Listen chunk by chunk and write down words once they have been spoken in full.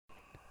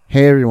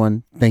Hey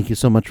everyone, thank you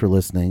so much for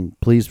listening.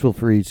 Please feel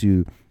free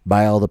to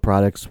buy all the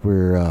products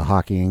we're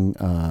hawking.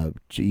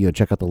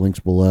 Check out the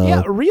links below.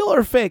 Yeah, real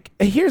or fake.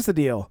 Here's the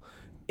deal.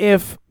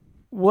 If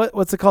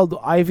what's it called?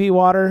 IV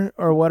water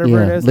or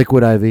whatever it is.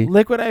 Liquid IV.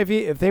 Liquid IV.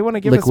 If they want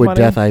to give Liquid us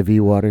money. Death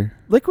IV water.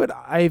 Liquid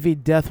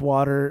IV Death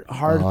Water,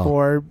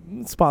 hardcore,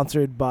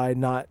 sponsored by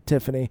not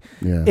Tiffany.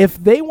 Yeah.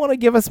 If they want to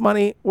give us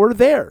money, we're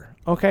there.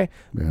 Okay.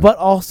 Yeah. But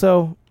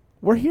also,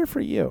 we're here for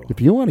you.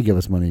 If you want to give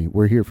us money,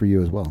 we're here for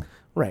you as well.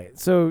 Right.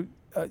 So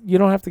you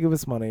don't have to give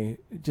us money.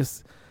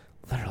 Just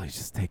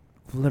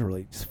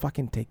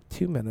fucking take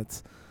 2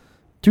 minutes.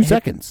 2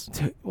 seconds.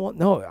 Well,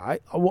 no, I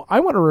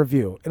want a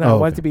review, and I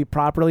want it to be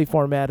properly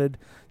formatted.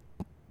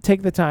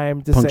 Take the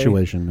time to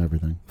punctuation,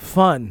 everything.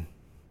 Fun. ...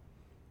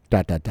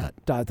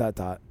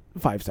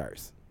 5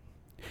 stars.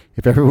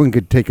 If everyone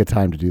could take a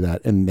time to do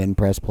that and then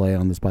press play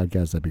on this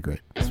podcast, that'd be great.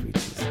 Sweet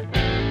Jesus.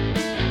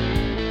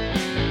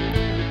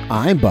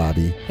 I'm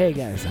Bobby. Hey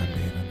guys, I'm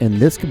David. And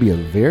this could be a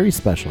very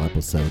special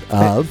episode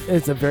of...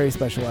 It's a very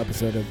special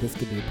episode of This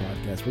Could Be a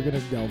Podcast. We're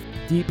going to delve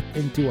deep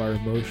into our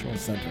emotional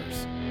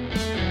centers.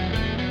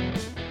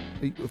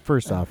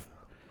 First off,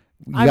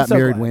 you I'm got so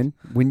married glad.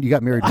 when? You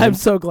got married when? I'm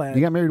so glad.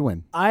 You got married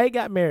when? I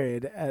got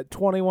married at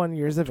 21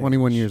 years of age.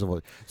 21 years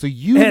old. So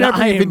you And never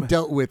I even am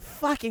dealt with...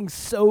 fucking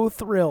so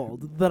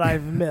thrilled that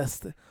I've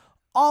missed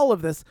all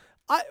of this.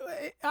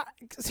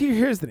 See,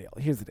 here's the deal.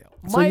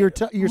 So you're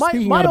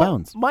speaking out of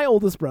bounds. My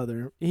oldest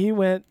brother, he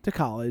went to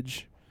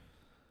college.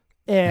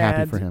 And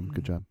Happy for him.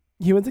 Good job.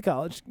 He went to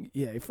college.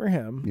 Yay for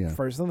him. Yeah.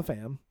 First in the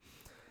fam.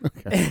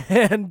 Okay.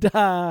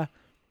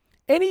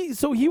 And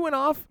he went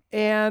off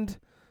and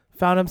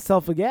found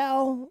himself a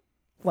gal,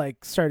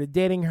 like started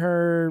dating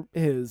her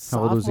his How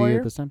sophomore old was he year.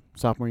 at this time?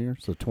 Sophomore year?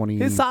 So 20.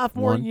 His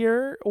sophomore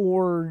year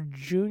or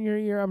junior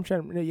year. I'm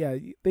trying to, yeah,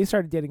 they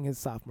started dating his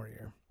sophomore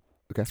year.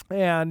 Okay.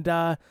 And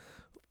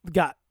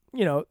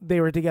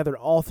they were together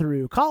all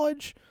through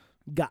college,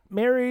 got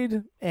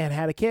married and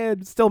had a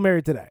kid, still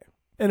married today.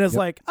 And it's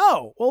like,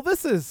 oh, well,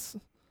 this is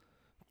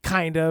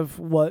kind of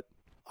what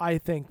I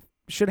think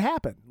should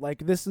happen.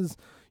 Like, this is,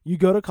 you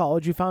go to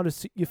college, you find a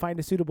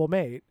suitable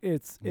mate.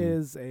 Is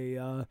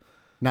a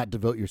not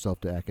devote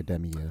yourself to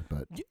academia,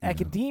 but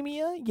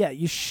academia. Yeah,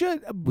 you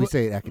should. We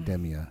say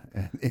academia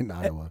in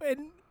Iowa.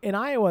 In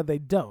Iowa, they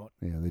don't.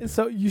 Yeah, they do.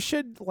 So you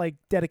should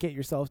dedicate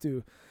yourself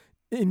to,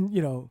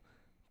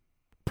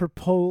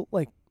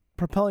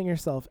 propelling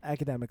yourself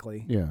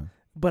academically. Yeah.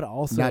 But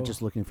also not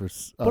just looking for,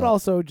 but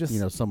also just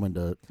someone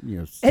to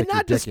stick and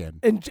not your just dick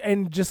in.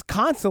 and just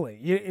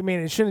constantly.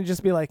 It shouldn't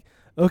just be like,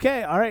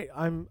 okay, all right,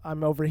 I'm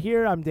over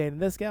here, I'm dating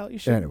this gal. You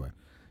should Anyway.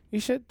 You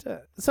should.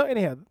 So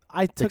anyhow,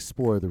 I took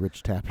explore the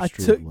rich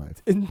tapestry of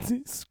life. And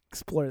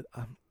explore.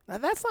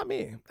 That's not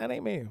me. That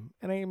ain't me.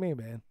 It ain't me,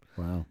 man.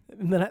 Wow.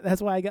 And then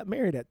that's why I got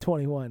married at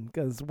 21.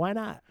 Because why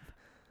not?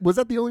 Was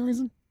that the only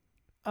reason?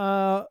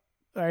 Are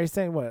you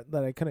saying what?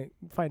 That I couldn't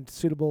find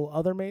suitable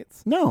other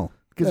mates? No.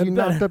 Because you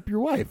knocked up your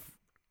wife.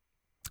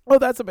 Oh,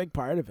 that's a big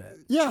part of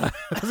it. Yeah.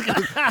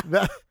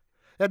 That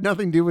had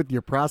nothing to do with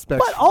your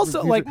prospects. But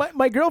also,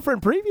 my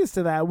girlfriend previous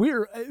to that,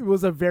 it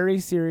was a very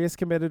serious,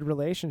 committed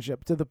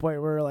relationship to the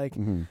point where,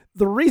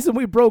 the reason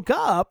we broke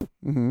up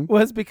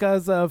was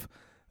because of,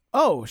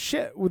 oh,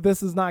 shit,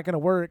 this is not going to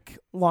work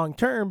long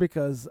term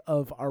because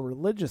of our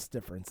religious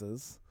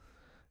differences.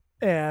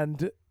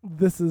 And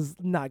this is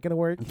not going to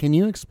work. Can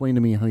you explain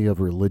to me how you have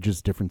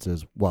religious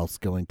differences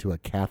whilst going to a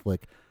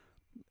Catholic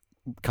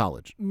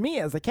college? Me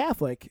as a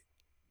Catholic,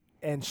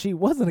 and she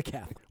wasn't a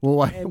Catholic.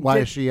 Well, why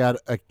is she at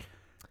a...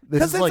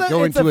 This is like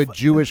going to a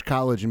Jewish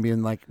college and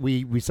being like,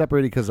 we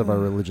separated because of our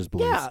religious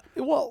beliefs.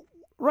 Yeah, well,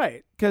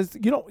 right. Because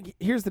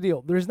here's the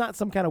deal. There's not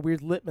some kind of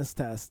weird litmus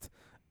test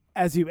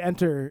as you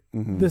enter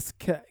this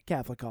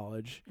Catholic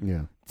college.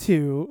 Yeah.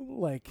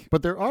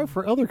 But there are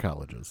for other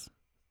colleges.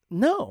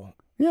 No.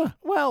 Yeah.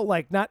 Well,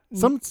 not...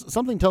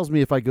 Something tells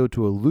me if I go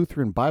to a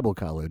Lutheran Bible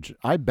college,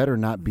 I better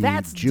not be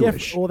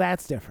Jewish. Well,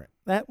 that's different.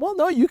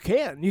 No, you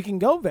can. You can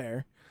go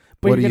there.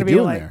 But what are you're you going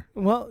to be doing there?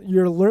 Well,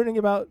 you're learning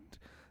about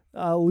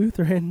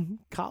Lutheran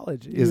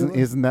college.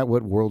 Isn't that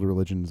what world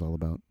religion is all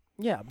about?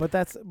 Yeah, but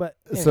that's...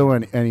 So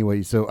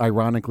anyway,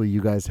 ironically,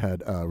 you guys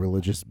had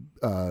religious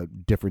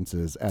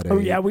differences at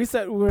we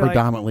said we were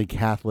predominantly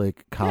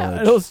Catholic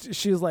college. Yeah,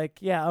 she was like,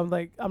 yeah, I'm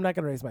not going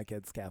to raise my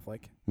kids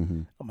Catholic.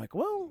 Mm-hmm. I'm like,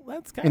 well,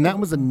 that's kind of... And that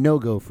was a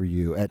no-go for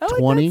you at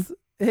 20?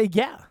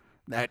 Yeah.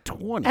 At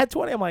 20? At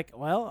 20, I'm like,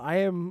 well, I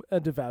am a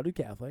devoted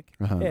Catholic,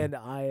 and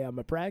I am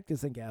a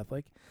practicing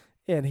Catholic,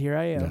 and here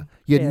I am. Yeah.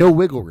 You had no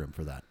wiggle room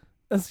for that.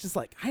 It's just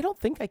like, I don't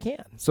think I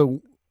can.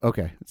 So...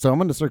 Okay, so I'm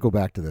going to circle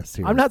back to this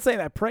here. I'm not saying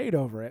I prayed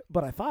over it,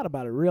 but I thought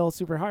about it real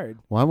super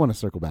hard. Well, I want to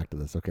circle back to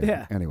this. Okay.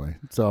 Yeah. Anyway,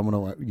 so I'm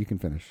going to... You can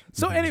finish.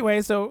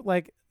 Anyway, they're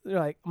like,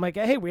 I'm like,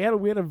 hey, we had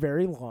a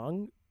very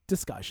long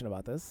discussion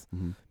about this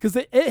because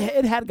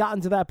it had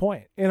gotten to that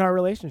point in our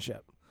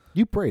relationship.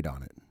 You prayed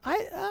on it.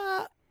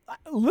 I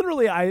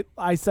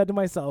said to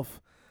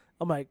myself,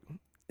 I'm like,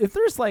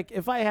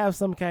 if I have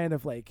some kind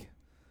of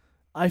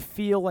I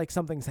feel like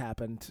something's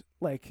happened,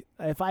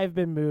 if I've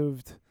been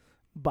moved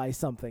by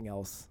something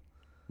else,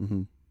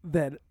 Mm-hmm.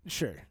 then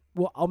sure.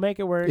 Well, I'll make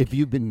it work. If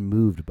you've been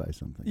moved by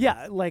something.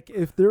 Yeah, like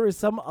if there is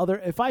some other,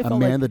 if I A felt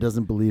man like that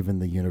doesn't believe in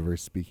the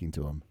universe speaking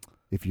to him.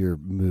 If you're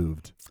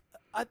moved.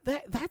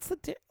 that's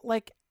the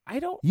like I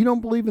don't. You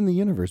don't believe in the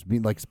universe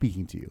being like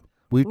speaking to you.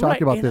 We've talked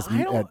Right, about and this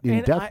I don't- in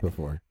and depth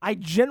before, I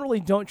generally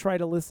don't try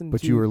to listen.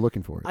 but to, you were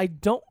looking for it. I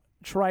don't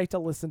try to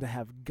listen to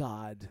have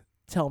God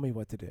tell me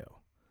what to do.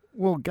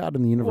 Well, God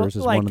and the universe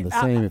is like, one and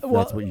the same if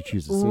well, that's what you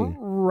choose to see.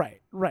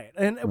 Right.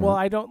 And well,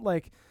 I don't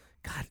like.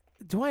 God,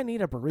 do I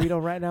need a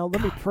burrito right now?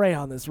 Let me pray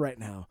on this right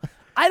now.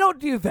 I don't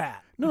do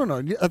that. No,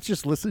 that's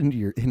just listening to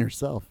your inner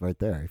self right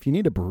there. If you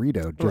need a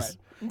burrito, just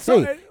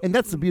So, hey, and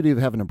that's the beauty of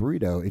having a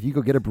burrito. If you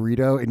go get a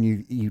burrito and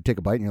you take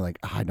a bite and you're like,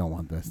 I don't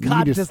want this.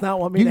 God you does not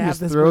want me you to can have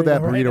just this throw burrito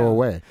that right burrito now.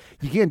 away.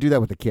 You can't do that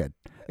with a kid.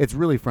 It's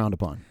really frowned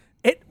upon.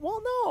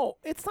 Well, no,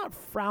 it's not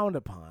frowned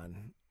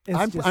upon. It's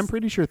I'm just,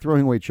 pretty sure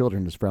throwing away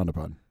children is frowned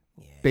upon.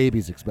 Yeah.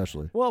 Babies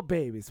especially. Well,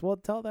 babies. Well,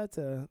 tell that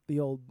to the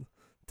Old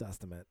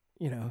Testament.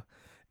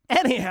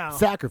 Anyhow,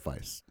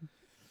 Sacrifice.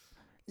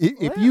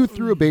 If you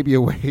threw a baby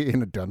away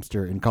in a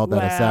dumpster and called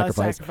that a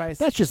sacrifice,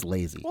 that's just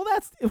lazy. Well,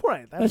 that's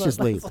right. That's just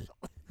lazy.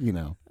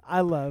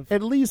 I love.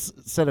 At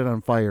least set it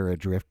on fire or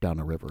adrift down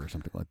a river or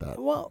something like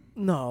that. Well,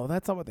 no,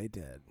 that's not what they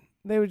did.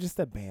 They would just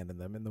abandon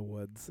them in the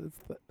woods.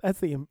 That's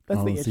the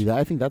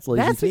I think that's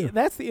lazy too.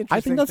 That's the interesting. I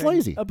think that's thing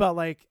lazy. About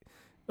like,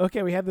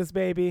 okay, we have this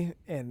baby,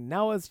 and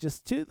now it's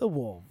just to the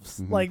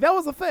wolves. Mhm. Like that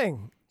was a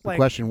thing. The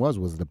question was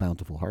it a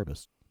bountiful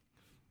harvest?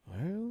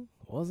 Well,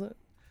 was it?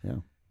 Yeah.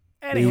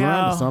 Anyhow, They were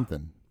onto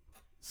something.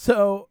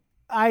 So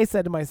I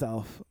said to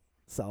myself,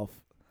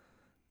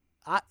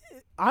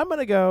 I'm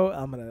gonna go.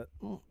 I'm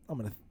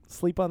gonna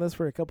sleep on this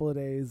for a couple of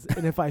days,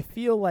 and if I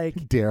feel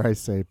like, Dare I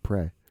say,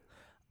 pray.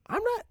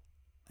 I'm not.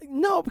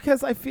 No,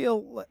 because I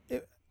feel.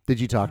 Did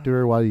you talk to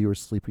her while you were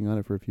sleeping on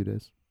it for a few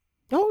days?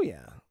 Oh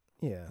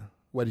yeah.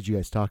 What did you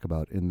guys talk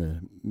about in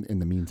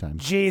the meantime?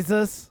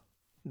 Jesus.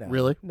 No.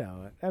 Really?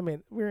 No. I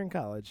mean, we were in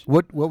college.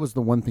 What was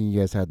the one thing you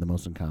guys had the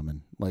most in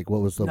common? Like,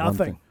 what was the one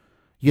Nothing. thing?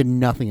 You had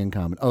nothing in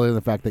common other than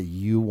the fact that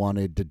you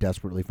wanted to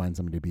desperately find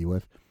somebody to be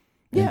with.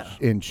 Yeah.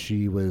 And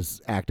she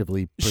was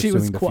actively pursuing She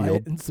was the quiet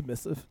field. and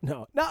submissive.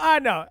 No. I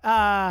know.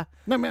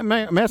 No,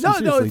 I'm asking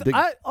seriously.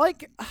 I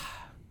like.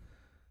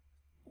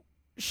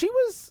 She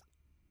was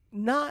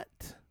not.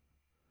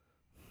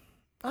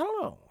 I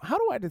don't know. How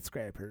do I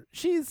describe her?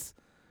 She's,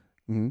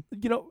 Mhm.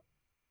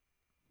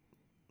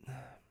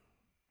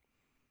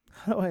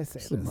 How do I say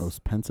It's this? the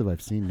most pensive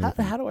I've seen. How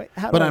Nathan. do I?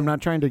 But I'm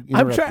not trying to. I'm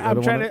interrupt trying. you. I I'm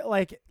don't trying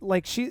wanna- to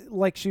like she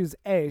was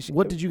a.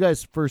 What did you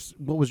guys first?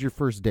 What was your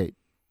first date?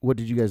 What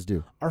did you guys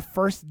do? Our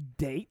first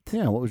date.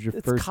 Yeah, what was your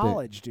It's first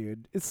college,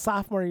 dude. It's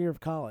sophomore year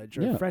of college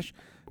or Yeah. fresh.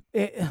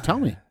 Tell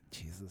me.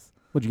 Jesus.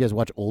 Would you guys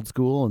watch Old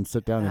School and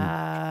sit down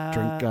and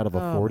drink out of a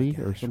oh my 40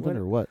 or gosh, something,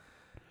 or what?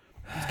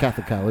 It's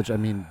Catholic college. I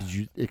mean, did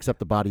you accept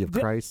the body of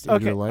Christ in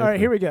Okay, your life? all right. or-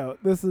 Here we go.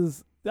 This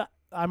is.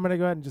 I'm gonna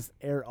go ahead and just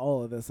air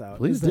all of this out.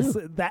 Please This-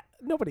 do. That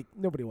nobody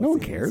wants. No one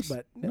to hear cares. This,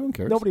 but No one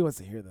cares. Nobody wants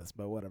to hear this,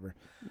 but whatever.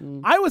 Mm.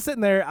 I was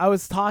sitting there. I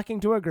was talking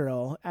to a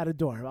girl at a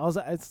dorm. I was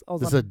This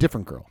on is a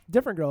different girl.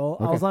 different girl.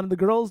 I Okay. was on the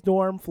girls'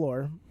 dorm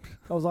floor.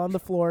 I was on the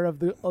floor of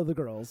the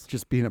girls.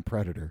 Just being a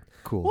predator.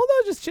 Cool. Well,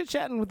 no, just chit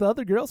chatting with the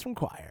other girls from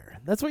choir.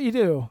 That's what you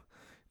do.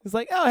 It's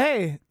like, oh,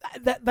 hey,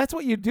 that's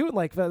what you do in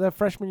like the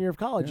freshman year of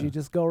college. Yeah. You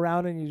just go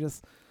around and you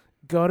just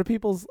go to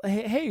people's,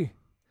 hey,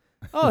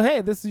 oh, hey,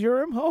 this is your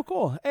room? Oh,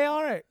 cool. Hey,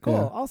 all right, cool,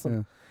 Yeah, awesome.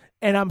 yeah.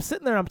 And I'm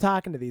sitting there, I'm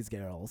talking to these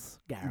girls.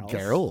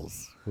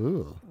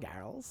 Ooh.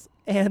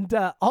 And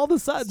all of a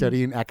sudden,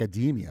 Studying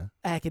academia.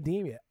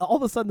 academia, all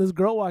of a sudden this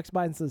girl walks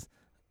by and says,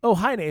 oh,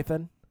 hi,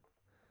 Nathan.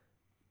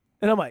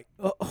 And I'm like,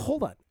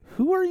 hold on,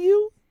 who are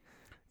you?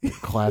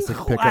 Classic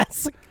pickup.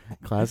 Classic.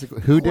 Classic.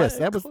 Who dis?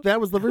 That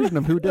was the version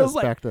of who It was dis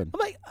like- back then. I'm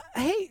like,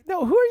 hey,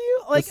 no, who are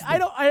you? Like, This is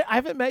I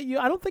haven't met you.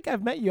 I don't think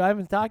I've met you. I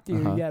haven't talked to you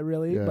Uh-huh. yet,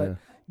 really. Yeah, but yeah.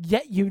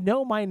 yet you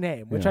know my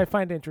name, which Yeah. I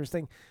find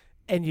interesting.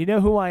 And you know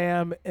who I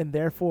am, and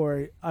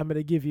therefore I'm going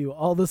to give you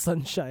all the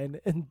sunshine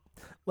and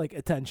like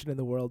attention in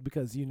the world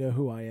because you know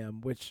who I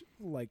am, which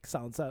like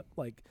sounds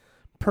like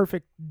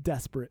perfect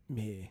desperate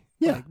me.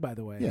 Yeah. Like, by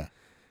the way. Yeah.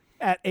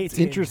 At 18. It's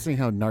interesting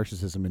how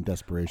narcissism and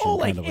desperation. Oh,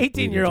 like kind of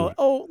 18-year-old.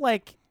 Oh,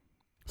 like.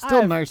 Still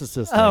I've-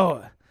 narcissistic.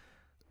 Oh,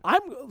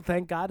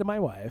 thank God to my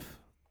wife.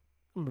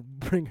 I'm gonna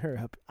bring her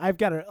up. I've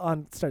got her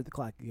on. Start the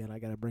clock again. I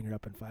got to bring her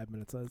up in 5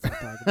 minutes. Let's start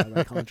talking about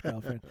my college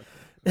girlfriend.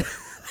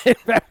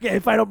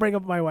 If I don't bring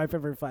up my wife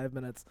every 5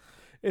 minutes,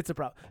 it's a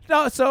problem.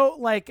 No, so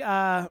like,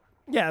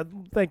 yeah.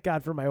 Thank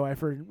God for my wife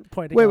for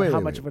pointing out how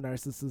much of a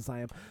narcissist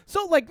I am.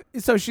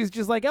 So she's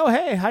just like, oh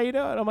hey, how you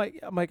doing?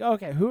 I'm like,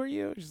 okay, who are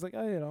you? She's like,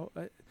 oh,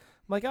 I'm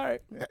like, all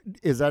right.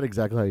 Is that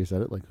exactly how you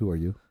said it? Like, who are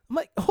you? I'm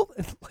like, hold,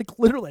 like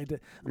literally, I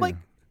did. I'm like,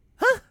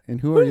 huh?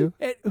 And who are you?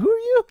 Who are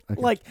you? Okay.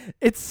 Like,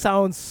 it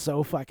sounds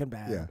so fucking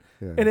bad.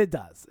 Yeah. And it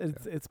does.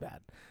 It's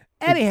bad.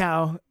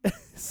 Anyhow,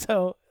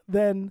 so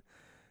then,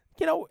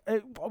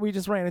 we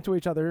just ran into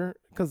each other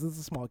because it's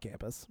a small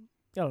campus.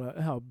 I don't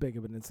know how big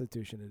of an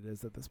institution it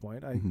is at this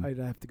point. I'd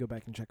have to go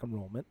back and check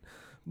enrollment.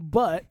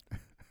 But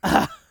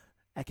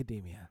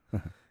academia.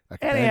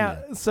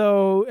 Anyhow,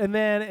 so and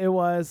then it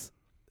was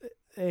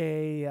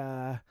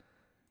I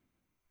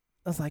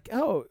was like,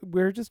 oh,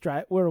 we're just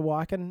we're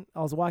walking.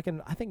 I was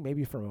walking, I think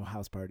maybe from a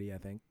house party. I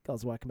think I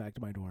was walking back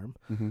to my dorm.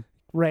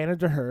 Ran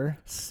into her,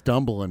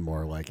 stumbling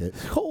more like it.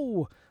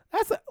 Oh,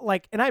 that's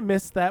and I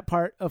missed that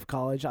part of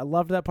college. I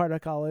loved that part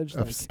of college.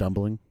 Of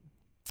stumbling.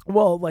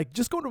 Well,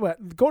 just going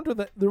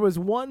to there was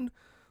one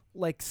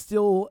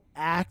still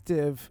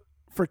active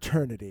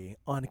fraternity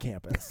on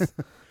campus.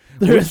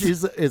 Which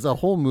is a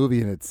whole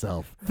movie in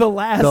itself. The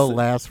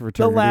last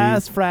fraternity. The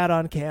last frat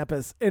on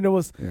campus. And it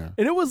was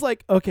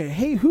like, okay,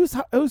 hey, whose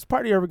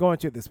party are we going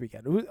to this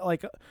weekend?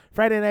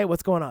 Friday night,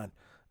 what's going on?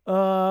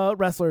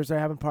 Wrestlers are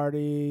having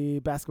party,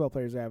 basketball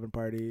players are having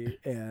party,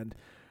 and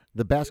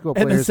the basketball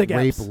players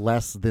rape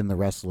less than the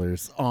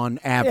wrestlers on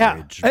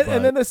average. Yeah.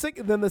 And then the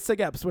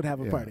SIG-Eps would have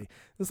a party.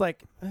 It's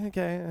like,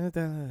 okay,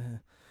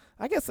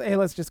 I guess, hey,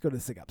 let's just go to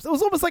the SIG-Eps. It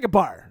was almost like a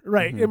bar,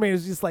 right? I mean, it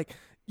was just like,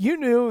 you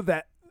knew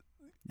that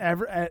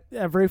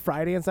every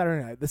Friday and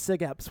Saturday night, the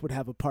SIG-Eps would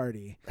have a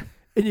party,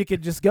 and you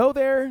could just go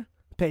there,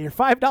 pay your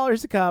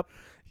 $5 a cup,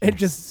 and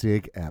just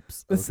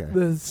SIG-Eps.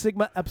 The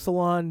Sigma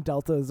Epsilon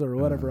Deltas or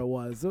whatever it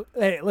was.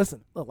 Hey,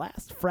 listen, the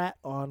last frat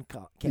on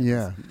campus.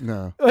 Yeah,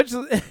 no. Which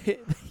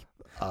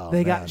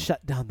they got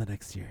shut down the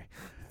next year.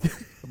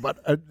 But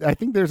I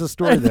think there's a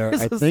story there.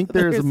 I think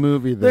there's a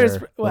movie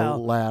there. Well,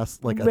 the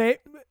last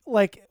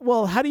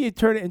how do you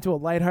turn it into a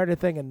lighthearted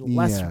thing and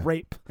less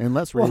rape? And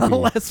less rapey.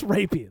 Less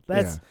rapey.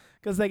 That's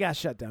because they got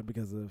shut down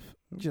because of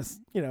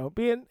just,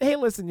 being, hey,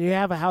 listen, you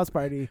have a house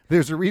party.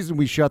 There's a reason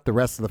we shut the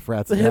rest of the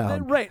frats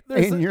down. Right.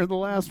 And you're the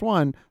last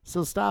one,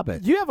 so stop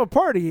it. You have a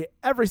party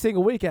every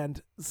single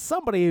weekend.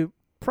 Somebody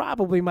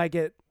probably might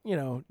get,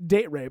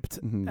 date raped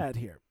at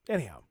here.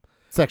 Anyhow.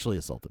 Sexually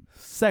assaulted.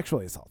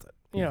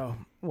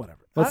 Whatever.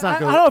 Let's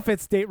not go. I don't know if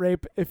it's date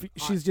rape, if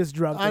she's just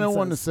drunk. I don't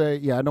want to say,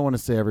 I don't want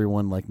to say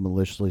everyone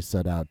maliciously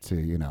set out to,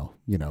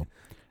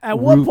 at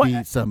one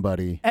point,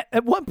 somebody.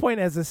 At one point,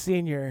 as a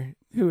senior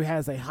who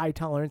has a high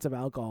tolerance of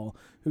alcohol,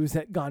 who's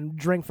gone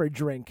drink for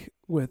drink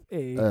with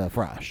a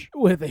frosh,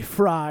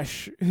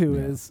 who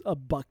is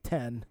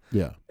 $110.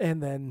 Yeah,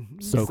 and then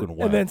soaking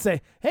wet, and then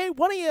say, "Hey,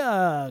 why don't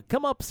you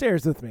come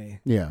upstairs with me?"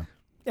 Yeah.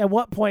 At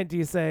what point do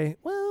you say,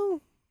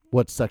 "Well,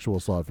 what's sexual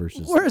assault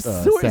versus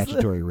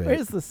statutory rape?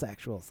 Where's the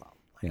sexual assault?"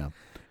 Yeah.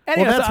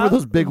 Anyway, well, that's for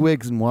those big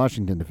wigs in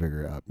Washington to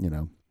figure out,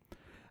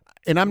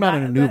 And I'm not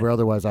an Uber.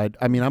 Otherwise,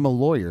 I'm a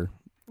lawyer.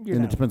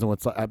 And it depends on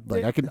what side.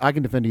 I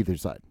can defend either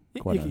side.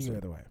 You can go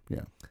either way.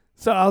 Yeah.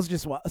 So I was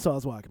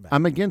walking back.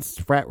 I'm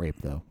against frat rape,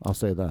 though. I'll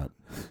say that.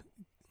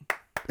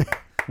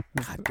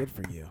 God, good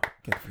for you.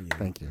 Good for you.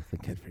 Thank you.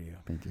 Good for you.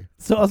 Thank you.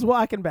 So I was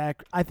walking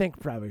back. I think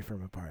probably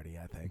from a party.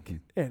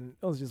 And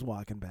I was just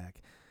walking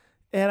back,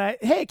 and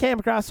I came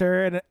across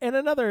her and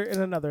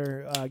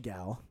another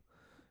gal,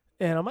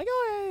 and I'm like,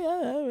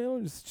 oh yeah.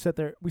 We'll just sit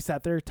there. We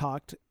sat there,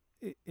 talked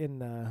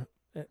in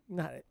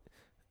not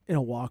in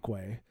a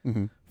walkway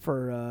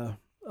for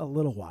a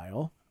little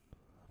while.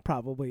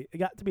 Probably it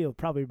got to be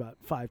probably about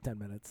 5-10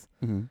 minutes,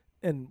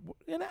 and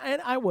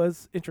I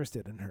was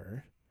interested in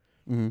her,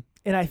 and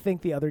I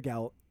think the other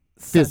gal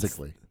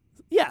physically,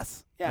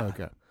 yes, yeah,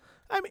 okay.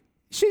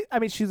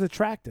 She's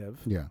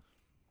attractive, yeah.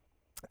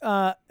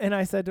 And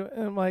I said to her,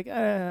 I'm like,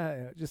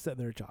 just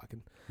sitting there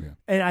talking,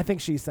 and I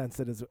think she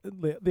sensed it as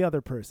the other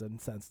person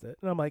sensed it,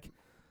 and I'm like,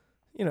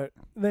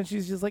 then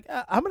she's just like,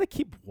 I'm gonna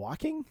keep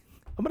walking.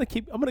 I'm gonna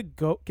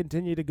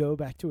continue to go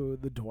back to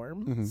the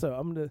dorm.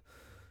 So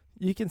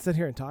you can sit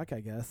here and talk, I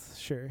guess.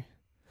 Sure.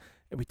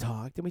 And we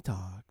talked and we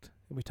talked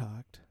and we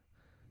talked.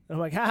 And I'm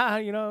like,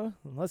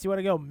 unless you want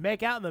to go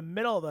make out in the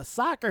middle of the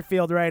soccer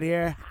field right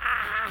here.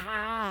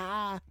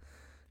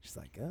 She's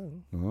like,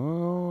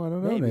 oh, I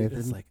don't know, maybe. Nathan.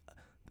 It's like,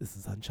 this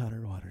is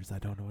uncharted waters. I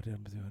don't know what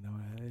I'm doing.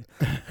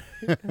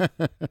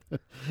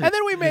 And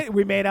then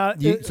we made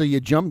out. So you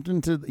jumped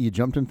into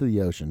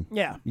the ocean.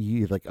 Yeah.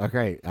 You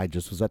okay, I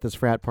just was at this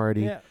frat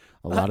party. Yeah.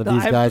 A lot of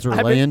these guys were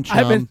laying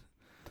chum,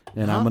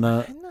 and I'm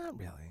gonna. Not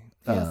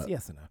really.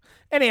 Yes and no.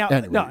 Anyhow,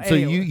 anyway, no. So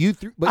you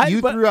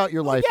threw out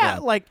your life. Yeah,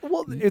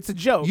 it's a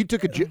joke. You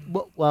took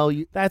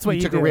that's what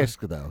you took do. a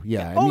risk though.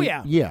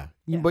 Yeah. Yeah.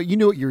 But you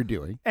knew what you were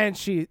doing. And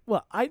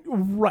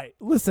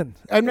listen.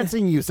 I'm not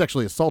saying you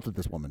sexually assaulted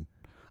this woman.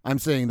 I'm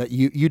saying that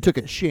you took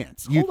a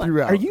chance. You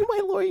threw out. Are you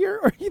my lawyer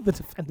or are you the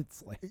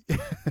defendant's lawyer?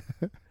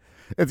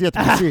 It's yet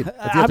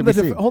to be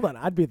seen. Hold on,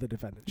 I'd be the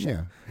defendant. Sure.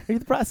 Yeah. Are you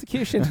the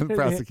prosecution? The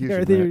prosecution.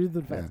 Or you're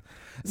the defense.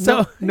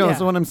 Yeah.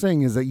 So what I'm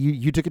saying is that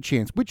you took a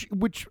chance, which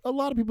a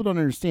lot of people don't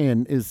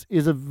understand is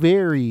a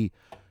very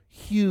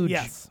huge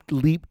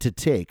leap to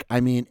take. I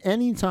mean,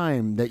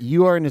 anytime that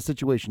you are in a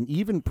situation,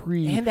 even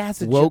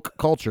pre-woke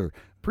culture,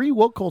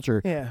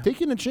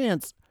 taking a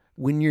chance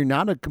when you're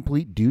not a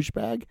complete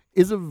douchebag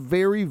is a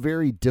very,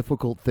 very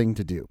difficult thing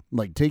to do.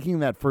 Like taking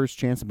that first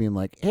chance and being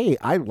like, hey,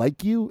 I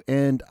like you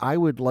and I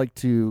would like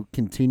to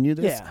continue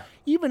this. Yeah.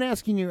 Even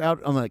asking you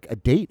out on a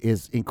date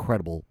is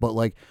incredible, but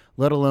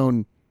let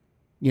alone,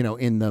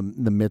 in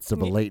the midst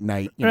of a late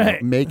night,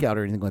 make out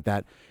or anything like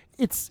that.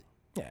 It's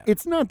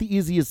it's not the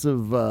easiest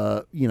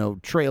of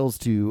trails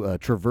to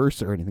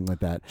traverse or anything like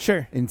that.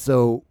 Sure. And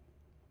so,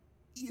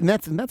 and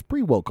that's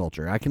pre-woke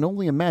culture. I can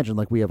only imagine,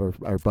 like, we have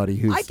our buddy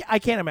who's I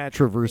can't imagine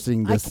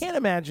traversing this. I can't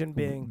imagine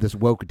being this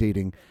woke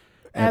dating.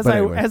 As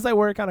I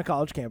work on a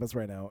college campus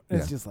right now.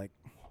 It's just like,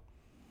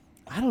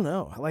 I don't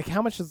know. Like,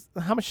 how much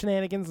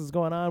shenanigans is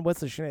going on? What's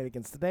the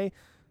shenanigans today?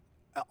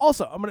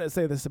 Also, I'm going to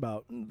say this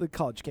about the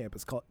college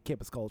campus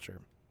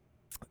culture.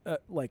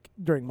 Like,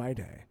 during my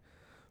day,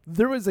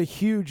 there was a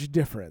huge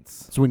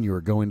difference. So when you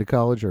were going to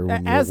college, or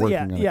when you were working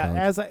on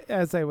college?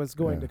 As I was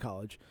going to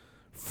college,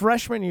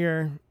 freshman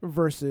year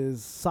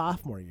versus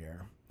sophomore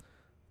year,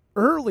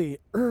 early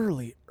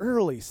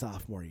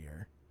sophomore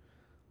year,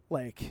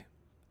 like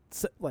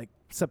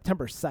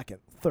September 2nd,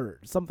 3rd,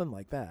 something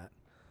like that.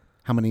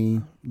 How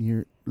many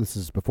years? This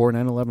is before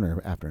 9/11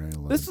 or after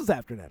 9/11? This was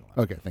after 9/11.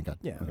 Okay, thank God.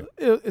 Yeah.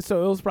 Okay.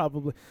 So it was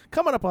probably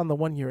coming up on the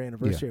 1 year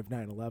anniversary of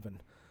 9/11.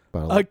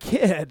 A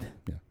kid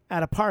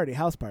at a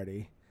house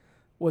party,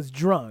 was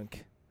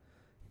drunk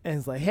and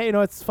is like, hey, you know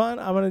what's fun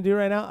I'm going to do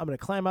right now? I'm going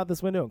to climb out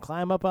this window and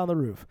climb up on the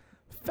roof.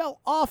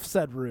 Fell off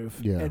said roof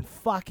and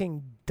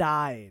fucking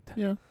died.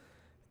 Yeah.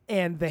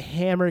 And the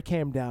hammer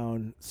came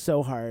down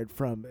so hard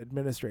from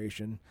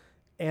administration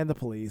and the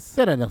police.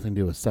 That had nothing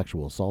to do with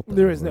sexual assault, though.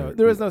 There was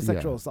no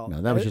sexual assault.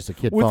 No, that was just a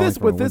kid with falling this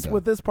from a window.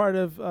 with this part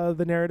of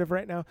the narrative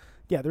right now.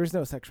 Yeah, there is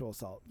no sexual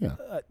assault. Yeah.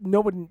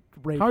 No one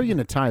raped. How are you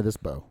going to tie this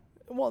bow?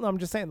 Well, no, I'm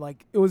just saying,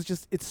 like,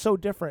 it's so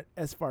different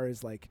as far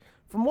as, like,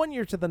 from 1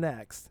 year to the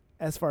next,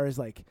 as far as,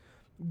 like,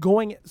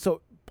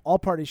 so all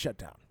parties shut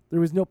down. There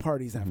was no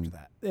parties after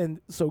that.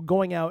 And so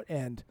going out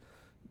and,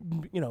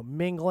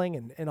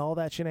 mingling and all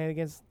that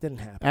shenanigans didn't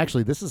happen.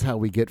 Actually, this is how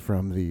we get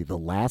from the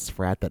last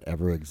frat that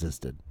ever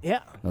existed.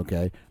 Yeah.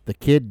 Okay? The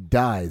kid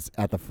dies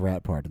at the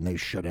frat part, and they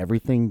shut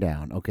everything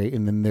down. Okay?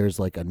 And then there's,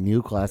 like, a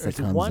new class that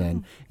comes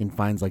in and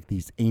finds, like,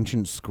 these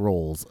ancient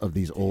scrolls of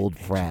these old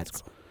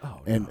frats.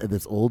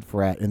 This old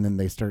frat, and then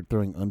they start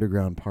throwing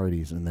underground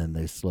parties, and then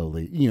they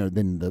slowly,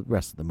 then the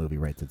rest of the movie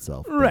writes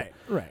itself. Right.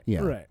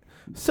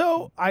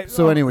 So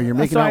anyway, you're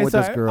making out with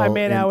this girl. I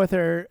made out with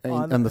her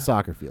on the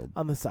soccer field.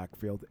 On the soccer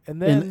field,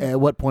 and then at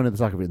what point of the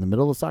soccer field? In the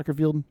middle of the soccer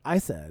field? I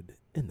said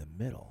in the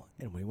middle,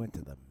 and we went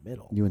to the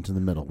middle. You went to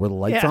the middle. Were the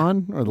lights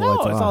on, or the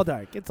lights off? No, it's all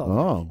dark. It's all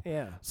dark.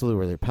 Yeah. So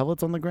were there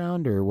pellets on the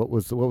ground, or what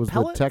was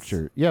the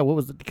texture? Yeah, what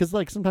was it? Because,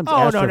 like, sometimes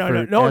no.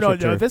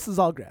 This is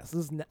all grass.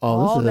 This is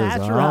all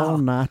natural. All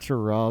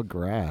natural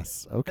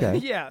grass. Okay.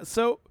 Yeah.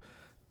 So,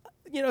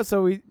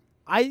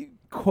 I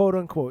quote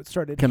unquote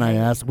started. Can I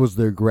ask, was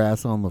there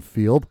grass on the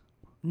field?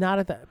 Not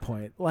at that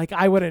point. Like,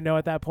 I wouldn't know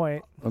at that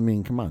point. I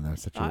mean, come on, that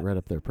set you right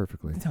up there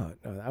perfectly. No,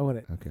 I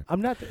wouldn't. Okay.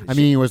 I'm not.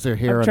 Was there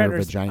hair on her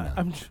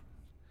vagina?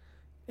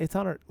 It's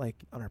on her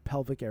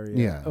pelvic area.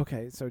 Yeah.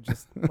 Okay, so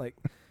just like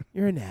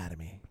your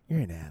anatomy,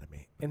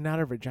 and not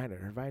her vagina.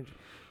 Her vagina,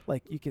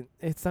 like, you can.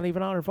 It's not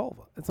even on her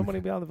vulva. It's somebody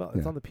beyond the vulva.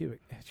 It's on the pubic.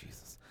 Oh,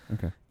 Jesus.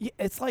 Okay. Yeah,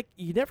 it's like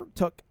you never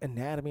took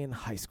anatomy in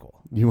high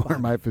school. You are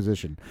my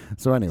physician.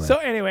 So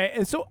anyway,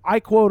 and so I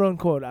quote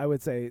unquote, I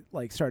would say,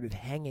 like, started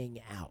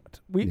hanging out.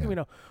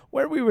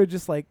 Where we would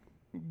just, like,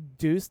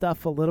 do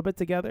stuff a little bit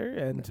together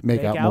and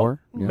make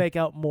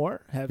out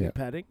more, heavy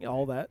petting,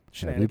 all that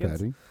shenanigans.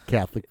 Heavy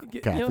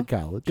petting, Catholic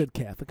college, good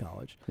Catholic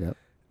college. Yep.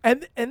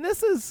 And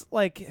this is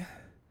like,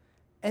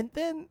 and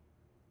then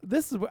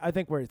this is I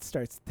think where it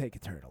starts to take a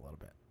turn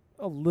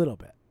a little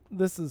bit.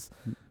 This is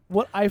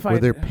what I find.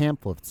 Were there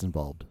pamphlets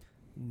involved?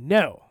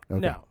 No, okay.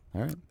 no.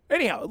 All right.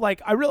 Anyhow,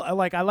 like, I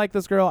like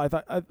this girl. I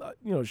thought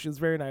she was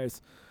very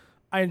nice.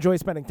 I enjoy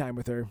spending time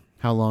with her.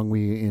 How long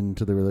we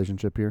into the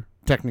relationship here?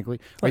 Technically,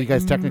 are you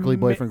guys technically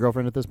boyfriend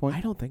girlfriend at this point?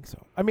 I don't think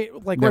so. I mean,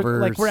 like,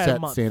 never we're at a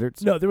month.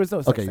 Standards. No, there was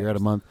no. Okay, you're at a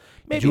month.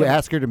 Did you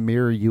ask her to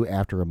mirror you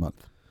after a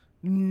month?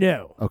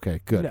 No.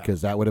 Okay, good,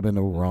 because that would have been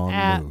the wrong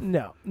move.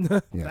 No,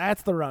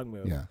 that's the wrong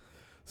move. Yeah.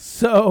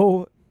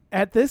 So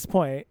at this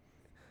point,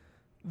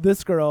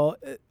 this girl,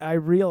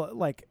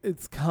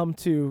 it's come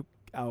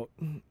out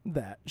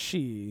that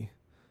she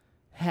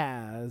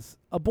has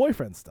a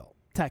boyfriend still,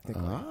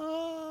 technically,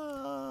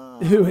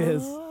 who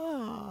is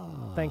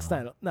thanks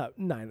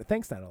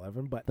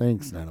 9/11, but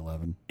thanks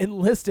 9/11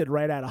 enlisted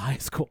right out of high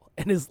school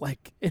and is,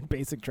 like, in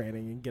basic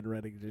training and getting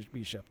ready to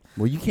be shipped.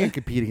 Well, you can't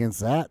compete against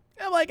that.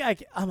 I'm like,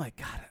 God,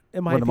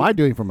 what am I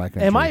doing for my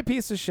country? Am I a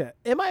piece of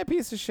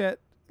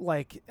shit?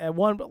 Like, at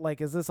one, but,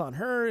 like, is this on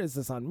her? Is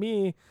this on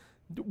me?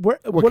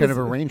 What kind of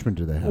arrangement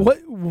do they have?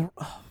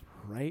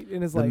 Right?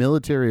 And it's the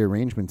military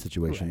arrangement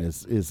situation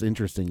is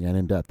interesting and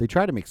in depth. They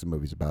try to make some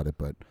movies about it,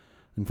 but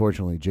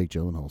unfortunately, Jake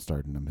Gyllenhaal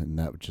starred in them, and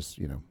that would just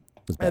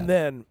was bad. And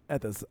then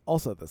at the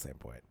same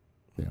point,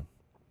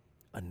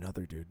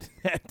 another dude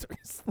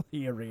enters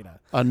the arena.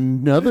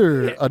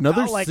 Another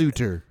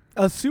suitor,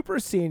 a super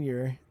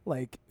senior,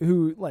 like,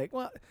 who, like,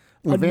 well,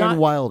 a Van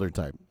Wilder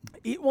type.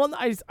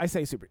 I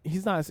say super.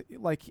 He's not,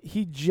 like,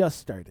 he just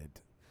started.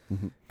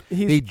 Mm-hmm.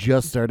 He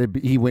just started.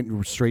 He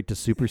went straight to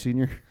super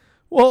senior.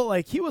 Well,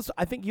 like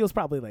I think he was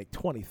probably like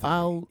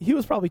 23. He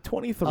was probably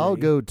 23. I'll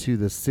go to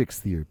the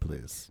 6th year,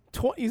 please.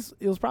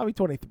 He was probably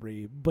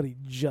 23, but he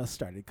just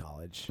started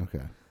college.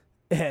 Okay.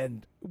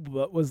 And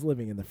was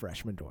living in the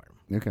freshman dorm.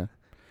 Okay.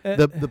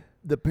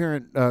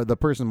 The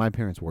person my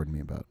parents warned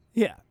me about.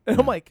 Yeah. And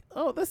I'm like,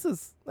 oh, that's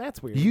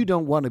weird. You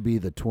don't want to be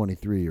the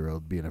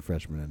 23-year-old being a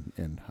freshman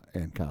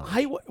in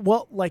college.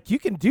 Well, like you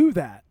can do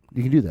that.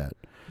 You can do that.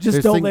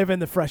 Just don't live in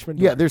the freshman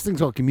dorm. Yeah, there's things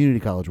called community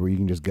college where you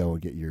can just go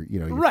and get your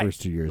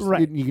first 2 years.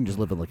 Right. You can just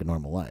live it like a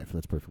normal life.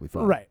 That's perfectly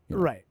fine. Right. You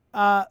know? Right.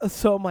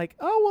 So I'm like,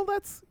 oh, well,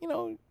 that's,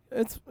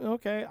 it's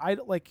okay.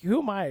 Who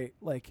am I?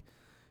 Like,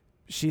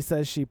 she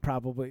says she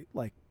probably,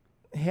 like,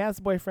 has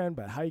a boyfriend,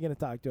 but how are you going to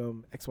talk to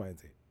him? X, Y, and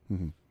Z.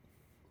 Mm-hmm.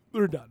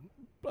 They're done,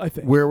 I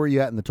think. Where were you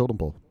at in the totem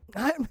pole?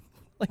 I'm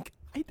like,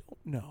 I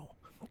don't know.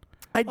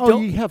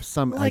 You have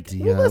some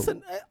idea. Well,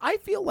 listen, I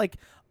feel like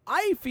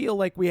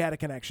we had a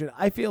connection.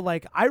 I feel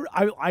like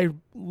I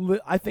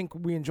think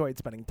we enjoyed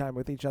spending time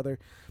with each other.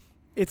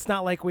 It's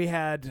not like we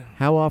had.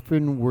 How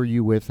often were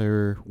you with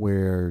her?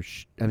 Where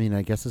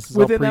I guess this is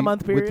within that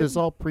month period. This is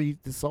all pre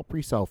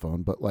cell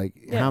phone. But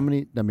like, how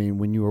many? I mean,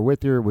 when you were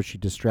with her, was she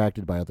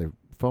distracted by other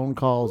phone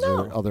calls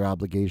or other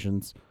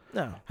obligations?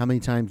 No. How many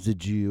times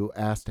did you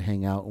ask to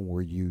hang out and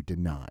were you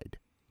denied?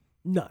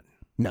 None.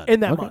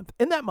 In that month.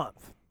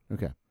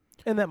 Okay.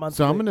 In that month.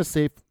 So I'm going to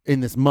say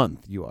in this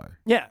month you are.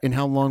 Yeah. And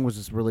how long was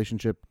this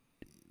relationship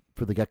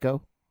for the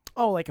get-go?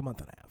 Oh, like a month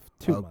and a half.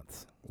 2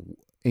 months.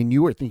 And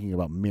you were thinking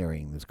about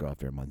marrying this girl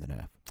after a month and a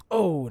half.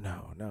 Oh,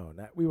 no.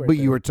 We were. But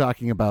you were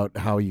talking about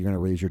how you're going to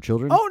raise your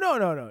children? Oh, no.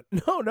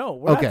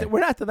 We're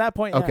not to that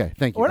point yet. Okay,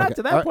 thank you. We're not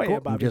to that point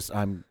yet, cool.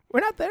 Bobby. We're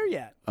not there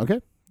yet.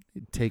 Okay.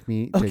 Take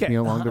me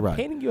along the ride. I'm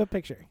painting you a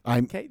picture.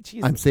 I'm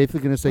safely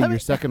going to say you're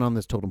second on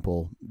this totem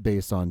pole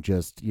based on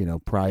just,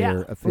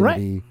 prior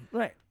affinity.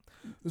 Right.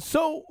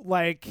 So,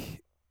 like,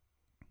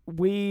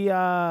 we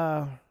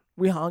hung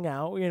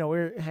out. We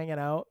were hanging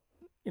out.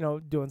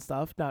 Doing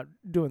stuff, not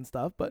doing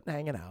stuff, but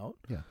hanging out.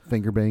 Yeah,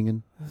 finger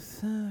banging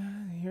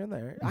here and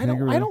there. I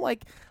don't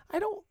like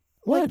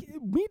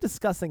me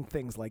discussing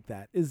things like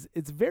that.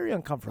 It's very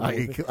uncomfortable.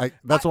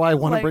 That's why I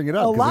want to bring it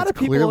up. A lot of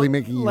people clearly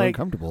making you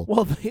uncomfortable.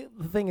 Well, the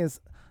thing is,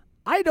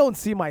 I don't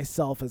see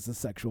myself as a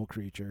sexual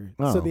creature.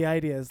 Oh. So the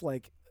idea is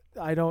like.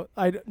 No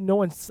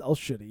one else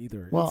should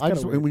either. Well,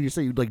 when you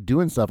say you like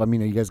doing stuff, are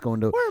you guys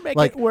going to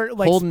we're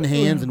holding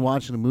hands and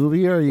watching a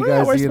movie, or are you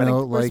guys getting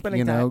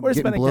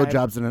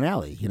blowjobs in an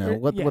alley?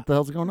 What the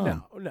hell's going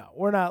on? No,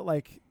 we're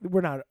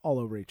not all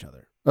over each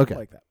other. Okay,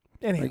 like that.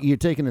 Anyhow, you're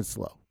taking it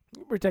slow.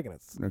 We're taking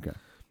it. Okay,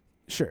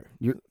 sure.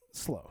 You're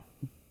slow.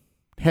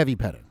 Heavy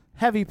petting.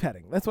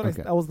 That's what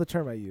that was the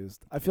term I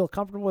used. I feel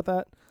comfortable with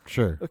that.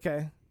 Sure.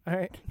 Okay. All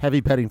right.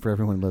 Heavy petting for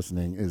everyone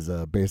listening is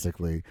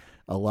basically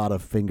a lot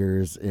of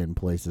fingers in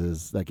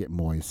places that get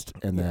moist,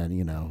 and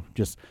then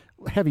just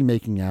heavy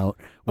making out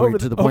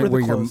to the point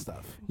where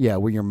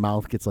where your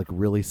mouth gets like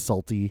really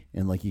salty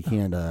and like you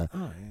can't.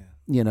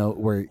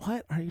 Where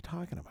what are you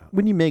talking about?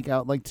 When you make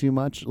out like too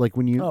much, like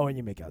when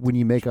you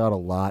make out a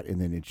lot, and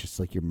then it's just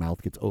like your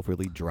mouth gets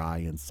overly dry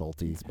and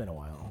salty. It's been a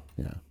while.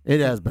 Yeah, it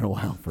has been a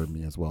while for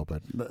me as well,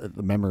 but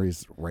the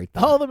memory's right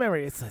there. Oh, the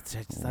memory! It's just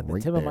at the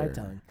tip of my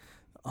tongue.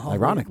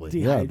 Ironically,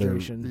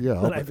 dehydration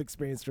that I've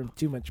experienced from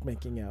too much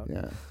making out.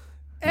 Yeah.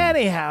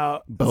 Anyhow,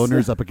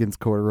 boners up against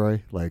corduroy,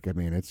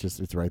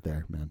 it's right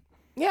there, man.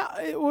 Yeah,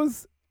 it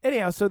was.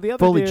 Anyhow, so the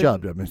other fully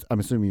chubbed. I'm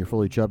assuming you're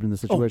fully chubbed in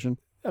this situation.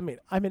 I'm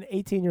an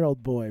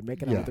 18-year-old boy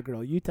making out with a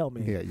girl. You tell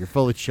me. Yeah, you're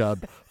fully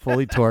chubbed,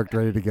 fully torqued,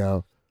 ready to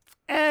go.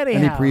 Anyhow,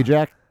 any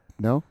pre-jack?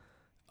 No.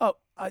 Oh,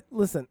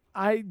 listen.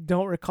 I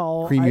don't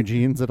recall. Cream your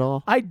jeans at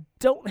all? I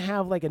don't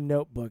have like a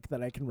notebook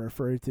that I can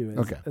refer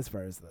to as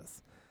far as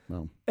this.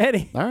 Well, all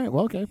right.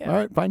 Well, okay. Yeah. All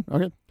right. Fine.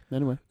 Okay.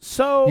 Anyway,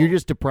 so you're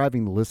just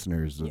depriving the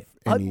listeners of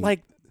any.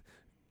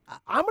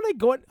 I'm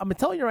gonna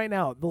tell you right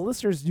now, the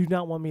listeners do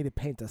not want me to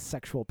paint a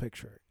sexual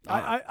picture.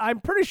 I'm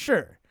pretty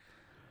sure.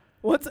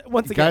 Once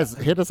again, guys,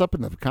 hit us up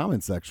in the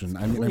comment section.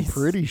 I'm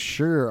pretty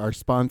sure our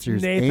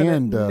sponsors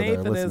and our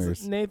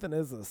listeners. Nathan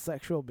is a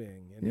sexual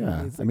being.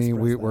 Yeah,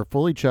 we're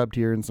fully chubbed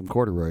here in some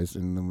corduroys,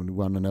 and then we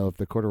want to know if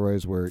the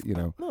corduroys were,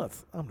 No,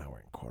 I'm not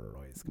wearing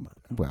corduroys. Come on.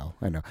 Well,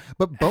 I know,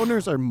 but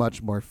boners are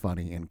much more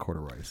funny in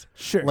corduroys.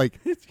 Sure, like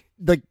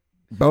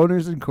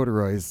boners and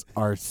corduroys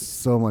are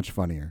so much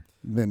funnier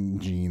than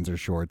jeans or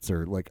shorts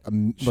or like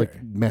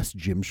mesh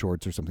gym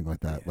shorts or something like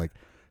that. Yeah. Like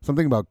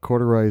something about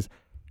corduroys.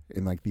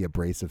 In like the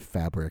abrasive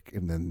fabric,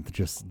 and then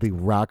just the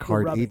rock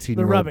hard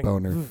 18-year-old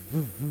boner.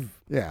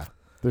 Yeah,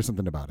 there's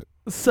something about it.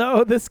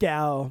 So this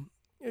gal,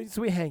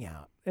 so we hang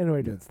out and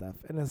we're doing stuff,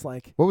 and it's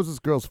like, what was this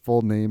girl's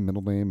full name,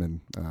 middle name,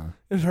 and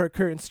her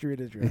current street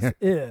address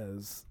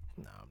is?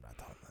 No, I'm not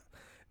talking about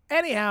that.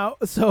 Anyhow,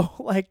 so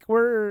like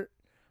we're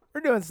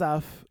doing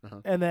stuff,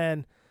 and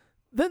then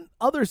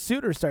other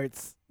suitor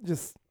starts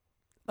just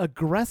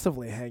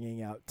aggressively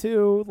hanging out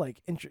too, like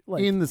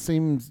in the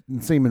same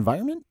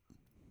environment.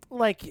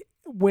 Like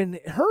when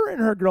her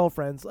and her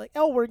girlfriends, like,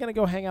 oh, we're gonna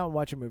go hang out and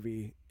watch a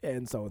movie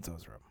in so and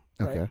so's room.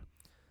 Right? Okay.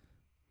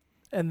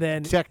 And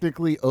then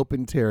technically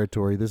open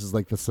territory. This is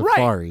like the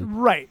safari.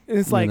 Right.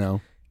 It's like,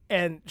 know?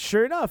 And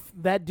sure enough,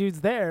 that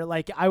dude's there.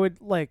 Like I would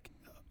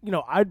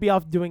I'd be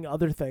off doing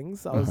other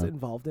things. I was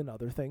involved in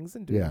other things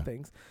and doing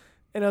things.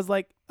 And I was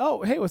like,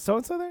 oh, hey, was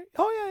so-and-so there?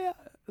 Oh, yeah.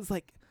 It's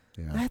like,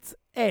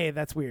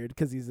 that's weird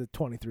because he's a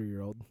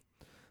 23-year-old.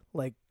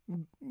 Like,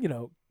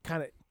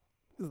 kind of,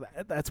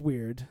 that's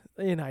weird.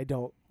 And I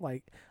don't,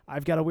 like,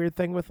 I've got a weird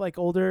thing with, like,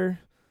 older,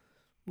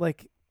 the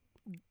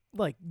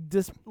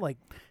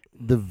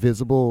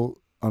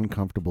visible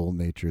uncomfortable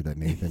nature that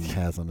Nathan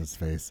has on his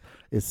face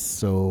is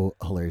so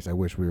hilarious. I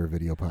wish we were a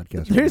video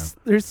podcast.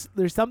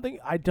 There's something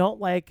I don't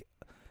like.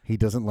 He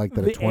doesn't like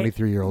that a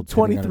 23-year-olds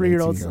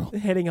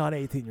hitting on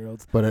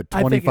 18-year-olds. But a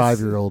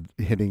 25-year-old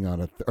hitting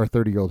on or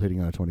 30-year-old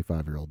hitting on a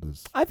 25-year-old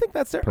is. I think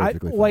that's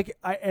perfectly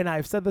fine. And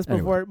I've said this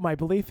before. Anyway. My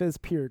belief is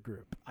peer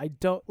group. I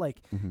don't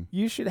like.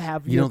 You should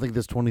have. You don't think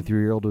this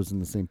 23-year-old was in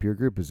the same peer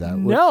group? Is that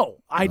what? No,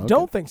 I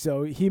don't think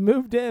so. He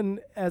moved in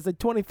as a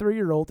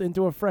 23-year-old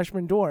into a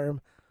freshman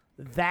dorm.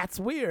 That's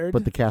weird.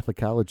 But the Catholic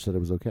college said it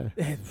was okay.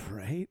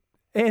 Right.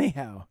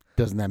 Anyhow.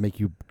 Doesn't that make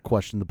you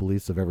question the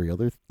beliefs of every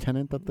other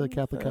tenant that the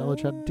Catholic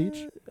college had to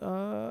teach?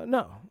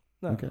 No.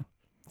 Okay.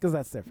 Because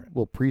that's different.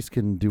 Well, priests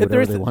can do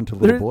whatever they want to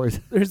little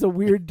boys. There's a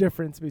weird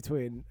difference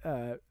between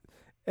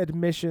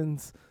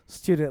admissions,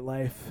 student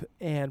life,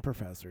 and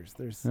professors.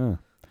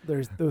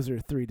 Those are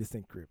three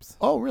distinct groups.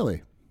 Oh,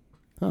 really?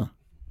 Huh.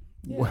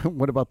 Yeah.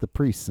 What about the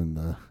priests in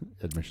the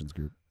admissions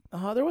group?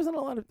 There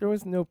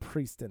was no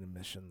priest in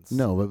admissions.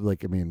 No, but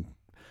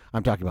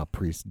I'm talking about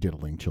priests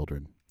diddling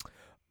children.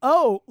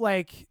 Oh,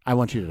 like I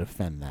want you to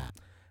defend that.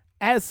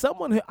 As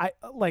someone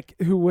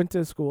who went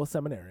to school with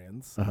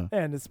seminarians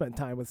and has spent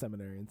time with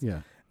seminarians. Yeah.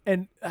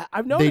 And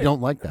I've known they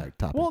don't like that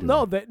topic. Well,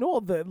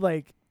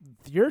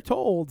 you're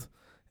told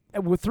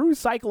through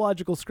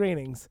psychological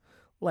screenings,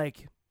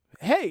 like,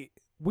 hey,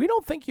 we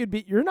don't think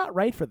you're not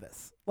right for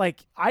this. Like,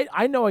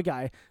 I know a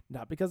guy,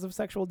 not because of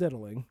sexual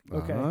diddling.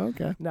 Okay.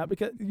 Okay. Not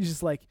because he's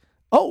just like,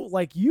 oh,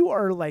 like you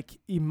are like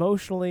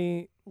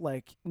emotionally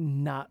like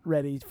not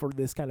ready for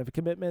this kind of a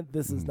commitment.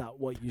 This is not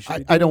what you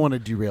should. I don't want to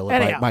derail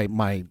it.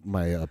 My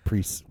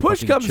priest.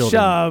 Push comes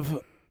shove.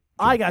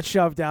 I got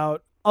shoved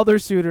out. Other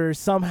suitors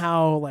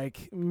somehow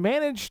like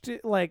managed to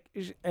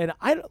and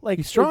I like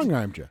he strong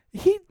armed you.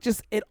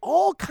 It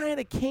all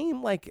kind of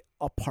came like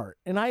apart,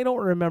 and I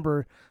don't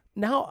remember.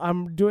 Now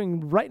I'm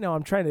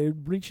trying to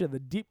reach into the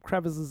deep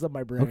crevices of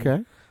my brain.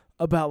 Okay.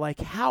 About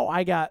like how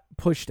I got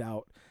pushed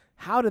out.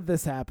 How did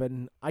this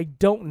happen? I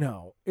don't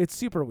know. It's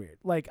super weird.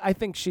 Like, I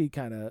think she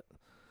kind of,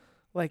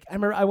 like, I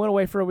remember I went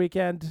away for a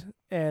weekend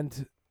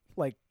and,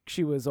 like,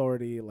 she was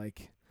already,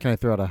 like. Can I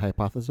throw out a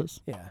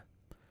hypothesis? Yeah.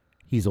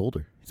 He's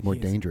older. He's more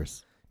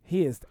dangerous.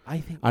 He is.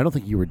 I don't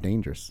think you were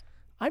dangerous.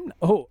 I'm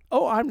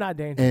not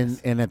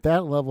dangerous. And at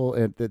that level,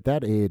 at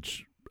that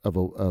age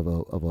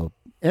of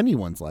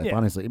anyone's life,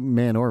 honestly,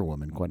 man or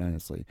woman, quite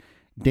honestly,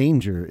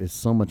 danger is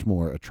so much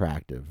more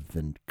attractive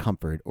than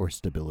comfort or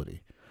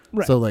stability.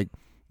 Right. So, like,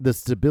 the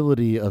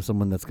stability of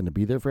someone that's going to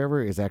be there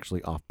forever is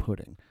actually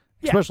off-putting,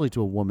 especially to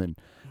a woman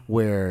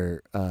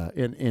where,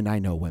 and I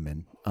know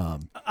women.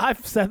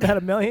 I've said that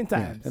a million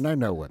times. Yeah, and I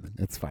know women.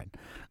 It's fine.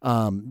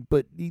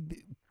 But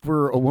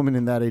for a woman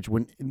in that age,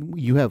 when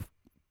you have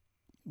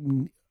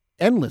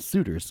endless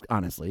suitors,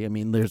 honestly, I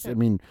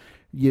mean,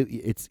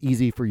 it's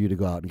easy for you to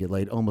go out and get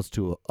laid almost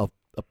to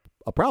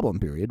a problem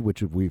period,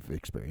 which we've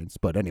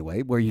experienced. But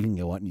anyway, where you can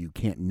go out and you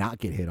can't not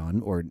get hit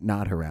on or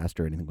not harassed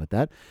or anything like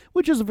that,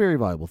 which is a very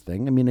valuable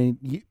thing. I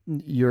mean,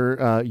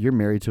 you're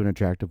married to an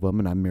attractive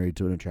woman. I'm married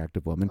to an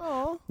attractive woman.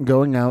 Aww.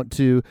 Going out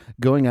to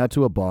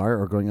a bar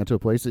or going out to a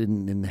place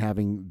and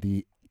having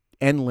the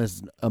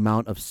endless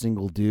amount of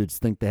single dudes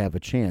think they have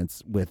a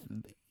chance with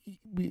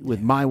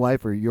my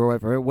wife or your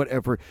wife or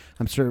whatever.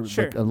 I'm sure.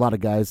 Like, a lot of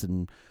guys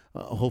and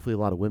hopefully a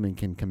lot of women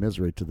can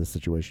commiserate to this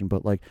situation,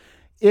 but like.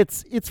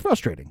 It's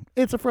frustrating.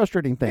 It's a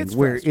frustrating thing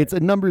it's a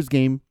numbers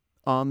game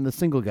on the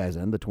single guy's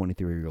end, the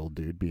 23-year-old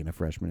dude being a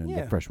freshman in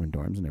the freshman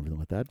dorms and everything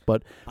like that.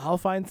 But I'll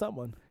find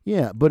someone.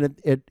 Yeah, but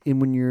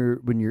when you're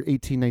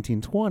 18,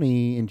 19,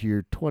 20 into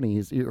your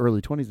 20s, your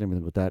early 20s and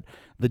everything like that,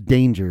 the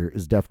danger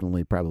is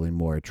definitely probably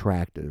more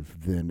attractive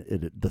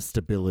than the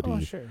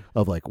stability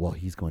of like, well,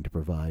 he's going to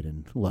provide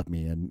and love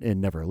me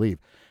and never leave,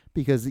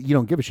 because you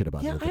don't give a shit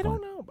about that. Yeah, I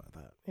don't know about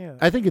that. Yeah,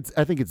 I think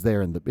it's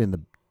there in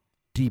the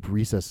deep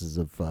recesses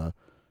of.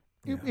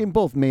 In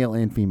both male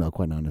and female,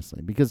 quite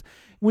honestly, because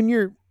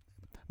when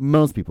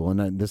most people,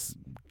 and this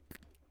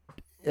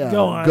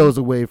goes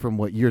away from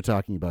what you're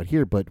talking about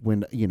here, but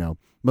when,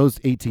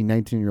 most 18,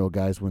 19-year-old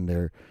guys, when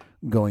they're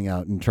going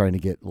out and trying to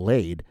get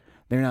laid,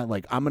 they're not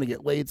like, I'm going to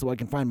get laid so I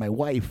can find my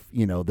wife.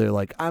 They're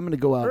like, I'm going to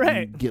go out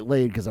and get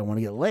laid because I want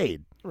to get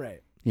laid.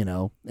 Right.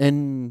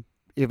 And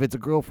if it's a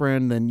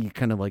girlfriend, then you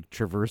kind of like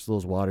traverse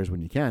those waters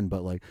when you can.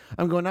 But like,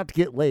 I'm going out to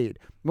get laid.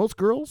 Most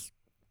girls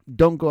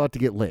don't go out to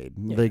get laid.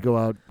 Yeah. They go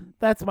out.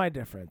 That's my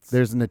difference.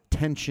 There's an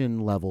attention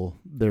level.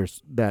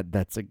 There's that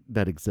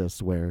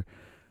exists where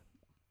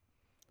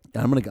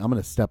I'm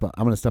gonna step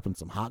on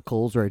some hot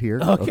coals right here.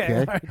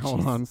 Okay. Right,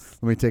 hold on.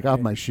 Let me take off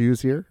my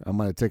shoes here. I'm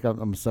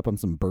gonna step on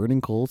some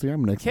burning coals here.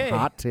 I'm gonna make some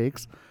hot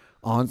takes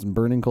on some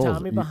burning coals.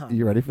 Tommy Bahama.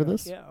 You ready for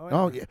this?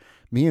 Yeah. Yeah.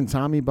 Me and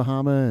Tommy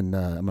Bahama, and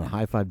I'm gonna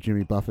high five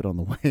Jimmy Buffett on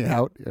the way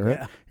out. All right.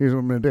 Yeah. Here's what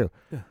I'm gonna do.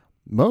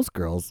 Most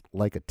girls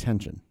like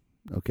attention.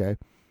 Okay.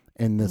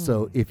 And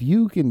so if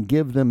you can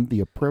give them the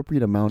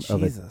appropriate amount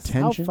of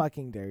attention, how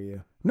fucking dare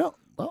you? No.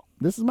 Well,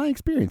 this is my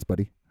experience,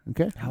 buddy.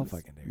 Okay. How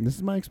fucking dare you? This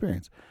is my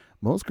experience.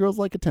 Most girls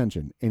like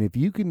attention, and if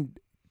you can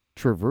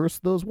traverse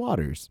those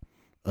waters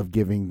of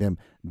giving them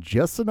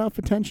just enough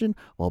attention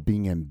while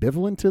being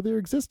ambivalent to their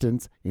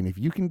existence, and if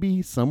you can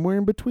be somewhere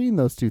in between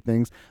those two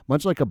things,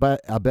 much like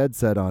Abed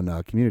said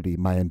on Community,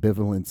 my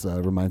ambivalence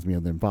reminds me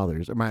of their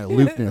fathers, or my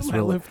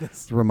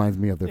aloofness, reminds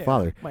me of their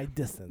father. My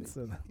distance.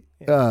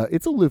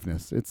 It's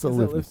aloofness. It's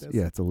aloofness.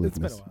 Yeah, it's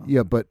aloofness. It's been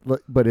a while. Yeah,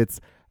 but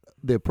it's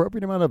the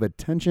appropriate amount of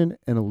attention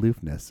and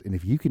aloofness. And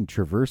if you can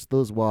traverse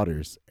those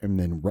waters and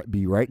then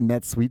be right in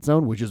that sweet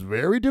zone, which is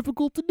very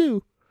difficult to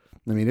do.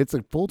 I mean, it's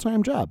a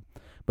full-time job.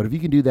 But if you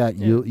can do that,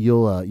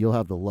 you'll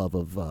have the love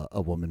of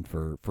a woman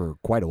for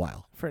quite a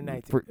while.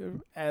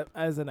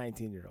 As a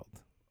 19-year-old.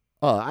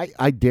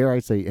 I dare I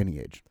say any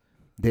age.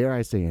 Dare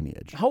I say any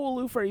age. How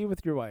aloof are you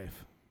with your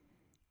wife?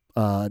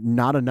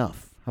 Not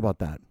enough. How about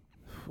that?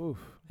 Oof.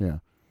 Yeah.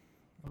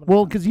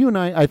 Well, because you and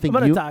I think I'm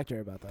going to talk to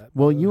her about that.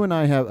 Well, you and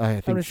I have, I I'm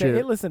think, going to say,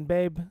 hey, listen,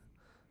 babe,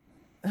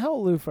 how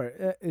aloof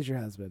is your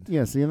husband?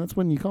 Yeah, see, and that's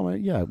when you call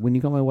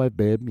my wife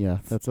babe. Yeah,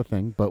 that's a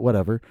thing, but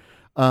whatever.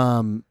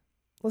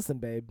 Listen,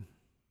 babe.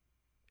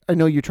 I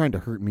know you're trying to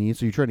hurt me,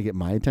 so you're trying to get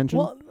my attention.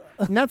 Well,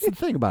 and that's the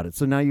thing about it.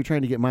 So now you're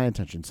trying to get my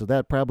attention. So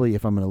that probably,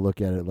 if I'm going to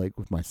look at it like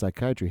with my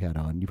psychiatry hat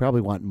on, you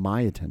probably want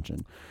my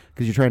attention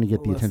because you're trying to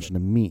get the attention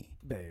of me.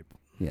 Babe.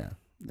 Yeah.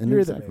 And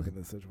you're the babe in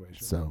this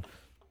situation.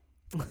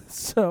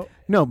 So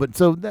no, but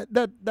so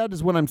that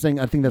is what I'm saying.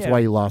 I think that's why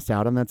you lost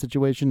out on that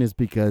situation is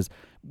because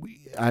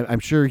I'm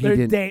sure he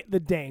didn't. The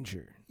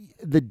danger.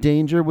 The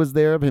danger was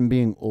there of him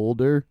being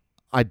older.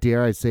 I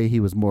say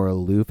he was more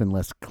aloof and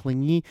less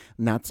clingy.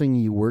 Not saying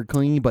you were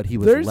clingy, but he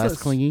was less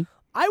clingy.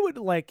 I would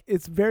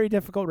it's very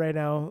difficult right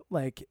now,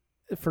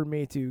 for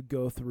me to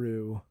go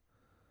through,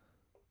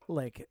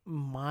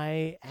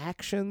 my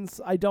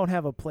actions. I don't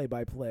have a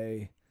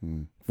play-by-play.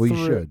 Well, you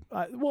should.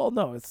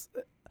 No,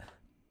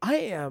 I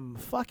am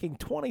fucking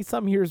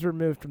 20-some years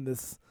removed from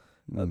this,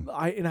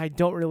 I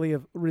don't really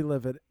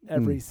relive it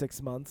every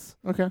 6 months.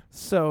 Okay.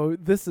 So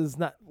this is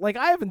not,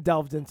 I haven't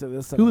delved into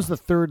this. Who was the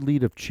third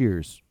lead of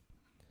Cheers?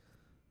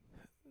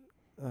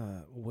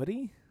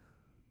 Woody?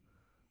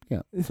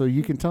 Yeah. So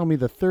you can tell me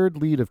the third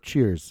lead of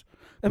Cheers,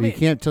 but you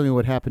can't tell me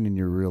what happened in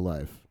your real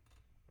life.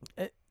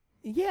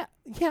 Yeah.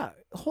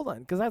 Hold on,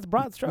 because that's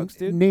broad strokes,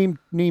 dude.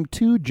 Name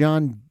two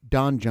Don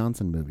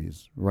Johnson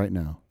movies right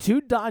now.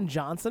 2 Don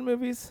Johnson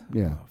movies?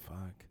 Yeah. Oh,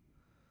 fuck.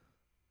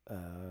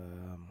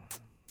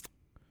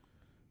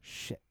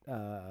 Shit.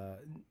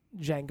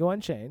 Django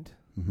Unchained.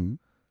 Mm-hmm.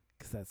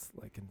 Because that's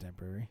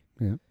contemporary.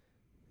 Yeah.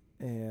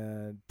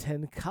 And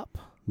 10 Cup.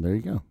 There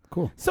you go.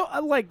 Cool. So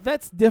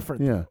that's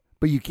different. Yeah.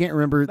 But you can't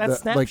remember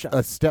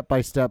a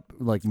step-by-step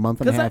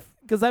month and a half.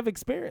 Because I've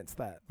experienced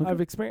that.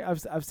 Okay.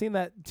 I've seen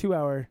that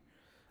 2-hour.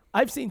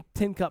 I've seen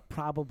Tin Cup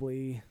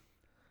probably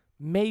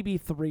maybe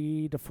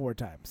 3 to 4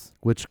 times.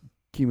 Which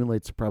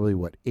accumulates probably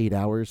 8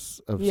 hours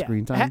of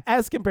screen time?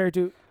 As compared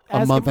to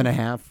a month and a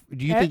half.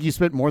 Do you think you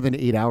spent more than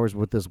 8 hours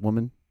with this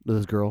woman,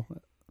 this girl?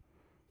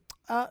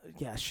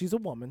 Yeah, she's a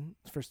woman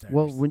for starters.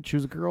 Well, when she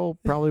was a girl,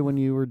 probably when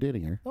you were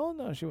dating her. Oh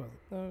no, she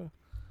wasn't.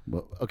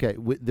 Well, okay.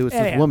 There was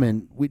this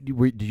woman.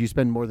 Did you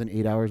spend more than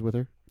 8 hours with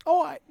her?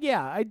 Oh,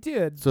 I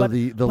did. So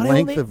the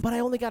length but I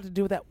only got to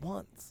do that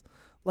once.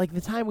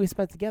 The time we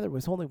spent together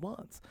was only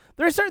once.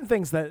 There are certain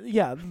things that.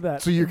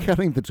 So you're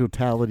counting the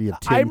totality of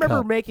 10 I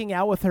remember making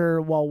out with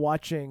her while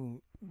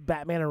watching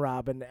Batman and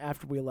Robin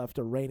after we left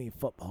a rainy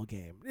football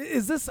game.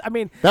 Is this? I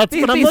mean, that's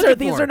what I'm looking for.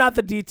 These are not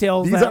the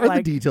details. These are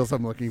the details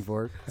I'm looking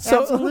for.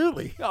 So,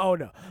 absolutely. Oh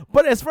no!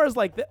 But as far as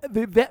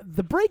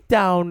the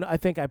breakdown, I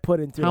think I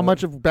put into how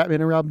much of Batman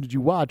and Robin did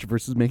you watch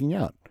versus making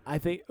out? I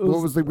think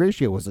what was the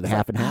ratio? Was it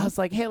half and half? I was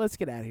like, hey, let's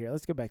get out of here.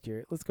 Let's go back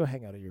to let's go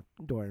hang out at your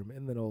dorm.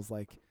 And then it was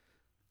like,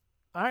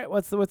 all right,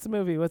 what's the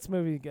movie? What's the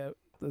movie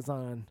that's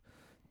on?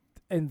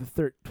 And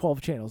the 12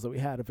 channels that we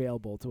had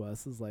available to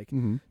us is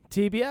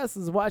TBS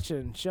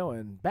is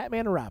showing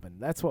Batman and Robin.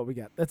 That's what we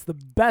got. That's the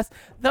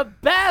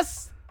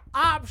best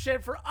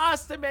option for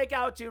us to make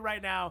out to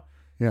right now.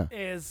 Yeah,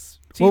 is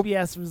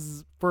TBS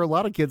was for a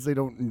lot of kids. They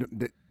don't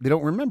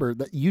remember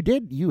that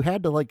you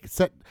had to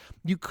set.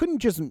 You couldn't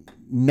just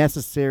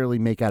necessarily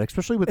make out,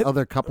 especially with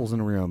other couples in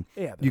a room.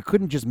 Yeah, you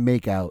couldn't just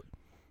make out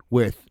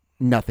with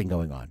nothing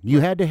going on.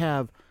 You had to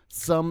have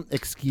some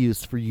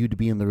excuse for you to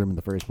be in the room in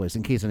the first place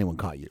in case anyone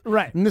caught you.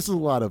 Right. And this is a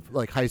lot of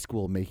high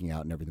school making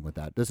out and everything like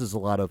that. This is a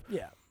lot of,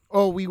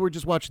 oh, we were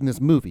just watching this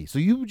movie. So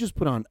you just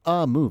put on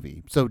a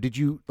movie. So did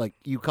you,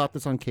 you caught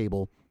this on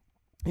cable?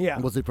 Yeah.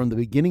 Was it from the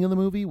beginning of the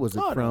movie? Was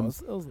it from? No,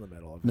 it was in the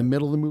middle of it. The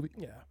middle of the movie?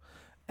 Yeah.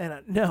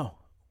 And no,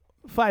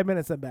 5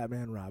 minutes of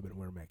Batman and Robin,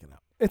 we're making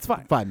out. It's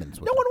fine. 5 minutes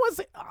with No her. one wants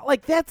to,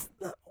 like, that's,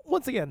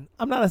 once again,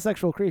 I'm not a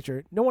sexual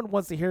creature. No one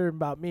wants to hear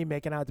about me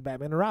making out to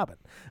Batman and Robin.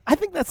 I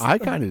think that's... I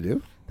kind of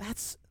do.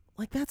 That's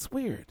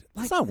weird.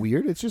 Like, It's not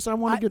weird. It's just I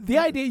want to get... The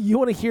idea you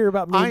want to hear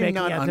about me making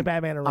out to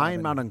Batman and Robin. I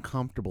am not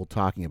uncomfortable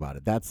talking about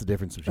it. That's the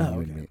difference between you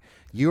and me.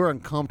 You're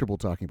uncomfortable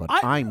talking about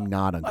it. I'm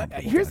not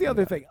uncomfortable. Here's the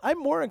other thing. I'm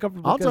more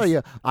uncomfortable. I'll tell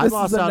you. I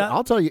lost out.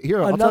 I'll tell you.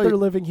 Here, I'll tell another you.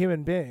 living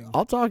human being.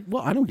 I'll talk.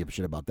 Well, I don't give a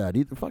shit about that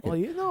either. Fuck it. Well,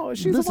 you know,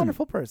 she's a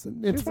wonderful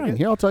person. It's fine.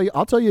 Here, I'll tell you.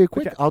 I'll tell you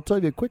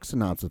a quick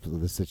synopsis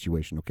of the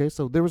situation. Okay,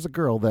 so there was a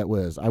girl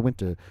that I went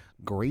to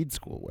grade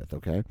school with.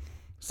 Okay,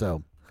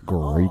 so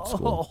grade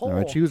school. All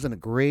right, she was in a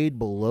grade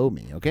below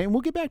me. Okay, and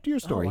we'll get back to your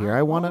story here.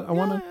 I want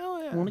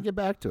to get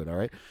back to it. All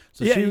right.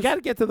 So you got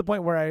to get to the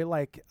point where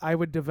I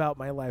would devote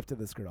my life to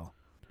this girl.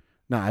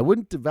 No, I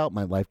wouldn't devote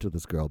my life to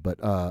this girl, but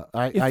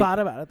I thought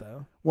about it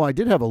though. Well, I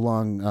did have a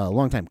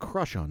long time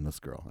crush on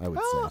this girl. I would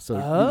say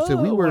so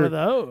we were one of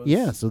those.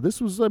 Yeah, so this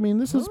was. I mean,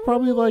 this is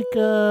probably like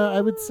I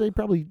would say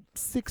probably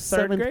 6th,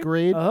 7th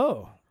grade.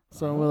 Oh,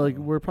 so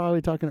we're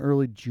probably talking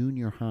early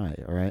junior high.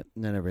 All right,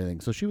 and everything.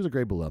 So she was a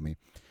grade below me,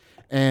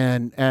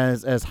 and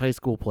as high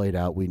school played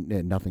out,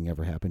 nothing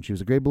ever happened. She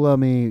was a grade below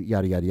me.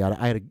 Yada yada yada.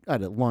 I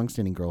had a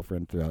long-standing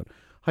girlfriend throughout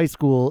high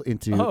school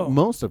into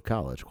most of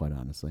college, quite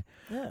honestly.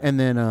 Yeah. And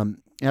then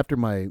after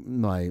my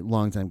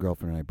longtime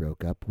girlfriend and I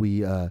broke up,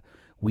 me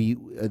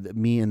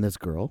and this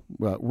girl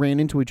ran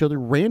into each other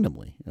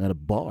randomly at a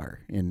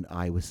bar in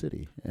Iowa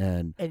City.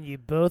 And you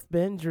both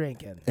been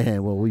drinking.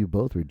 And well, we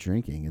both were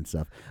drinking and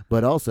stuff.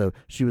 But also,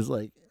 she was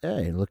like,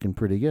 "Hey, looking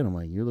pretty good." I'm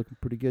like, "You're looking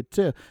pretty good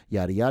too."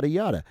 Yada yada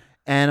yada.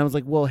 And I was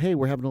like, "Well, hey,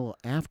 we're having a little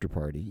after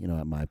party,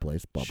 at my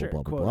place." Blah blah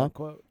blah blah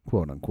blah.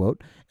 Quote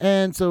unquote.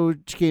 And so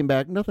she came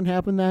back. Nothing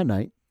happened that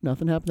night.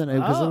 Because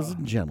I was a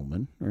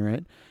gentleman, all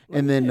right.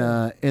 And then,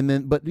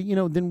 but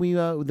then we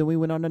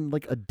went on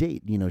like a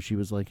date. She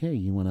was like, "Hey,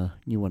 you wanna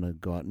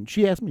go out?" And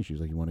she asked me, she was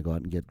like, "You want to go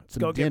out and get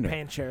some dinner?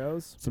 Get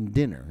pancheros, some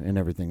dinner and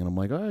everything." And I'm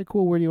like, "All right,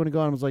 cool. Where do you want to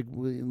go?" And I was like,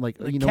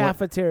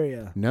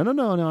 cafeteria. No.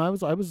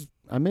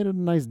 I made it a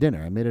nice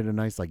dinner. I made it a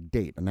nice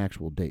date, an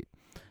actual date.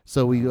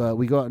 So we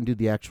go out and do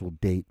the actual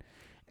date,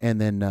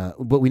 and then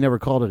but we never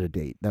called it a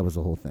date. That was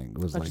the whole thing. It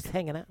was just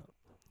hanging out.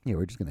 Yeah,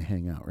 we're just gonna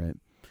hang out, right?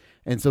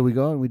 And so we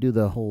go out and we do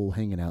the whole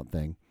hanging out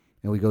thing.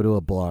 And we go to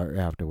a bar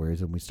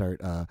afterwards and we start,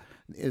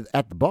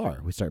 at the bar,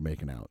 we start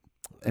making out.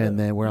 And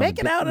then we're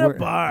making out at a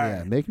bar.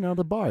 Yeah, making out at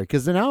the bar.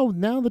 Because now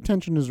the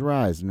tension is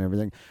rising and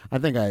everything. I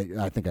think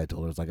I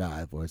told her, I was like,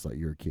 I've always thought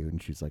you were cute.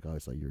 And she's like, I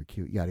always thought you were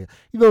cute. Yada, yada.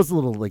 Those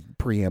little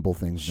preamble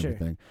things and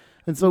everything.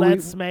 And so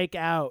let's make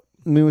out.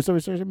 We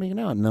started making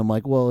out, and I'm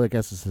like, "Well, I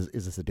guess is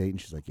this a date?" And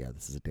she's like, "Yeah,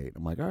 this is a date."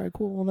 I'm like, "All right,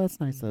 cool. Well, that's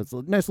nice. That's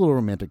a nice little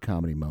romantic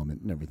comedy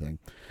moment and everything."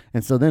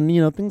 And so then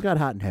things got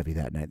hot and heavy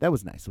that night. That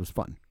was nice. It was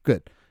fun.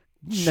 Good.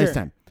 Sure. Nice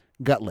time.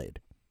 Got laid.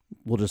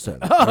 We'll just say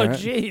that. Oh,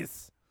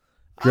 jeez.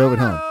 Drove it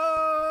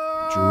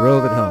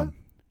home.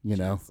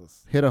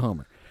 Jesus. Hit a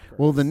homer. Gross.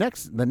 Well, the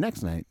next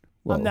night.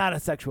 Well, I'm not a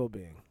sexual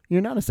being.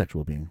 You're not a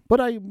sexual being,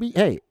 but I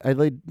laid. I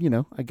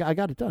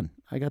got it done.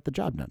 I got the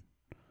job done.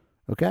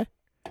 Okay.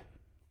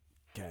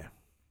 Okay.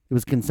 It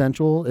was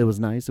consensual. It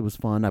was nice. It was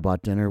fun. I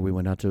bought dinner. We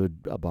went out to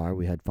a bar.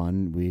 We had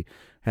fun. We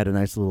had a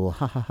nice little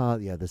ha ha ha.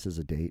 Yeah, this is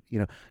a date.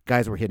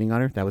 Guys were hitting on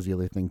her. That was the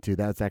other thing too.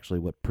 That's actually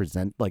what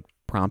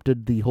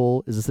prompted the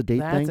whole "is this a date"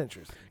 thing. That's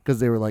interesting.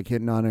 Because they were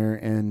hitting on her,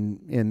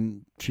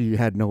 and she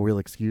had no real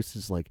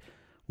excuses. Like,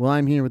 well,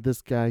 I'm here with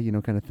this guy,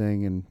 kind of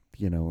thing, and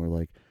we're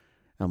like.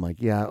 I'm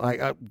like,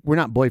 yeah, we're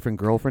not boyfriend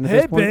girlfriend at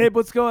this point. Hey, babe,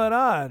 what's going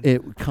on?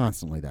 It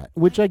constantly that,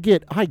 which I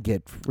get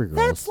for girls.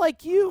 That's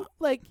like you,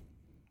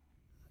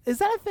 is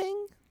that a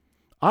thing?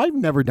 I've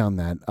never done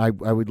that. I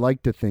would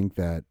like to think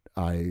that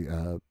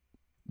I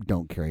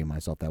don't carry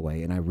myself that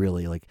way, and I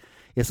really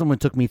if someone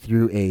took me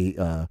through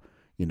a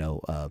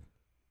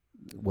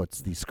what's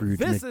the Scrooge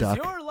McDuck? This is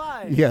your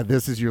life. Yeah,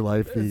 this is your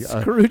life. The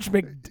Scrooge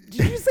Did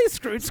you say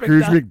Scrooge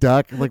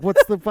McDuck? Like,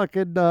 what's the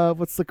fucking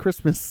what's the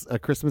Christmas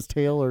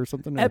Tale or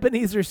something?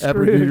 Ebenezer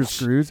Scrooge. Ebenezer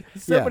Scrooge.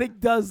 Somebody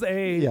does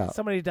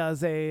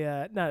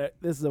a not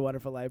This Is a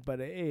Wonderful Life,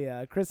 but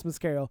a Christmas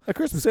Carol. A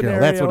Christmas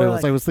Carol. That's what it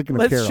was. I was thinking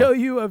of Carol. Let's show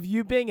you of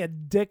you being a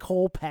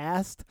dickhole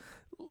past.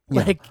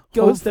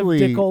 Ghost of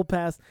dickhole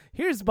past.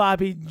 Here's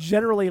Bobby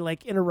generally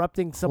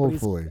interrupting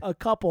a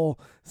couple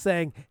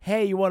saying,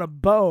 "Hey, you want a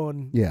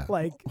bone?" Yeah.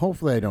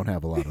 Hopefully I don't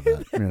have a lot of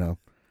that,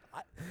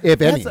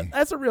 If any.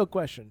 That's a real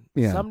question.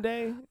 Yeah.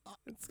 Someday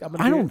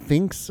I don't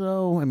think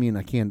so. I mean,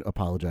 I can't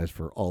apologize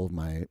for all of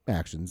my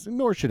actions,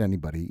 nor should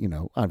anybody,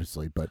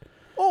 obviously, but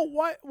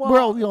why?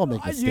 Well, we all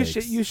make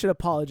mistakes. You should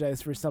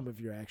apologize for some of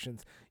your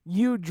actions.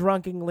 You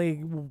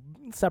drunkenly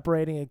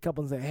separating a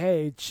couple and saying,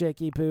 "Hey,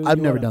 chickie poo." I've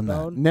never done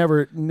that.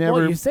 Never.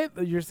 Well,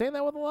 you're saying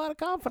that with a lot of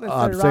confidence.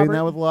 I'm saying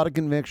that with a lot of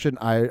conviction.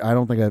 I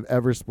don't think I've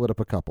ever split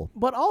up a couple.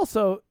 But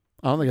also,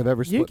 I don't think I've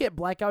ever. You get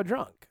blackout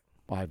drunk.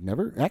 I've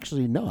never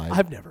actually. No,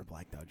 I've never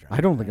blacked out drunk.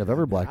 I don't think I've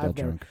ever blacked out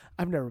drunk.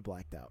 I've never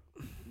blacked out.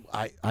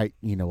 I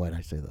you know what,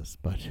 I say this,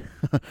 but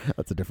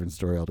that's a different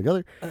story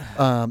altogether.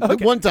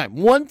 Okay. One time.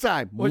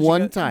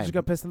 Did you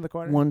go piss in the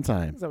corner? One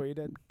time. Is that what you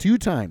did? 2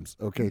 times.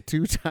 Okay,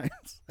 2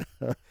 times.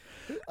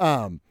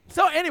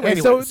 So anyway,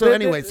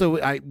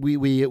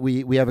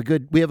 we have a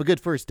good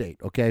first date.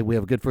 Okay, we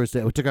have a good first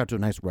date. We took her out to a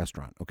nice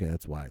restaurant. Okay,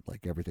 that's why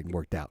like everything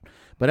worked out.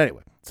 But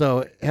anyway,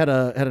 so had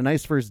a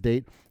nice first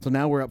date. So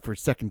now we're up for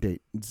second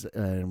date,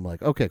 and I'm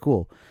like, okay,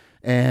 cool.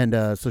 And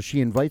so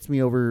she invites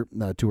me over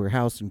to her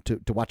house and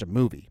to watch a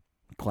movie.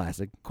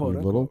 Classic,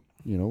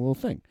 little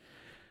thing.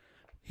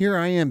 Here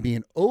I am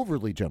being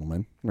overly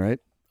gentleman, right?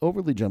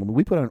 Overly gentleman.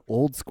 We put on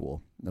Old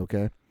School.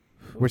 Okay.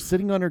 We're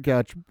sitting on her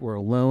couch. We're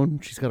alone.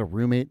 She's got a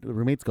roommate. The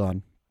roommate's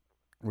gone.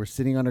 We're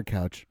sitting on her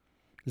couch.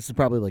 This is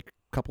probably like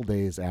a couple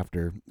days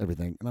after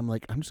everything, and I'm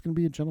like, I'm just gonna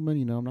be a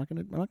gentleman. I'm not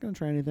gonna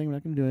try anything. I'm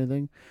not gonna do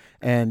anything.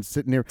 And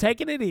sitting there,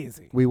 taking it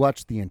easy. We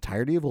watched the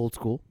entirety of Old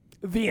School.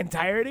 The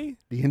entirety.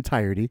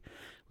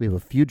 We have a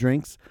few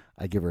drinks.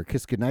 I give her a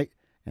kiss goodnight,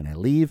 and I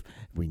leave.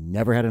 We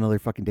never had another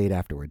fucking date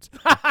afterwards.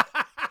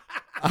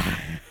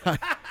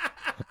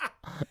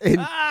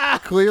 And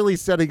clearly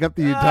setting up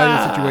the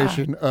entire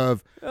situation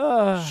of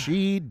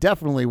she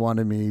definitely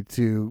wanted me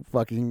to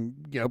fucking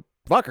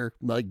fuck her,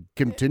 like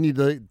continue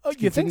the. Oh,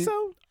 you think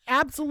so?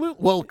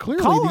 Absolutely. Well,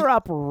 clearly call her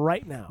up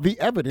right now. The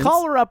evidence.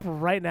 Call her up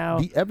right now.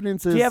 The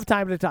evidence is. Do you have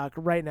time to talk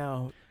right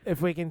now?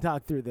 If we can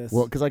talk through this.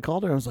 Well, because I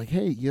called her, I was like,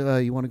 "Hey, you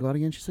want to go out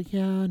again?" She's like,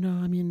 "Yeah,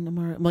 no, I mean, I'm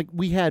all right." I'm like,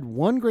 "We had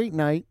one great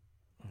night."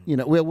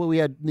 We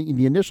had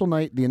the initial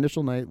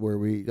night where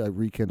we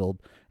rekindled.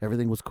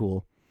 Everything was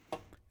cool.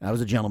 I was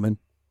a gentleman.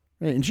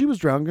 And she was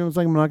drunk. I was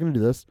like, I'm not going to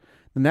do this.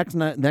 The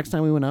next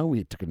time we went out,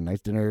 we took a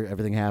nice dinner.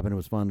 Everything happened. It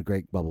was fun.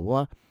 Great, blah, blah,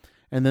 blah.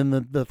 And then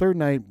the third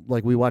night,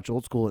 like we watched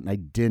Old School and I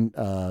didn't,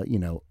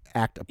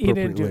 act appropriately. You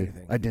didn't do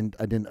anything. I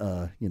didn't,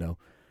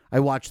 I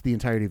watched the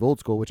entirety of Old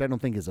School, which I don't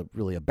think is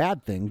really a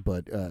bad thing,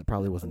 but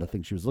probably wasn't the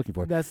thing she was looking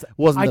for.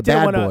 Wasn't the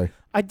bad boy.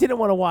 I didn't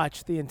want to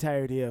watch the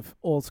entirety of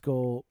Old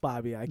School,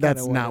 Bobby.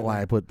 That's not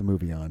why I put the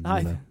movie on.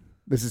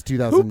 This is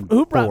 2004.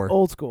 Who brought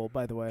Old School,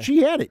 by the way?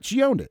 She had it.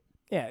 She owned it.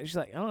 Yeah, she's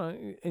like, I don't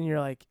know. And you're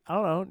like, I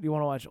don't know. Do you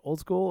want to watch Old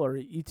School or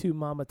Y Tu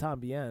Mama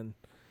Tambien?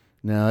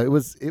 No, it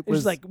was.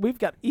 She's like, we've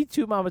got Y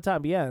Tu Mama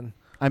Tambien.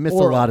 I missed a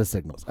lot of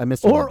signals.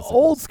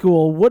 Old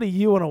School. What do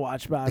you want to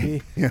watch,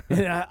 Bobby? Yeah.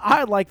 And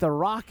I like the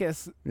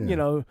raucous,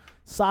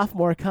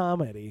 sophomore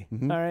comedy.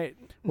 Mm-hmm. All right.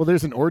 Well,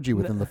 there's an orgy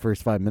within the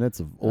first 5 minutes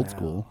of Old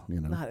School.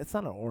 It's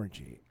not an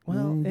orgy.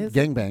 Well,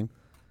 gangbang.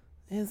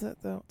 Is it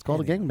though? It's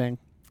called a gangbang.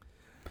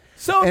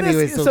 So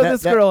anyway,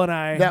 this girl and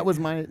I. That was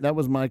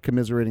my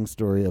commiserating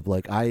story of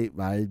like I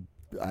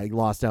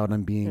lost out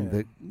on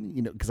being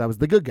because I was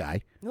the good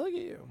guy. Look at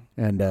you.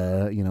 And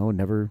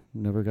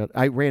never got.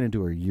 I ran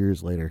into her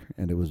years later,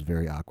 and it was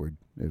very awkward.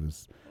 It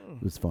was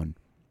fun.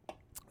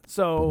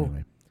 So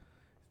anyway.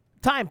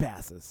 Time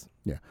passes.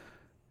 Yeah.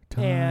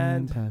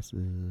 Time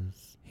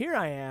passes. Here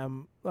I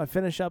am. I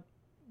finish up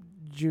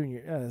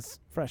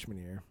freshman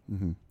year,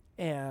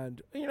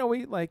 and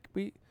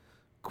we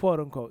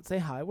quote unquote say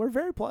hi. We're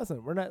very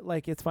pleasant. We're not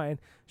like it's fine.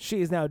 She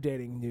is now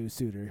dating new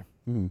suitor.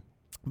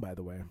 By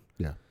the way.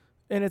 Yeah.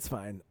 And it's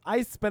fine.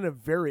 I spent it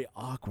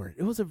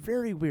was a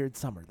very weird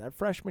summer. That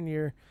freshman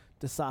year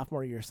to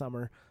sophomore year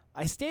summer.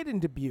 I stayed in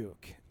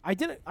Dubuque. I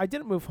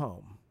didn't move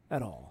home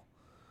at all.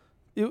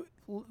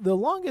 The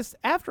longest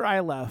after I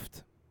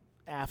left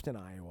Afton,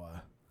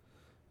 Iowa,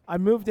 I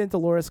moved into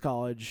Loras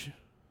College,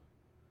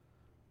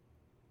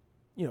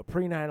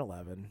 pre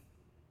 9/11.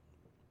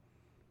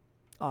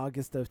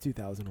 August of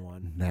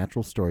 2001.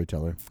 Natural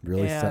storyteller,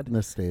 really setting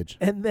the stage.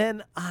 And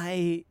then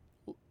I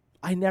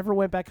never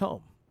went back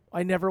home.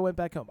 I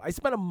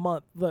spent a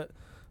month.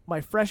 My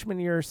freshman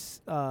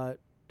year's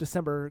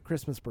December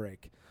Christmas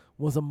break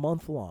was a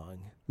month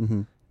long,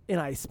 and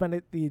I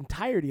spent the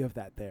entirety of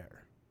that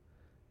there.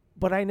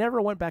 But I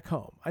never went back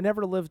home. I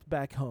never lived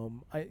back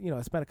home. I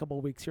spent a couple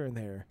of weeks here and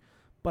there,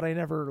 but I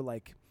never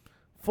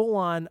full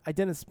on. I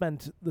didn't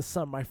spend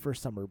my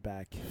first summer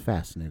back.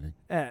 Fascinating.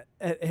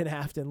 In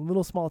Afton,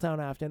 little small town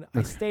Afton.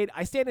 I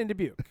stayed in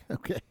Dubuque.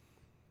 Okay.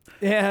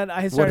 And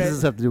I started. What does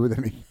this have to do with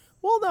anything?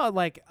 Well,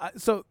 no,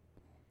 so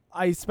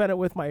I spent it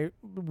with my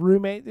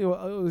roommate. He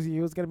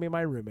was going to be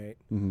my roommate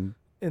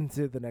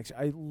into the next.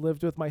 I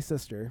lived with my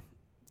sister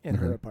in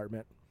her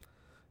apartment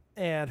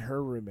and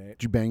her roommate.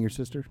 Did you bang your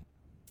sister?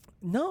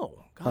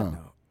 No, God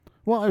no.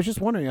 Well, I was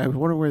just wondering. I was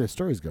wondering where the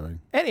story's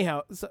going.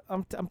 Anyhow, so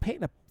I'm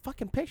painting a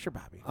fucking picture,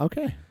 Bobby.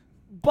 Okay.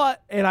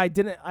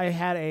 I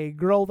had a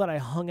girl that I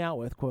hung out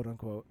with, quote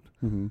unquote,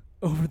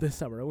 over the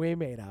summer. We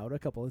made out a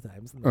couple of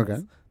times. And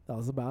that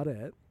was about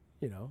it.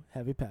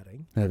 Heavy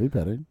petting.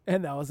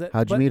 And that was it.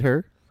 How'd you meet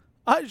her?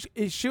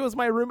 She was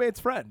my roommate's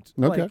friend.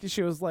 Okay.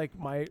 She was like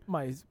my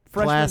freshman.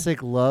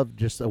 Classic love,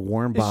 just a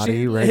warm body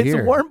here. It's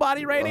a warm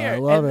body right here. I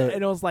love it.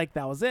 And it was like,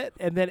 that was it.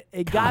 And then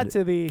it got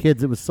to the...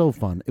 Kids, it was so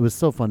fun. It was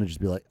so fun to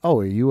just be like, oh,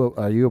 are you a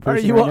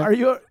person Are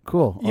you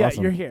cool. Yeah,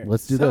 awesome. You're here.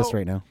 Let's do this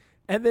right now.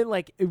 And then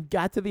it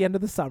got to the end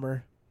of the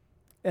summer,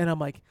 and I'm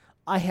like,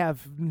 I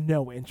have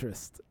no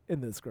interest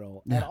in this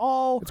girl at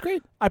all. It's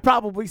great. I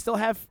probably still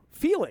have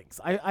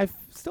feelings. I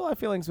still have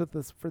feelings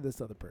for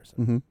this other person.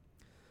 Mm-hmm.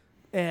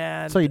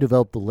 And so you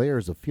develop the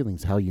layers of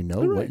feelings, how you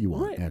know what you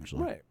want,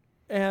 actually. Right.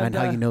 And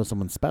how you know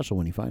someone's special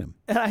when you find them.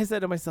 And I said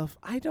to myself,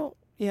 I don't,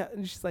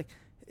 and she's like,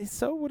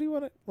 so what do you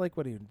want to,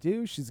 what do you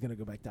do? She's going to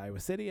go back to Iowa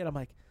City. And I'm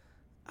like,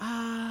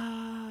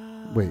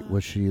 Wait,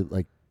 was she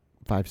like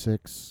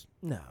 5'6"?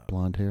 No.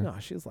 Blonde hair? No,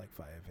 she was like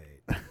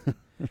 5'8".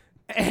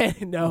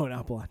 And no,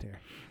 not blonde hair.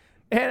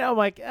 And I'm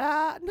like, no,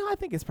 I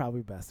think it's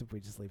probably best if we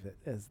just leave it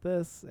as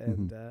this.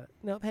 And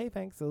no, hey,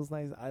 thanks. It was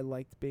nice. I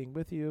liked being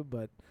with you,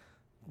 but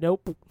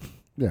nope.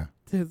 Yeah.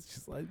 It's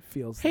just like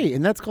feels. Hey,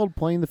 and that's called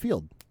playing the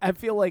field. I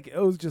feel like it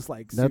was just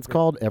like. That's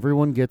called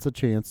everyone gets a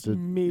chance to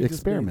me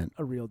experiment. Just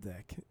being a real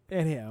dick.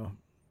 Anyhow.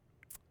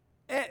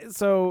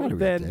 So Not a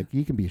then. real dick.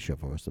 You can be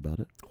chivalrous about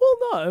it. Well,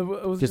 no,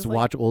 it was just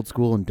watch Old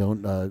School and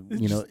don't,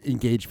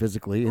 engage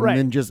physically, and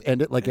then just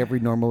end it like every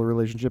normal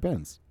relationship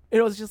ends.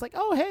 It was just like,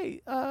 oh,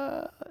 hey,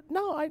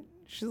 no,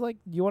 she's like,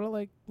 you want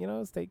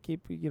to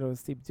keep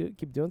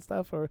doing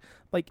stuff, or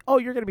like, oh,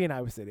 you're gonna be in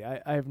Iowa City.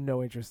 I have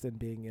no interest in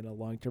being in a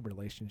long-term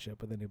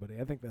relationship with anybody.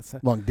 I think that's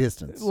long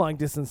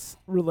distance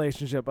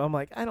relationship. I'm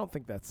like, I don't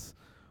think that's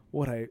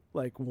what I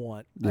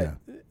want. Yeah.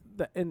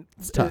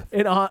 It's tough.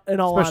 In all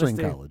especially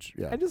honesty, in college.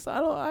 Yeah. I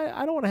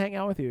don't want to hang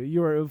out with you. You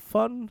were a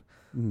fun,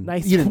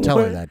 nice. You didn't tell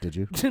her that, did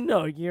you?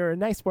 No, you're a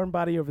nice warm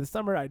body over the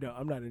summer.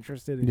 I'm not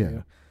interested in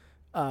you.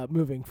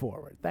 Moving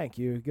forward. Thank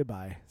you.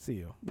 Goodbye. See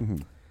you. Mm-hmm.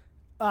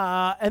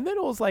 And then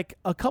it was like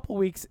a couple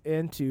weeks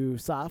into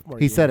sophomore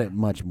year. He said it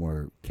much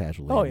more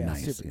casually. Oh, and yeah.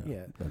 nice. Super,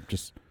 yeah.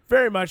 Just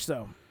very much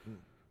so.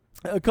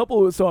 I'm a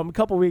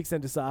couple weeks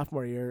into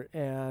sophomore year,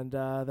 and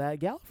that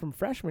gal from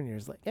freshman year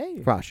is like,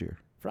 hey.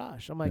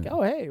 Frosh. I'm like,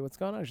 oh, hey, what's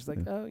going on? She's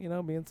like, oh,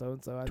 me and so.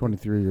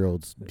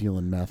 23-year-olds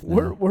dealing meth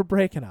now. We're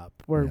breaking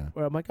up.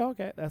 I'm like, oh,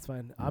 okay, that's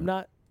fine. Yeah.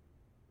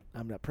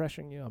 I'm not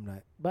pressuring you. I'm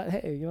not. But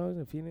hey,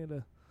 if you need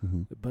to.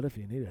 Mm-hmm. But if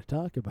you need to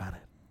talk about it.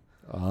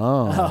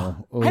 Oh.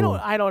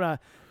 I don't know.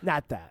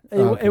 Not that.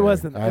 Okay. It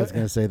wasn't. I was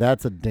going to say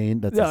that's a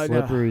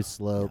slippery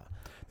slope.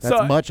 No.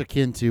 That's much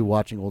akin to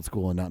watching Old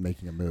School and not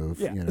making a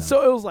move. Yeah.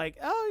 So it was like,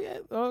 oh yeah,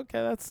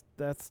 okay,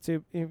 that's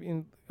too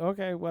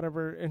okay,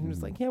 whatever. And he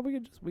was like, yeah,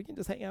 we can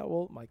just hang out.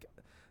 Well, I'm like,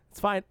 it's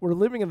fine. We're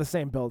living in the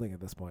same building at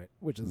this point,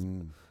 which is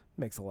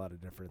makes a lot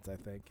of difference, I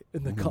think,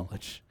 in the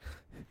college.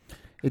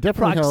 It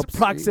definitely helps.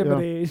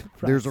 Proximity.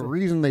 There's a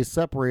reason they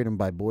separate them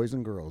by boys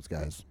and girls,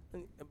 guys.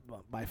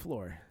 By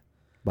floor.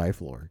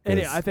 And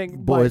yeah, I think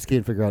boys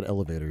can't figure out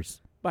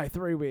elevators. By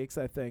 3 weeks,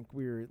 I think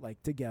we were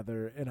like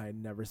together, and I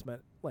never spent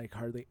like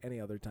hardly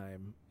any other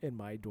time in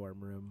my dorm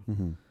room.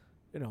 Mm-hmm.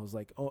 And I was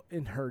like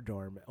in her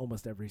dorm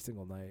almost every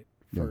single night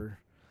for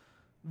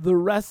the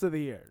rest of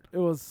the year.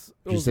 Did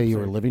you say you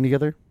were living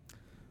together?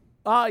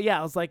 Yeah,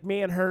 it was like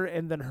me and her,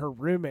 and then her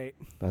roommate.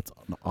 That's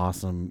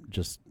awesome.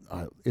 Just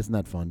isn't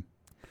that fun?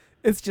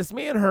 It's just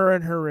me and her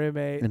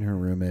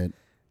roommate.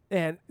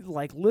 And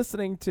like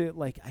listening to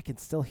I can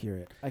still hear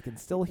it. I can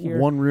still hear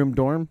one room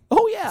dorm.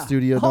 Oh yeah,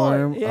 studio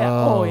dorm. Yeah.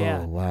 Oh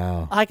yeah.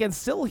 Wow. I can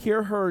still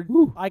hear her.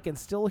 Woo. I can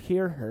still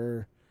hear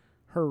her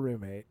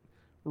roommate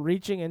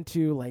reaching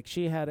into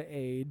she had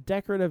a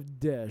decorative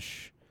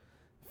dish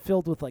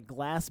filled with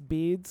glass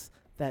beads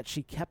that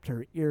she kept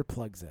her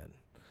earplugs in,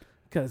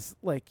 because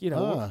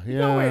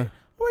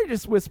we're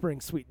just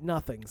whispering sweet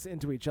nothings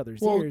into each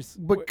other's ears.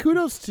 But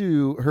kudos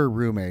to her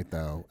roommate,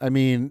 though. I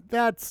mean,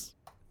 that's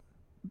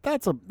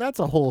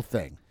a whole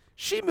thing.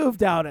 She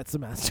moved out at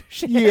semester.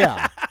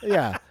 Yeah.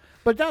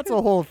 But that's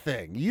a whole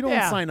thing. You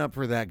don't sign up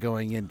for that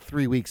going in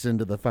 3 weeks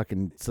into the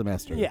fucking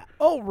semester. Yeah.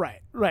 Oh,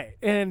 right.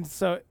 And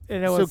so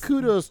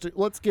kudos to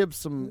let's give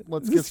some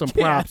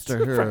props to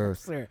her,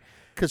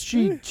 because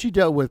she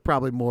dealt with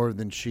probably more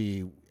than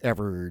she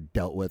ever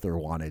dealt with or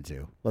wanted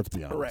to. Let's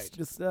be honest. Right.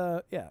 Just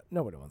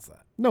nobody wants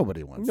that.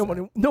 Nobody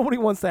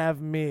wants to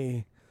have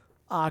me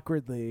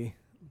awkwardly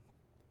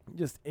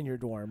just in your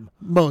dorm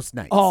most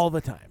nights all the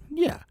time.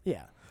 Yeah.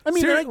 I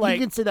mean, you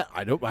can say that.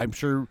 I'm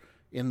sure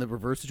in the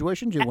reverse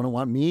situation, she wouldn't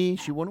want me.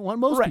 She wouldn't want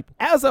most people.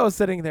 As I was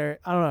sitting there,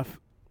 I don't know if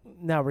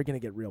now we're gonna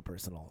get real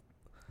personal.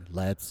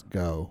 Let's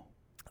go.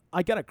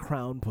 I got a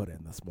crown put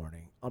in this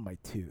morning on my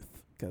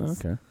tooth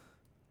because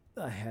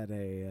I had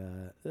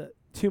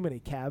too many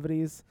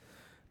cavities.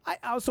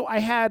 I've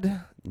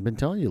been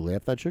telling you, lay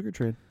off that sugar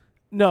train.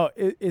 No,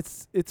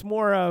 it's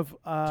more of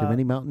too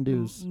many Mountain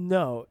Dews.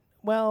 No,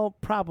 well,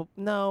 probably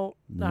no.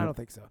 I don't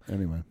think so.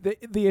 Anyway,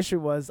 the issue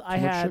was I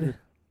had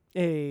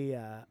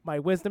sugar. My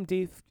wisdom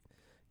teeth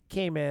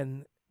came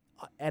in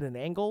at an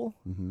angle,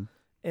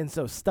 and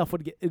so stuff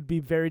it'd be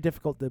very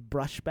difficult to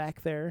brush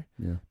back there.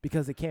 Yeah,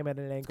 because it came at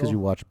an angle. Because you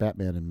watched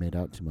Batman and made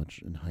out too much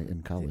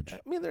in college. I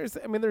mean, there's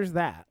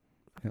that.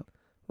 Yep.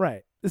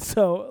 Right.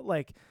 So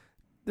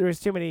there was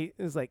too many.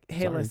 It was like,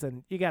 hey,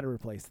 listen, you got to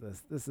replace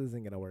this. This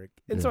isn't gonna work.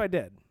 And so I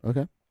did.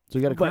 Okay. So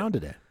you got a crown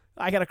today.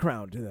 I got a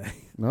crown today.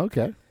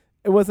 Okay.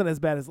 It wasn't as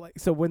bad as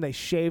so when they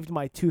shaved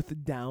my tooth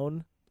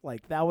down,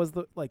 that was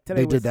today.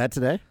 They did that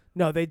today?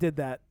 No, they did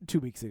that 2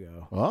 weeks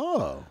ago.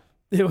 Oh.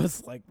 It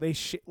was like they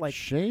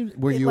shaved.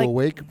 Were you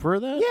awake for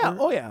that? Yeah.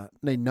 Oh yeah.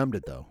 They numbed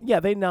it though. Yeah,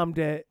 they numbed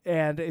it,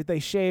 and they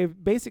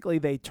shaved. Basically,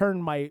 they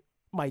turned my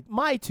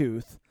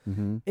tooth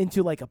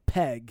into like a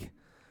peg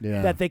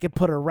that they could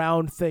put a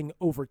round thing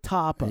over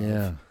top of.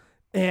 Yeah.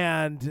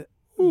 And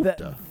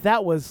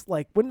that was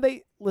like when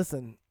they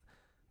listen.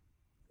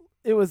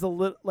 It was a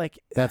little like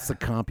that's the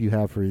comp you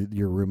have for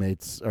your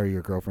roommates or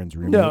your girlfriend's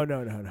roommate.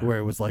 No. Where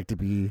it was like to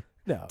be.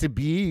 No. To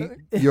be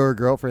your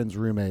girlfriend's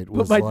roommate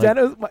was but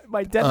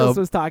my dentist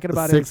was talking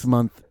about 6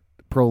 month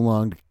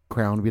prolonged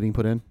crown being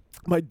put in.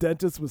 My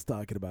dentist was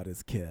talking about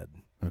his kid.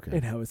 Okay.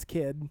 And how his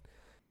kid,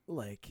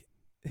 like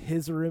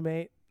his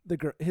roommate,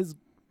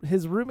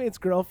 his roommate's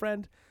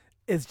girlfriend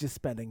is just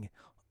spending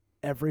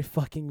every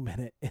fucking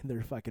minute in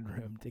their fucking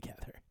room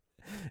together.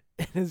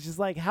 And it's just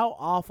like how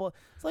awful.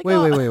 It's like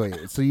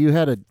wait. So you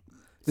had a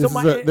this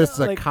is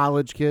a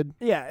college kid?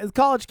 Yeah, it's a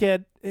college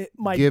kid.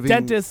 My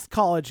dentist's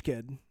college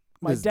kid.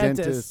 My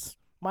dentist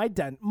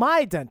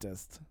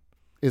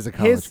is a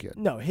college kid.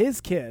 No, his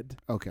kid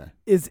okay.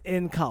 is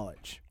in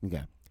college.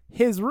 Okay.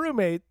 His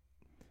roommate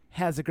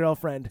has a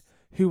girlfriend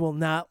who will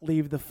not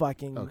leave the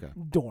fucking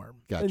dorm.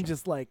 Gotcha.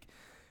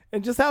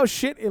 And just how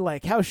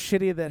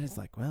shitty that it's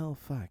like, well,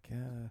 fuck.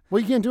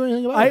 Well, you can't do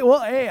anything about it.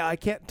 Well, I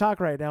can't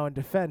talk right now and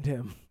defend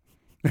him.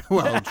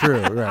 Well,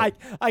 true, right.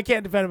 I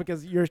can't defend him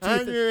because your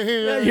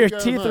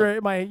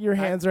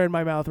hands are in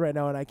my mouth right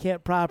now, and I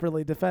can't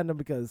properly defend him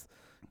because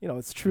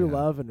it's true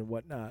love and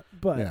whatnot.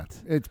 But yeah,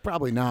 it's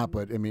probably not.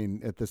 But I mean,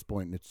 at this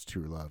point, it's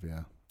true love.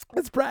 Yeah,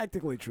 it's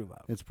practically true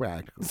love. It's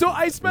practical. So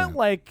I spent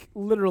like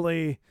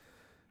literally,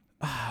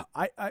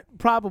 I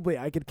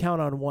could count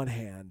on one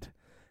hand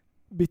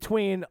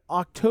between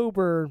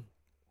October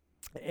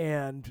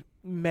and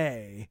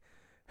May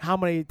how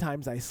many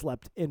times I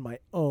slept in my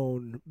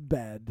own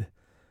bed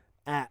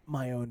at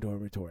my own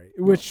dormitory,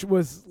 which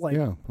was like,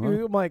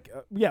 we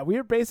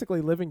were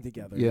basically living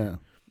together. Yeah.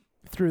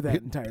 Through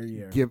that entire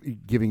year.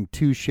 Giving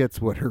two shits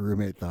what her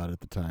roommate thought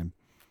at the time.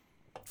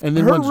 And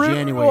then once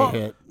January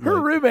hit. Her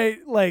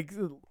roommate, like,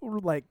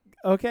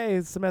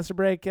 okay, semester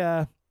break.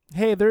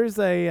 Hey, there's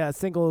a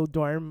single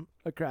dorm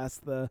across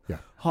the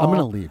hall. I'm going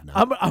to leave now.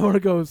 I'm going to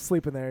go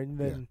sleep in there. And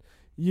then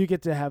you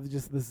get to have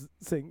just this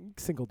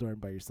single dorm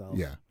by yourself.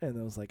 Yeah. And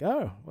I was like,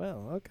 oh,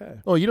 well, okay.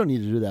 Oh, you don't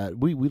need to do that.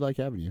 We like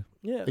having you.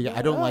 Yeah.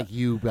 I don't like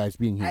you guys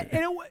being here.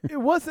 And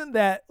it wasn't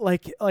that,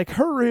 like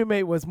her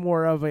roommate was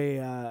more of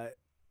a...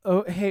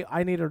 oh, hey,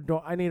 I need a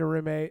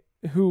roommate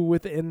who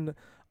within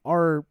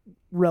our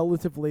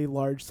relatively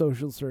large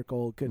social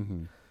circle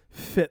could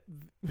fit,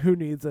 who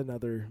needs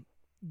another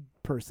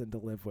person to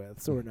live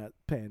with, so we're not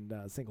paying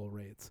single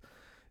rates.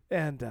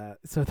 And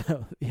so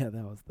that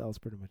was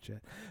pretty much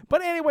it.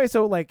 But anyway,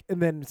 so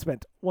and then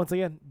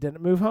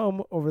didn't move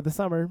home over the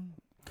summer.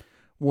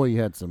 Well,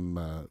 you had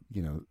some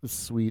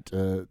sweet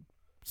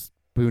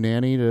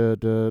Poonanny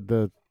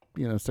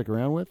to stick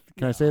around with.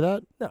 Can I say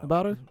that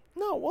about her?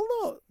 No, well,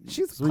 no.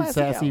 She's sweet,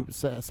 sassy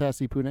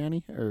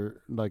Poonanny,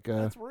 or like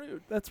that's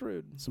rude. That's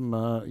rude. Some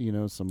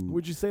some.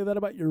 Would you say that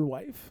about your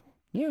wife?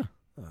 Yeah.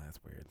 Oh, that's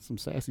weird. Some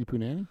sassy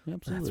Poonanny.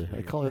 Absolutely.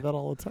 I call her that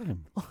all the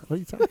time. What are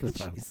you talking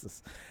about?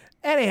 Jesus.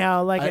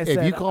 Anyhow, I said,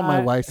 if you call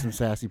my wife some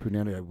sassy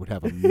Poonanny, I would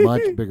have a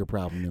much bigger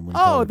problem than when.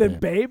 Oh, then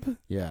babe.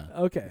 Yeah.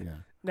 Okay. Yeah.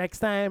 Next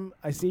time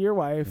I see your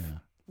wife,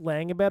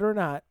 laying in bed or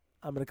not,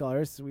 I'm gonna call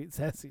her sweet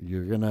sassy.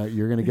 You're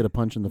gonna get a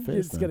punch in the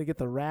face. It's gonna get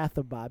the wrath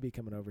of Bobby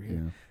coming over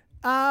here. Yeah.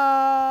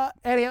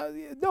 Anyhow,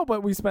 no,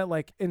 but we spent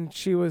and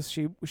she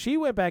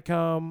went back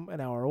home an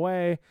hour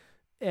away,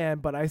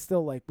 but I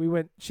still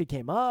she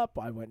came up,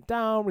 I went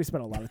down, we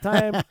spent a lot of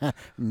time.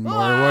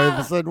 More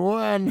ways than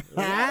one.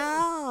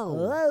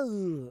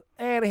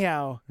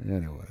 Anyhow.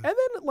 Anyway. And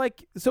then it was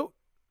the total.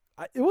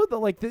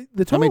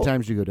 How many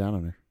times do you go down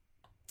on her?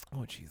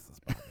 Oh Jesus,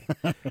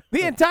 Bobby.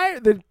 the entire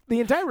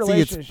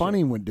relationship. See, it's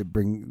funny when to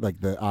bring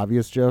the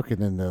obvious joke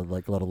and then the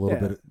let a little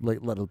bit,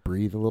 let it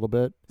breathe a little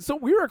bit. So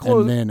we were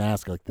close, and then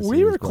ask the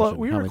we were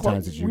question. How many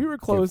times did you? We were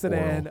closing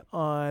in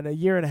on a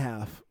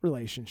 1.5-year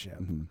relationship,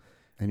 and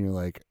you're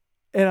like,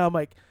 and I'm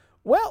like,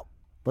 well,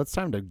 it's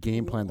time to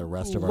game plan the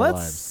rest of our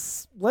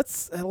lives.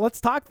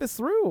 Let's talk this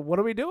through. What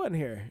are we doing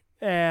here?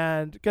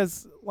 And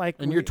because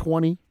and you're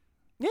 20.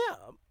 Yeah,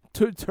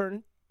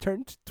 turned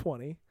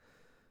 20.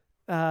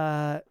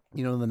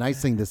 The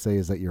nice thing to say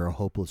is that you're a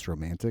hopeless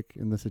romantic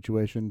in the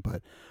situation,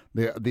 but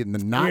the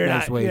not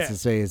nice way to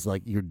say is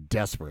you're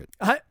desperate.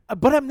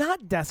 But I'm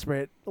not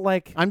desperate.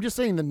 I'm just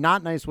saying the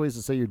not nice ways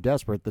to say you're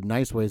desperate. The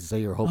nice ways to say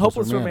you're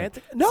hopeless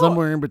romantic. No,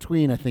 somewhere in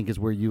between, I think, is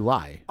where you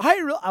lie. I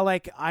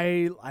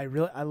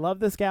love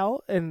this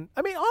gal, and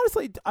I mean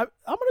honestly, I'm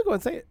gonna go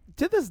and say it.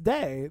 To this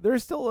day,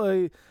 there's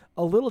still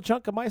a little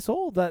chunk of my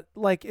soul that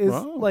is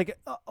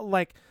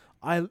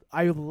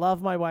I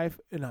love my wife,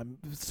 and I'm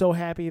so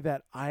happy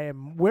that I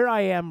am where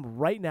I am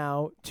right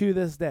now to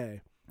this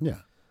day. Yeah.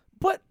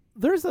 But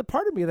there's a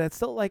part of me that's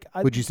still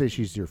would you say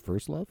she's your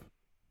first love?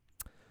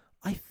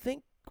 I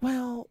think,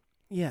 well,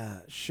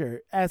 yeah,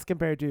 sure. As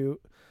compared to,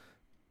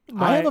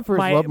 I have a first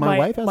love. My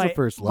wife has a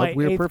first love.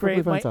 We are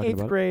perfectly fine talking about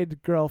it. My 8th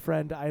grade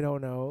girlfriend, I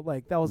don't know.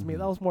 Like, that was me.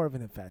 That was more of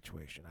an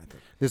infatuation, I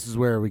think. This is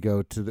where we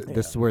go to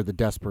this is where the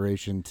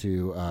desperation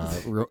to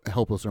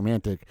hopeless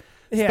romantic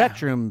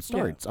spectrum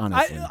starts,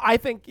 honestly. I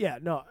think,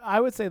 I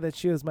would say that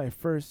she was my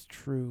first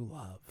true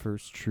love.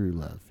 First true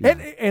love. Yeah.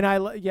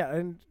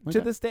 And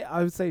to this day,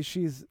 I would say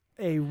she's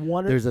a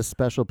wonderful. There's a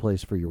special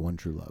place for your one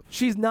true love.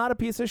 She's not a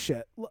piece of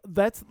shit.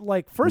 That's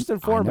like first and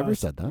foremost. I never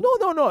said that.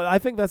 No. I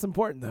think that's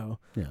important though.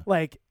 Yeah.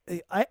 Like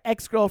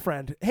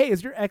ex-girlfriend. Hey,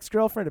 is your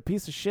ex-girlfriend a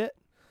piece of shit?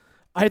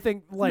 I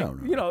think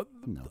no.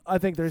 I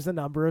think there's a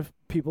number of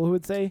people who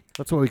would say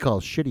that's what we call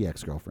shitty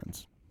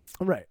ex-girlfriends.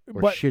 Right.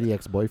 Or shitty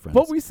ex-boyfriends.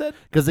 But we said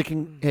because it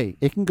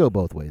can go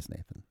both ways,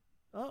 Nathan.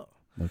 Oh.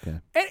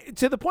 Okay. And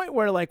to the point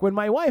where like when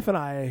my wife and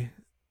I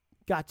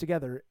got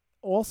together.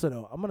 Also,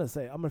 no, I'm gonna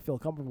feel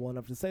comfortable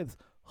enough to say this.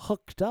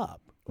 Hooked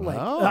up, like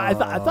I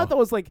thought that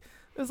was like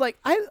it was like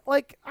I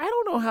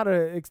don't know how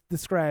to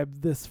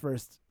describe this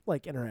first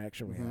like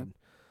interaction we had.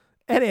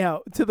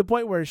 Anyhow, to the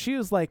point where she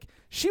was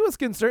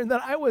concerned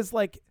that I was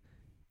like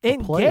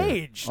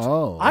engaged.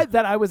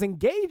 That I was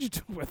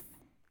engaged with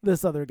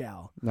this other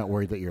gal. Not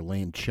worried that you're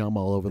laying chum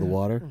all over the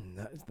water.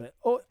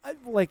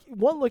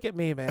 One look at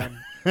me, man.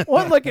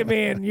 One look at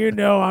me,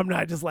 and I'm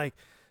not just like.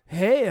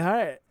 Hey, all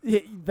right.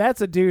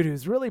 That's a dude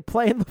who's really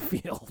playing the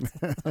field.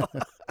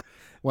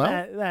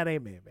 Well, that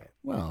ain't me, man.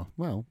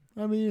 Well.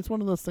 I mean, it's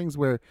one of those things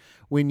where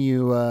when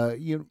you're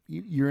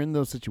in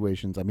those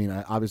situations. I mean,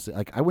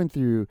 I went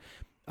through.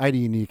 I had a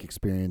unique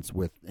experience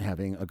with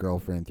having a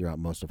girlfriend throughout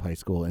most of high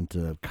school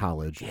into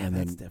college, and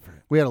then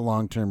different. We had a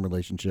long-term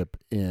relationship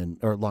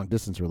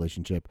long-distance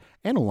relationship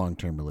and a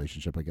long-term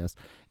relationship, I guess,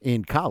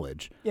 in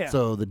college. Yeah.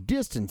 So the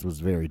distance was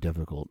very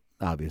difficult,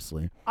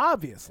 obviously,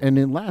 and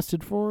it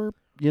lasted for.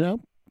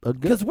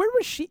 Because where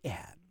was she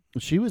at?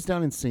 She was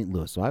down in St.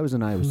 Louis, so I was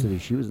in Iowa City.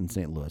 She was in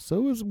St. Louis, so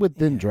it was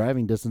within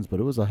driving distance, but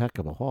it was a heck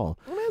of a haul.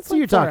 So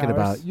you're talking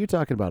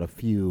about a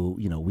few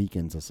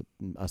weekends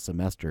a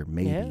semester,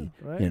 maybe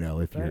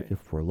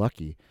if we're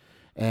lucky,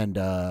 and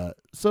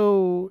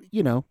so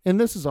and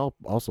this is all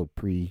also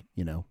pre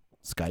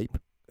Skype.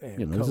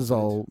 This is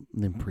all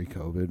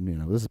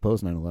pre-COVID. This is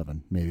post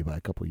 9/11, maybe by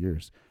a couple of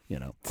years.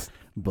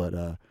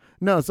 But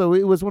no. So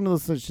it was one of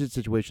those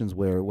situations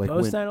where like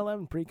post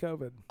 9/11,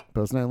 pre-COVID.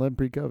 Post 9/11,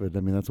 pre-COVID. I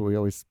mean, that's what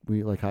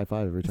we like high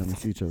five every time we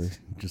see each other.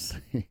 Just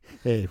say,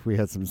 hey, if we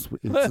had some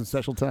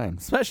special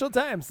times. Special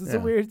times. It's a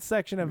weird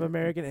section of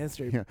American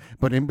history. Yeah,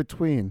 but in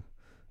between,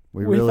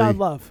 we found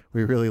love.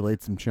 We really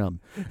laid some chum.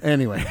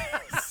 Anyway,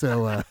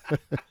 so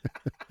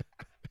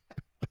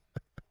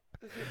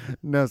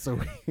no, so.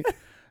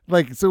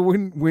 So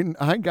when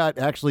I got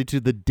actually to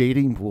the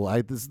dating pool,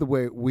 this is the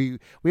way we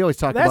always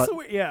talk about.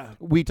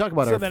 We talk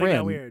about our friend. It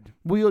got weird.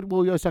 We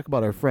always talk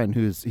about our friend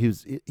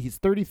he's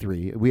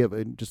 33. We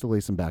have just to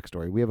lay some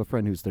backstory. We have a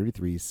friend who's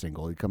 33. He's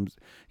single.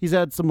 He's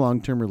had some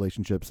long-term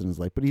relationships in his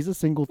life, but he's a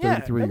single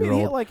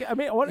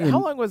 33-year-old. How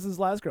long was his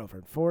last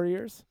girlfriend? 4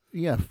 years.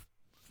 Yeah.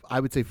 I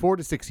would say 4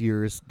 to 6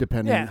 years,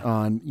 depending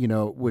on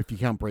if you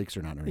count breaks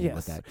or not or anything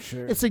like that.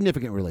 Sure. It's a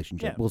significant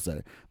relationship, we'll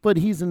say. But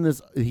he's in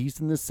this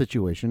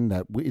situation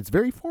that it's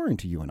very foreign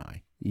to you and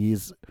I.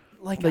 He's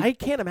I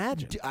can't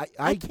imagine.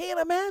 I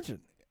can't imagine.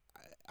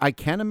 I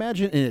can't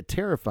imagine, and it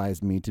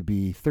terrifies me to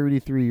be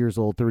 33 years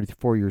old,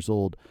 34 years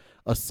old,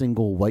 a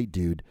single white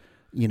dude.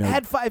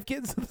 Had 5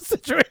 kids in the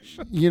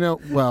situation.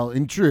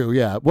 And true,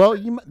 yeah. Well,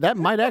 that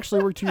might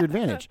actually work to your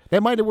advantage.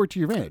 That might have worked to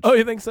your advantage. Oh,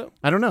 you think so?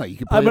 I don't know. You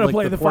could. I'm gonna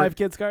play the 5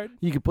 kids card.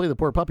 You could play the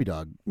poor puppy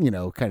dog,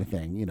 kind of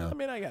thing. I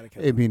mean, I got a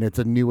kid. I mean, it's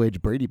a new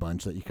age Brady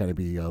Bunch that you kind of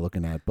be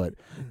looking at. But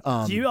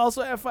do you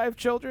also have 5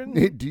 children?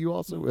 Do you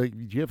also? Do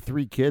you have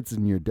 3 kids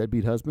and your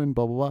deadbeat husband?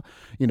 Blah blah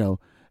blah.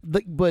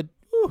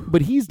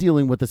 But he's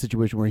dealing with a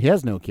situation where he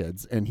has no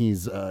kids, and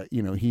he's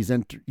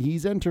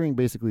entering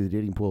basically the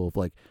dating pool of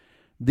like.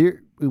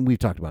 We've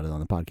talked about it on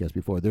the podcast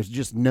before. There's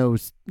just no,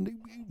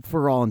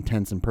 for all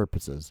intents and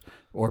purposes,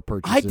 or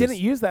purchases. I didn't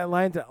use that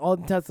line to all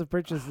intents and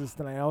purchases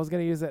tonight. I was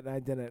going to use it and I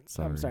didn't.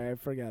 I'm sorry, I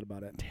forgot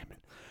about it. Damn it!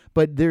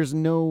 But there's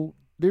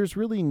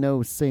really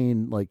no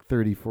sane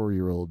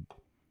 34-year-old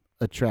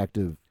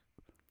attractive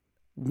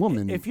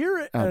woman. If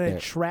you're an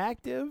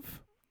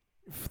attractive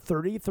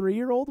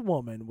 33-year-old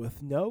woman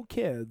with no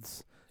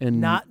kids. And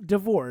not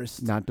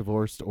divorced,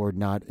 or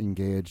not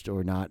engaged,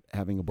 or not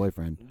having a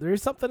boyfriend.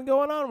 There's something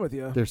going on with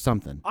you. There's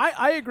something.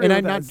 I agree.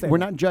 And we're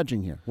not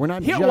judging here. We're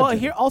not judging. Well,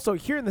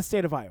 here in the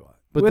state of Iowa,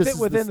 but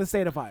within the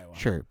state of Iowa.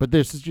 Sure, but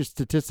this is just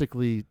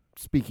statistically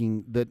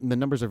speaking, the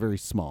numbers are very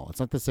small. It's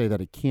not to say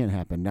that it can't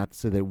happen. Not to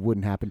say that it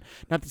wouldn't happen.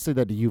 Not to say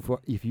that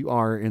if you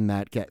are in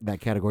that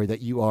category, that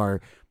you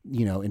are,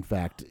 in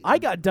fact. I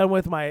got done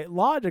with my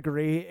law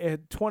degree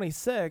at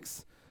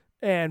 26.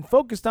 And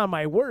focused on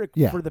my work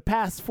for the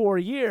past 4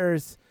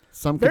 years.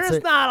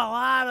 There's not a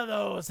lot of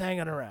those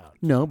hanging around.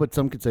 No, but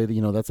some could say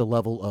that that's a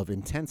level of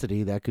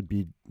intensity that could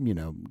be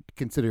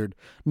considered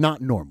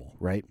not normal,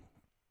 right?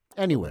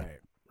 Anyway,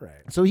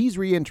 right. So he's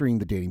re-entering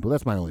the dating pool.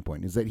 That's my only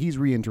point. Is that he's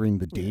re-entering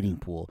the dating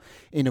pool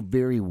in a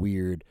very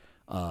weird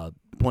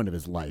point of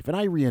his life. And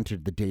I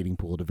re-entered the dating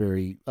pool at a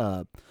very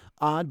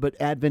odd but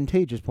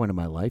advantageous point of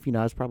my life. You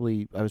know, I was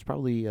probably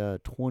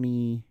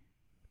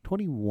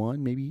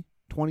 21, maybe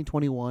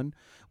 2021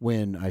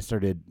 when I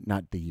started,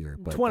 not the year,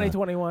 but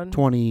 2021,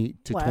 20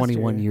 to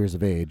 21 years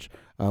of age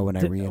when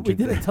I re-entered. We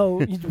didn't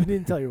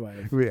tell your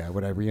wife. Yeah,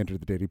 when I re-entered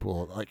the dating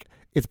pool. Like,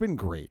 it's been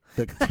great.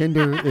 The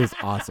Tinder is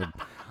awesome.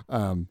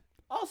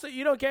 Also,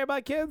 you don't care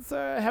about kids,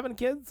 having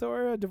kids,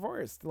 or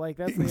divorced. Like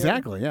that's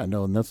exactly, yeah.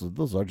 No, and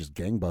those are just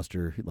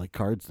gangbuster like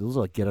cards. Those are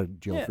like get out of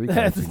jail free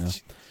cards, you know.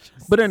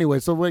 But anyway,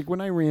 so like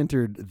when I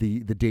re-entered the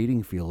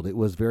dating field, it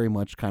was very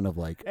much kind of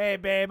like, hey,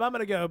 babe, I'm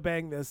gonna go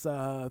bang this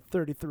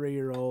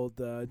 33-year-old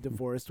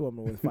divorced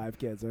woman with 5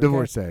 kids. Okay?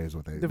 Divorcee is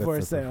what they.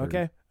 Divorcee,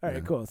 okay. All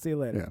right, cool. See you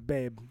later,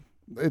 babe.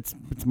 It's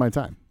my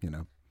time, you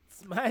know.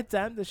 It's my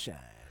time to shine.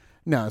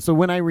 No, so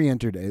when I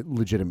re-entered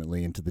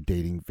legitimately into the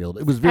dating field,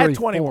 it was very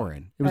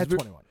foreign. It was at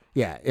 21.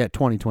 Yeah,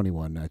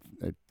 2021.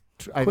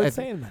 Quit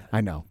saying that.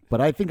 I know, but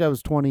I think I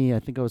was 20. I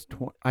think I was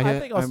 20. I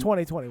think I was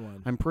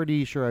 2021. I'm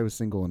pretty sure I was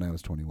single when I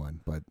was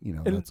 21, but you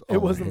know, that's all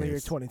it wasn't the year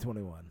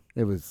 2021.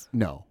 It was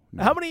no.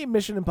 How many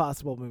Mission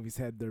Impossible movies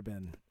had there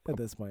been at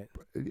this point?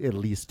 At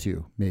least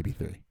 2, maybe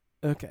 3.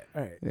 Okay,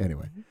 all right.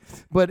 Anyway,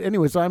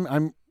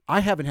 so I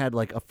haven't had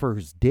like a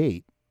first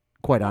date,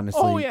 quite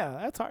honestly. Oh yeah,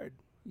 that's hard.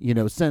 You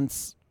know,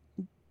 since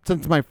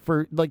my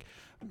first, like,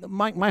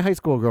 my high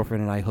school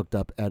girlfriend and I hooked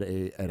up at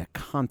a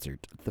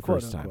concert the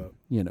first time.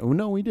 You know,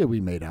 no, we did.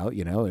 We made out.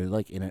 You know,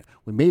 like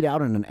we made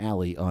out in an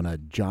alley on a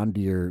John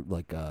Deere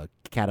like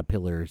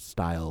Caterpillar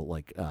style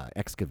like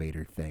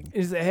excavator thing.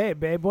 Is it, hey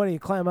babe, why don't you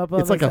climb up on?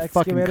 It's like a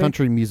excavator? fucking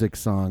country music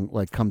song,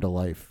 like come to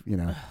life. You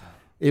know,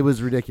 it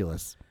was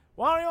ridiculous.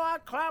 Why don't you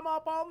climb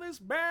up on this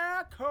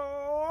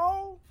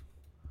backhoe?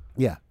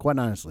 Yeah, quite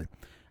honestly.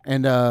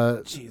 And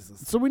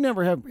Jesus. So we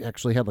never have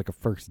actually had like a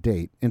first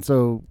date, and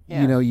so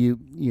you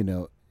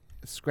know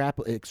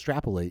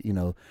extrapolate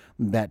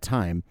that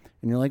time,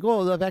 and you're like,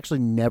 oh, I've actually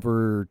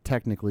never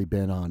technically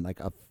been on like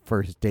a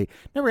first date,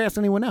 never asked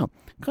anyone out.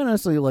 Kind of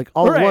honestly, like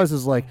all it was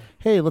is like,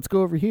 hey, let's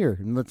go over here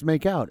and let's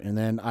make out, and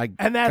then I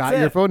got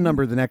your phone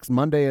number the next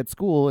Monday at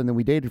school, and then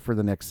we dated for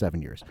the next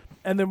 7 years,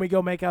 and then we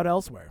go make out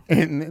elsewhere,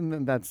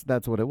 and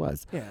that's what it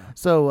was. Yeah.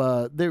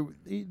 So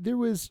it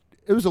was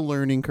a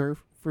learning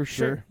curve. For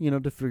sure, you know,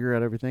 to figure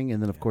out everything. And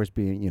then, of course,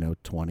 being,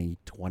 20,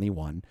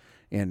 21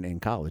 and in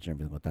college and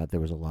everything like that, there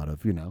was a lot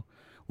of,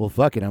 well,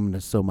 fuck it, I'm going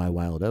to sow my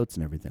wild oats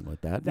and everything like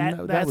that. That's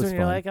was when fun.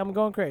 you're like, I'm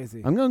going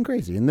crazy. I'm going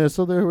crazy. And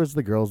there was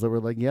the girls that were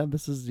like, yeah,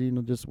 this is,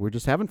 we're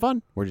just having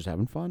fun. We're just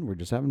having fun. We're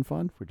just having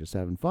fun. We're just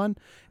having fun.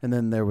 And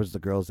then there was the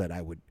girls that I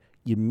would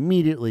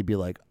immediately be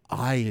like,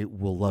 I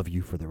will love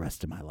you for the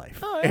rest of my life.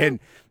 Oh, yeah. And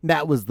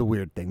that was the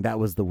weird thing. That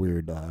was the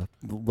weird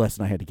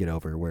lesson I had to get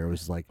over, where it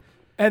was like.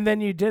 And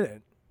then you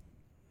didn't.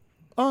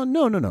 Oh,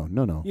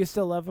 no. You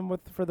still love him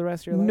for the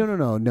rest of your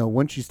life? No.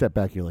 Once you step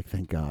back, you're like,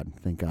 thank God.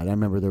 I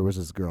remember there was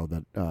this girl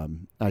that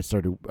I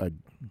started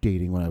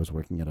dating when I was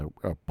working at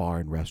a bar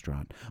and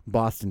restaurant,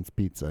 Boston's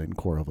Pizza in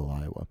Coralville,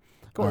 Iowa.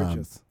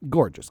 Gorgeous.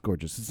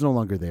 It's no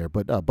longer there,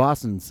 but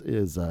Boston's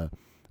is the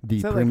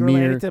is that premier. Like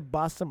related to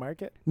Boston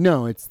Market?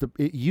 No, it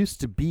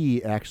used to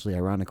be actually,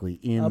 ironically,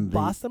 in the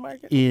Boston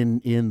Market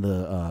in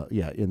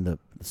the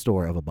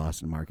store of a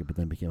Boston Market, but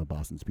then became a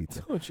Boston's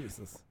Pizza. Oh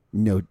Jesus!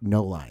 No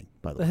lying,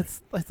 by the way.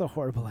 That's a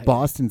horrible idea.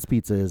 Boston's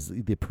Pizza is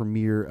the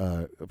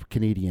premier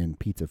Canadian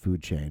pizza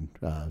food chain.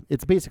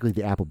 It's basically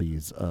the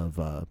Applebee's of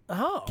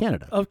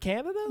Canada. Of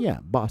Canada? Yeah,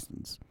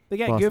 Boston's. They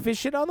got goofy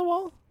shit on the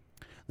wall?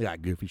 They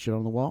got goofy shit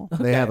on the wall.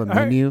 Okay, they have a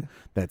menu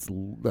that's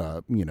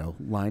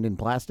lined in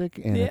plastic,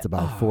 and it's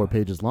about 4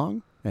 pages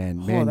long.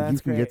 And man, you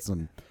can get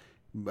some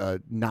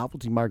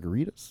novelty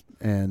margaritas,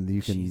 and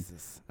you can.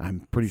 Jesus.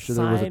 I'm pretty sure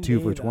there was a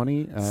 2 for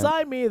 $20.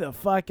 Sign me the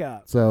fuck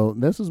up. So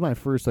this was my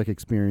first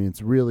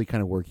experience, really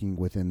kind of working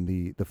within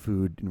the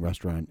food and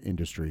restaurant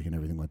industry and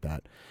everything like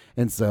that.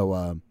 And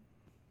so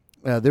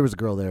there was a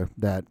girl there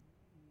that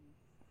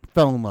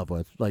fell in love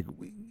with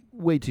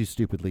way too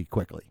stupidly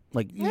quickly.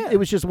 It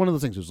was just one of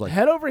those things. It was like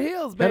head over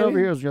heels, baby. Head over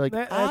heels. You're like,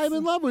 I'm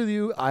in love with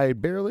you. I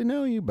barely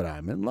know you, but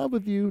I'm in love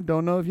with you.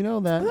 Don't know if you know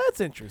that. That's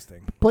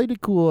interesting. Played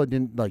it cool. I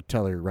didn't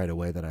tell her right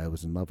away that I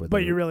was in love with her.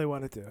 But you really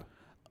wanted to.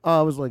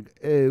 I was like,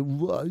 hey,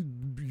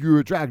 you're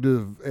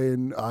attractive,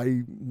 and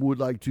I would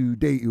like to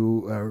date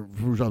you or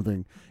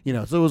something.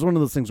 So it was one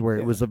of those things where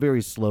it was a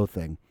very slow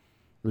thing.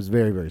 It was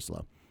very, very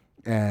slow.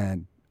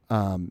 And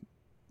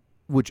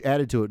which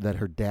added to it that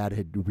her dad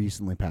had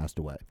recently passed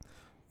away.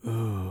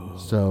 Oh.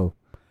 So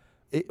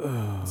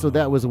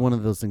that was one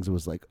of those things that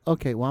was like,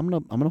 okay, well, I'm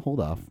gonna hold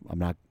off. I'm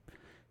not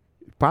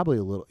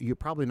you're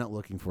probably not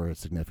looking for a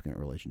significant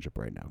relationship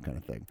right now, kind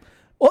of thing.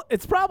 Well,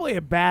 it's probably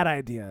a bad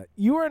idea.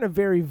 You are in a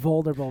very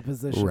vulnerable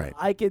position. Right.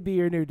 I could be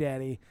your new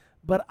daddy,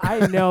 but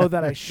I know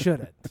that I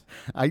shouldn't.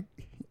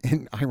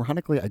 And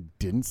ironically, I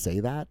didn't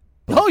say that.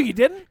 Oh, you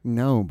didn't?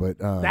 No, but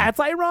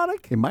that's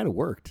ironic. It might have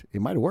worked.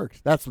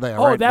 That's the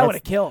that would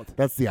have killed.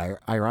 That's the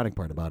ironic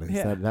part about it.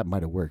 Yeah. That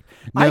might have worked.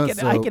 No,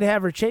 I could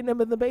have her chain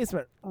him in the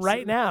basement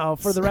right now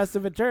for the rest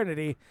of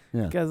eternity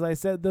because I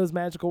said those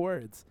magical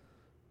words.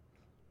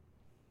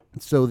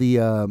 So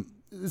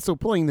so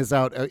pulling this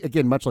out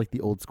again, much like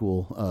the old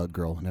school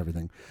girl and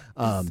everything.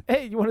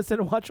 Hey, you want to sit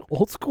and watch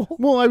Old School?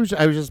 Well, I was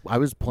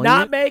playing.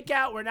 Not make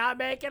out. We're not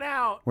making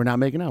out. We're not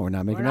making out. We're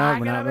not making out.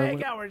 We're not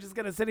making out. We're just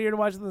gonna sit here and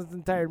watch this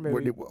entire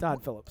movie.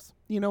 Todd Phillips.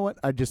 You know what?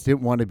 I just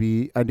didn't want to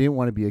be. I didn't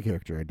want to be a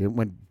character. I didn't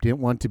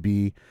want to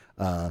be.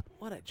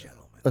 What a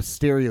gentleman. A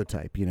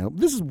stereotype. You know,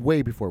 this is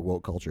way before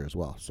woke culture as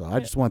well. So I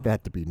just want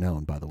that to be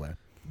known. By the way,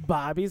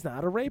 Bobby's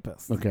not a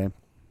rapist. Okay.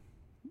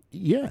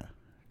 Yeah.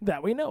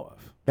 That we know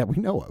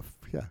of.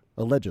 Yeah,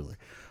 allegedly.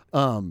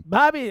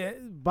 Bobby,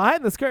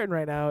 behind this curtain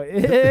right now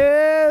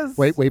is...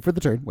 Wait for the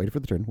turn.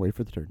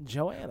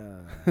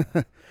 Joanna.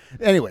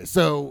 Anyway,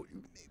 so...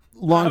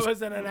 I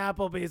was in an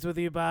Applebee's with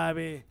you,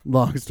 Bobby.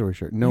 Long story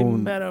short. No you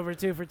one... met over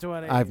 2 for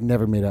 $20. I've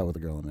never made out with a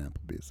girl in an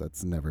Applebee's.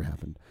 That's never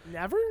happened.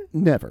 Never?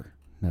 Never.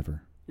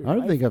 Your I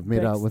don't think I've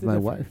made out with my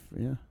difference. wife.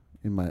 Yeah,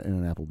 in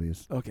an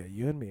Applebee's. Okay,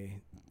 you and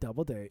me,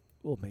 double date.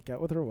 We'll make out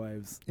with our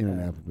wives. In an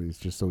Applebee's,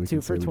 just so we 2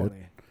 can for say we $20.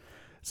 did.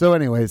 So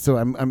anyway,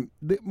 so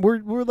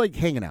we're like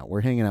hanging out.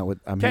 Hanging out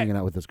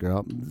with this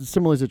girl.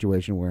 Similar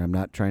situation where I'm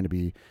not trying to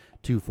be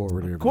too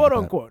forward or quote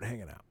unquote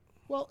hanging out.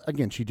 Well,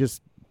 again, she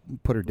just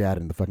put her dad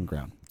in the fucking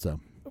ground. So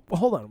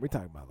well, hold on, are we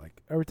talking about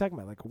like a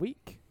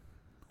week?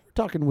 We're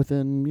talking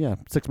within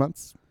 6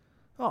 months.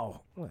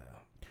 Oh, well,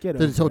 get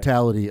the over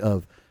totality it.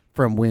 of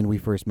from when we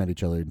first met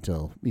each other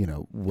until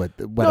what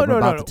I'm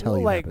about to tell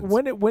you. Like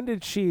happens. when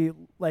did she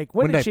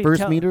when did I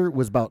first meet her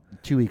was about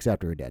 2 weeks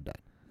after her dad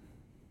died.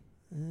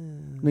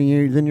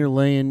 Then you're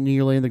laying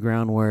the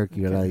groundwork,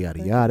 yada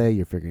yada yada.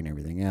 You're figuring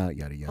everything out,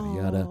 yada yada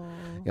yada.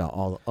 Yeah,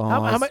 all.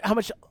 How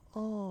much?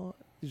 Oh,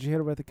 did you hit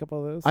her with a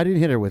couple of those? I didn't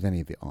hit her with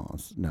any of the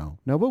ahs. No.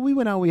 But we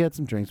went out. We had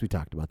some drinks. We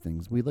talked about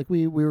things. We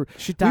were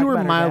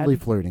mildly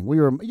flirting.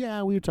 We were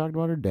talking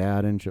about her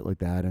dad and shit like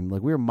that, and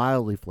like we were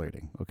mildly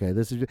flirting. Okay,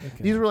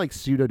 these were like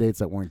pseudo dates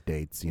that weren't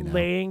dates. You know,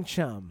 laying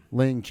chum.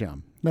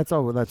 That's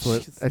all. That's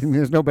what. I mean,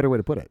 there's no better way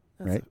to put it,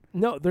 right?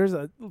 No, there's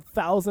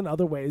 1,000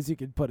 other ways you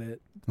could put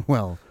it.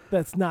 Well,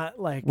 that's not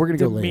like we're gonna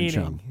demeaning. go laying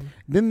chum.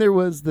 Then there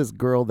was this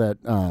girl that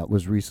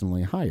was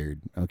recently hired.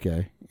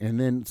 Okay, and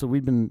then so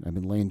I've been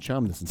laying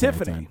chum this entire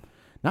time.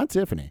 Not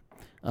Tiffany,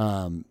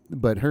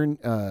 but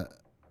her.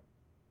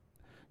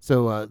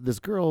 So this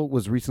girl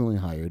was recently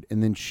hired,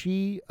 and then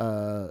she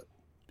was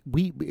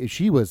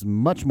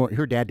much more.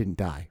 Her dad didn't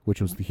die, which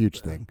was the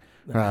huge thing.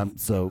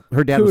 So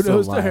her dad was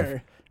still alive. To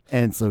her.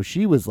 And so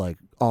she was like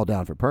all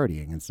down for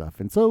partying and stuff.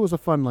 And so it was a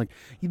fun, like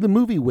the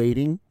movie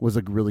Waiting was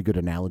a really good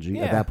analogy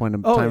at that point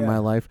in time in my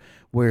life,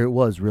 where it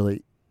was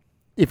really,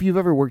 if you've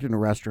ever worked in a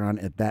restaurant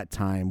at that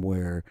time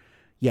where,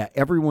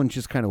 everyone's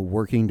just kind of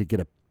working to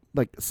get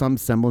some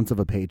semblance of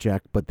a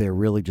paycheck, but they're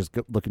really just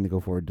looking to go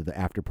forward to the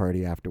after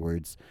party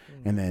afterwards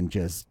and then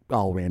just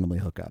all randomly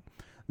hook up.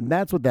 And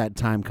that's what that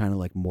time kind of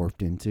like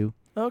morphed into.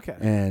 Okay.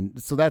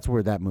 And so that's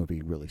where that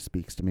movie really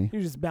speaks to me.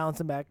 You're just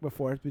bouncing back and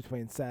forth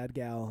between sad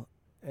gal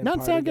and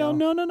not sad gal.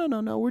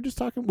 No. We're just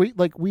talking.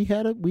 We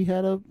had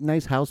a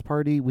nice house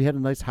party. We had a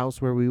nice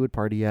house where we would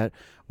party at,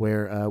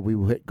 where we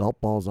would hit golf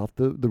balls off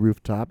the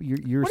rooftop.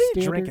 You're what are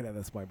you drinking at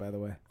this point, by the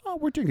way? Oh,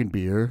 we're drinking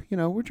beer. You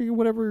know, we're drinking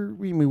whatever.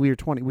 We were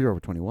 20. We were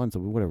over 21, so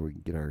whatever we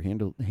could get our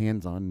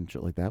hands on and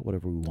shit like that.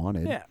 Whatever we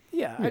wanted.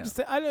 Yeah.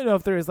 I don't know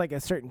if there was like a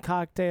certain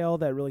cocktail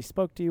that really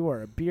spoke to you,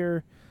 or a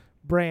beer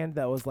brand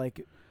that was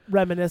like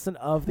reminiscent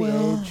of the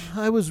age.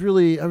 I was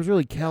really Are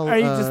you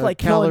just like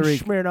calorie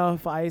killing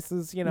Smirnoff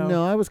Ices? You know.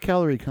 No, I was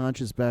calorie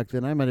conscious back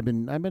then. I might have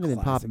been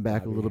popping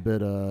back Bobby. a little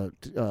bit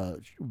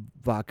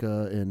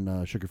vodka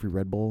and sugar-free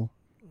Red Bull.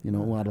 You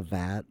know, a lot of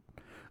that.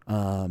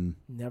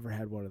 Never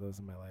had one of those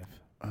in my life.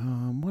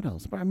 What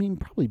else? I mean,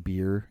 probably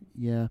beer.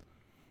 Yeah.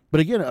 But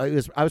again, I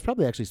was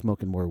probably actually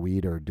smoking more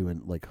weed or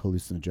doing like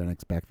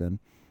hallucinogenics back then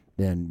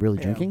than really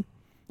drinking.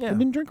 Yeah. I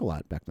didn't drink a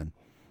lot back then.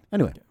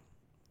 Anyway. Okay.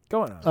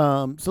 Going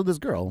on. So this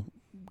girl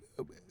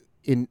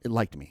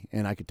liked me,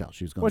 and I could tell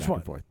she was going Which back one?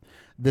 and forth.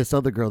 This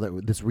other girl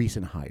this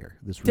recent hire,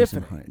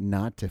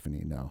 not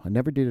Tiffany. No, I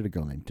never dated a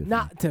girl named Tiffany.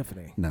 Not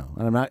Tiffany. No,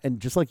 and I'm not. And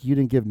just like you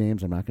didn't give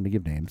names, I'm not going to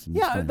give names.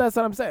 Yeah, that's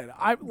what I'm saying.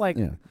 I like.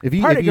 Yeah.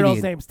 Part of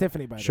girl's name's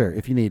Tiffany. By the way. Sure,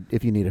 if you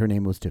need, her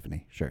name was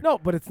Tiffany. Sure. No,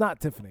 but it's not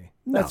Tiffany.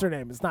 No. That's her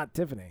name. It's not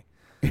Tiffany.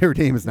 Her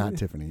name is not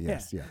Tiffany.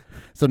 Yes, yeah.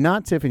 So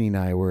not Tiffany and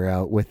I were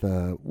out with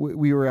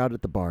we were out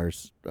at the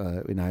bars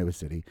in Iowa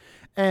City,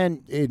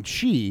 and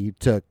she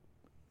took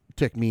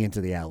me into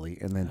the alley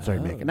and then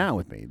started making out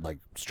with me, like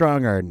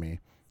strong-armed me.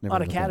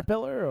 On a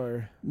Caterpillar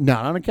or?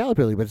 Not on a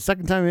Caterpillar, but the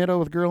second time we had out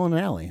with a girl in an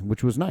alley,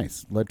 which was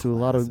nice. Led to a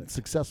lot of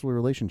successful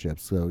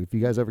relationships. So if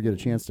you guys ever get a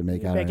chance to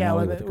make out in an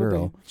alley with a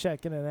girl.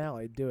 Check in an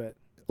alley, do it.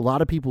 A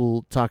lot of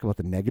people talk about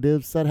the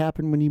negatives that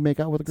happen when you make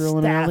out with a girl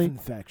in an alley.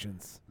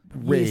 Infections.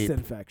 Rape, yeast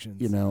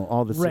infections. You know,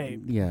 all this.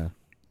 Rape. Yeah.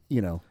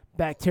 You know.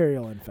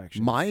 Bacterial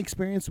infections. My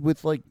experience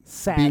with like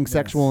Sadness. being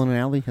sexual in an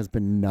alley has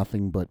been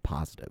nothing but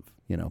positive,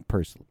 you know,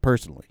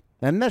 personally.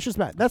 And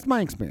that's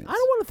my experience. I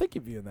don't want to think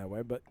of you in that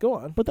way, but go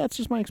on. But that's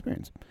just my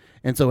experience.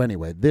 And so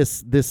anyway,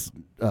 this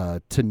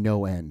to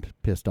no end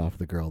pissed off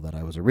the girl that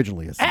I was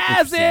originally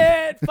as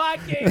it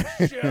fucking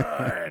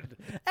should.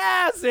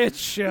 As it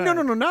should. No,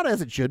 not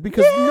as it should,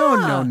 because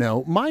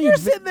no. You're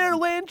sitting there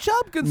laying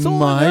chub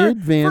consoling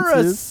her for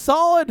a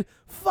solid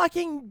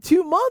fucking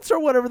 2 months or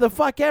whatever the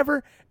fuck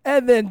ever.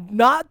 And then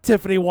not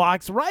Tiffany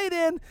walks right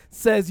in,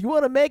 says, you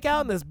want to make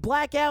out in this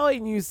black alley?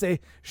 And you say,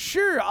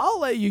 sure, I'll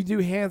let you do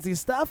handsy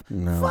stuff.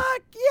 No.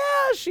 Fuck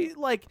yeah.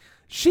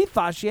 She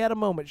thought she had a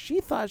moment.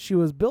 She thought she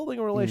was building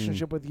a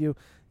relationship with you,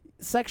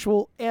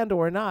 sexual and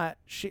or not.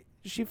 She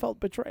felt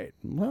betrayed.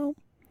 Well,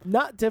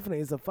 not Tiffany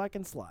is a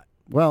fucking slut.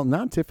 Well,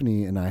 not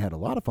Tiffany and I had a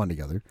lot of fun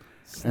together.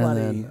 Slutty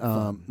and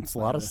then it's a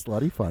lot of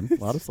slutty fun. A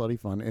lot of slutty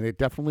fun. And it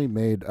definitely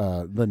made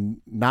the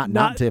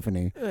not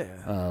Tiffany,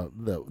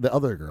 the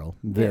other girl,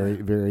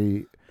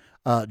 very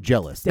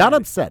jealous. Not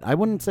upset. I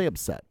wouldn't say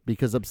upset,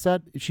 because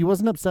she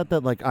wasn't upset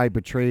that like I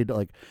betrayed,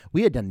 like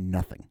we had done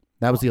nothing.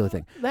 That was the other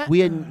thing.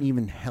 We hadn't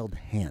even held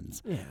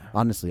hands. Yeah.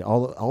 Honestly,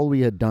 all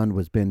we had done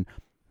was been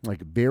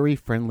like very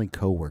friendly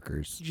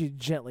coworkers. Did you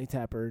gently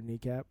tap her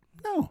kneecap?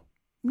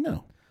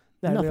 No.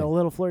 That'd be a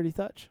little flirty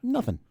touch?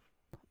 Nothing.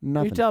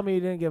 You're telling me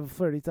you didn't give a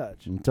flirty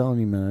touch? I'm telling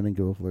you, man, I didn't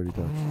give a flirty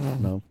touch.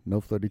 No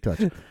flirty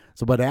touch.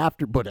 So, but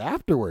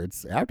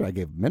afterwards, after I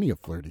gave many a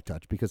flirty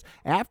touch, because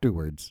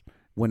afterwards,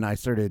 when I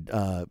started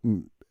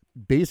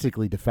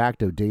basically de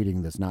facto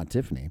dating this not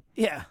Tiffany.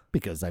 Yeah.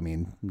 Because, I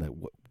mean,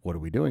 what are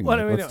we doing?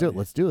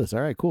 Let's do this.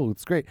 All right, cool.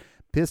 It's great.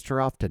 Pissed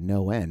her off to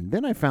no end.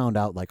 Then I found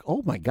out, like,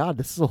 oh my God,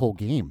 this is a whole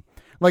game.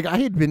 Like I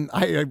had been,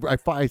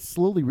 I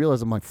slowly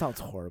realized, I'm like, sounds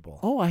horrible.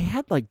 Oh, I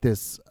had like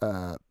this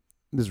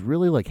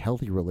really like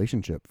healthy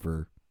relationship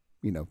for,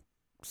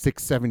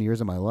 6-7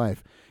 years of my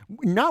life,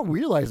 not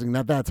realizing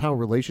that that's how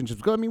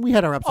relationships go. I mean, we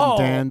had our ups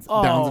and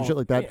downs and shit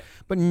like that,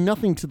 but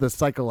nothing to the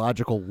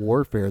psychological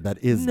warfare that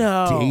is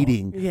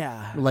dating.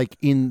 Yeah. Like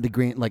in the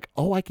grand, like,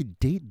 oh, I could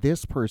date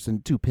this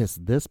person to piss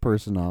this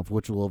person off,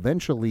 which will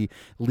eventually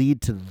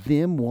lead to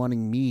them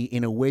wanting me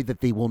in a way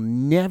that they will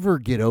never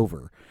get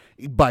over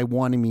by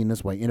wanting me in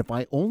this way. And if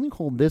I only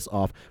hold this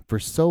off for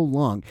so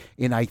long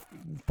and I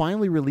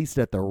finally release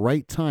it at the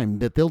right time,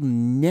 that they'll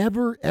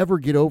never ever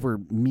get over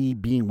me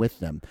being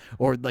with them,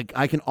 or like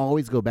I can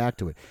always go back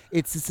to it.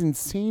 It's this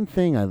insane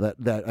thing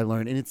that I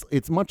learned, and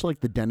it's much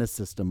like the dentist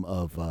system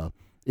of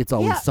It's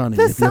Always Sunny.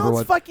 This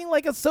sounds fucking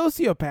like a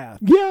sociopath.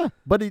 Yeah,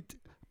 but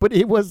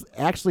it was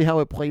actually how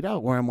it played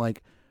out, where I'm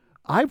like,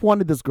 I've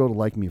wanted this girl to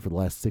like me for the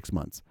last 6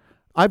 months.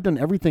 I've done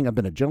everything. I've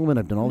been a gentleman.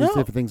 I've done all these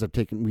different things. I've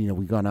taken,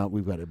 we've gone out.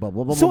 We've got it. Blah,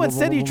 blah, blah, so blah,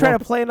 instead blah, you blah, try blah.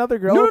 to play another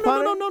girl?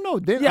 No.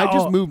 Then I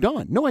just moved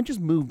on. No, I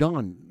just moved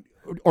on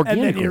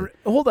organically.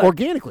 Hold on.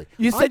 Organically.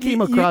 You said I came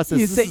across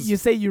this. You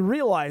say you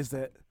realized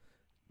it,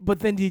 but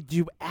then did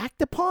you act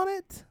upon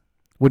it?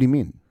 What do you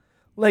mean?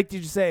 Like,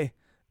 did you say,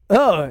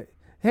 oh,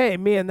 hey,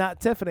 me and that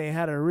Tiffany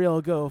had a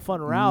real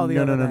fun row the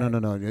other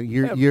night? No.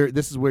 You're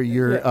this is where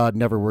you're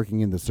never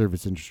working in the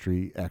service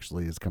industry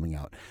actually is coming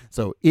out.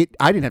 So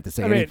I didn't have to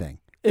say anything.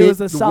 It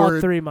was a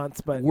solid 3 months,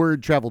 but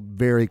word traveled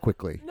very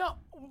quickly. No,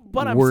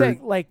 but I'm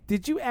saying, like,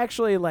 did you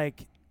actually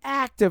like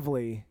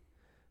actively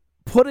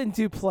put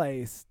into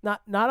place not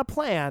a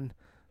plan,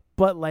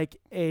 but like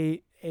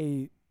a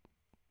I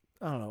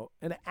don't know,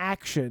 an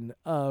action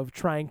of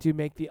trying to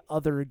make the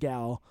other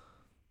gal,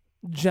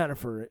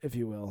 Jennifer, if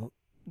you will,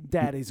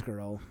 daddy's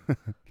girl,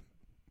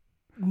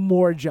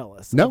 more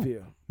jealous of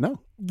you?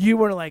 No. You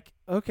were like,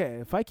 okay,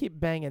 if I keep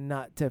banging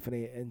not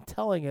Tiffany and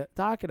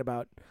talking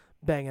about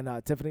banging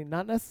not Tiffany,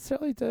 not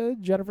necessarily to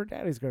Jennifer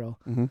daddy's girl,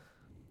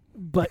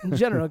 but in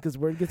general, because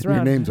word gets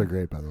around. Your names are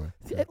great, by the way.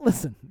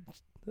 Listen,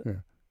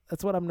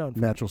 that's what I'm known for.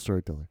 Natural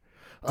storyteller.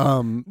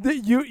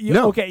 You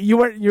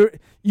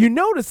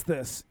noticed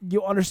this,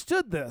 you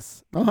understood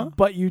this,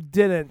 but you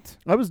didn't.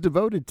 I was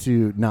devoted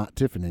to not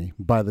Tiffany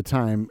by the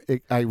time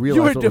I realized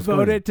you were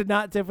devoted to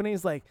not Tiffany.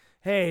 It's like,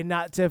 hey,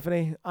 not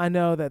Tiffany, I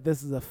know that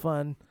this is a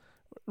fun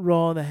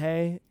roll in the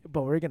hay,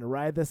 but we're gonna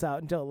ride this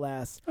out until it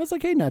lasts. I was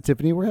like, hey, not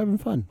Tiffany, we're having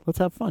fun. Let's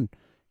have fun.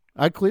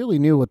 I clearly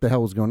knew what the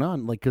hell was going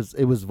on, like, because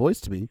it was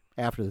voiced to me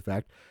after the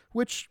fact.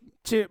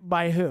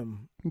 By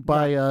whom?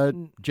 By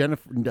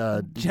Jennifer.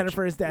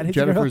 Jennifer's daddy's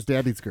girl. Jennifer's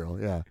daddy's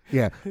girl.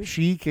 Yeah.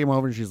 She came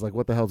over and she's like,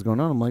 "What the hell's going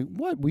on?" I'm like,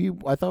 "What?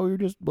 I thought we were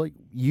just like,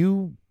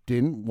 you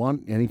didn't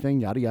want anything,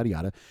 yada yada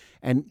yada."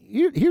 And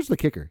here's the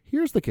kicker.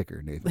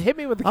 Nathan. Hit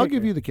me with the kicker. I'll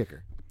give you the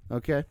kicker.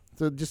 Okay.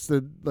 So just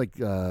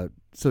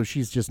so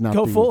she's just not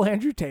full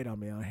Andrew Tate on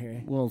me on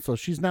here. Well, so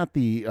she's not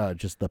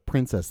just the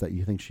princess that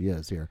you think she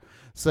is here.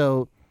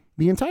 So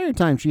the entire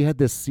time she had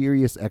this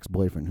serious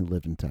ex-boyfriend who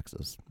lived in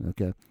Texas.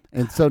 Okay.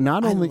 And so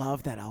not only I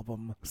love that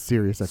album.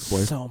 Serious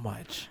Ex-Boyfriend. So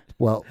much.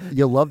 Well,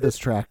 you'll love this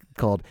track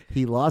called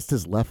He Lost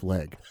His Left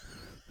Leg.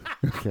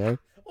 Okay.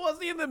 Was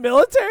he in the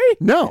military?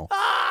 No.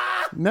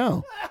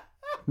 No.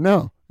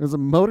 It was a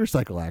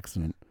motorcycle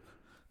accident.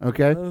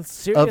 Okay.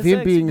 Of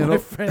him being a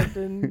friend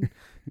in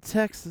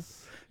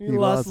Texas. He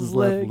lost his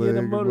leg in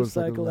a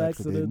motorcycle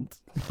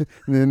accident.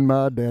 Then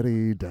my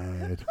daddy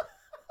died.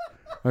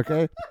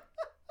 Okay.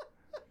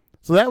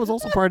 So that was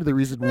also part of the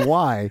reason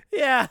why.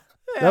 Yeah.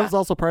 That was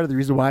also part of the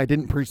reason why I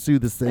didn't pursue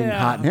this thing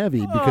hot and heavy,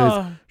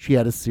 because she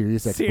had a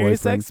serious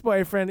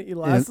ex-boyfriend. He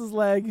lost his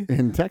leg.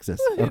 In Texas.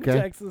 Okay. In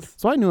Texas.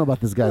 So I knew about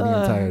this guy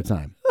the entire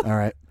time. All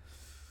right.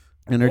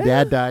 And her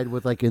dad died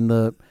with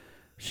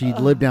she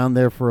lived down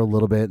there for a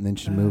little bit, and then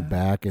she moved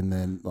back, and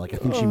then I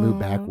think she moved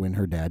back when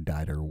her dad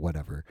died or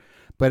whatever.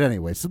 But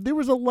anyway, so there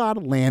was a lot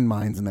of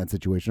landmines in that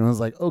situation. I was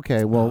like,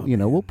 okay, well,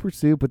 we'll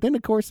pursue. But then,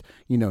 of course,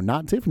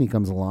 Not Tiffany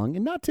comes along.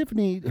 And Not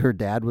Tiffany, her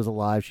dad was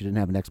alive. She didn't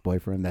have an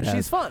ex-boyfriend.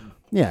 She's fun.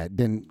 Yeah.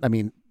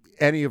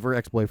 Any of her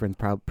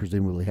ex-boyfriends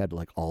presumably had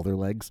all their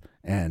legs.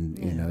 And,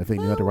 if they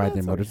knew how to ride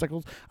their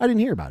motorcycles. I didn't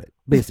hear about it,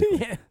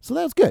 basically. So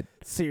that was good.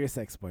 Serious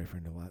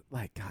ex-boyfriend.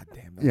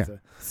 Goddamn.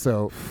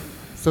 So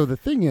the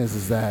thing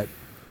is that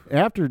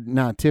after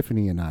Not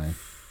Tiffany and I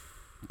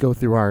go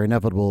through our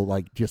inevitable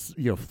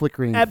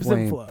flickering ebbs flame,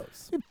 and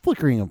flows.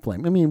 Flickering of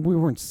flame. I mean, we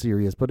weren't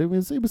serious, but it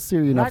was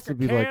serious enough to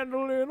be like a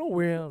candle in the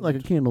wind. Like a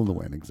candle in the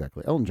wind,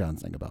 exactly. Elton John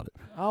sang about it.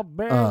 I'll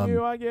bang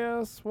you, I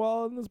guess,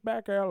 while in this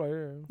back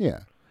alley.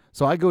 Yeah.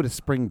 So I go to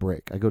spring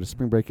break. I go to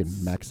spring break in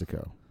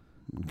Mexico.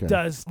 Okay.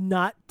 Does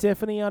Not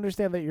Tiffany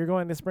understand that you're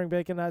going to spring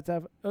break and Not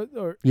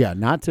yeah,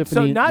 Not Tiffany.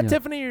 So Not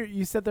Tiffany,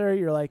 you sit there,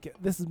 you're like,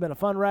 this has been a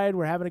fun ride.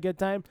 We're having a good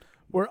time.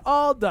 We're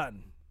all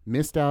done.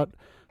 Missed out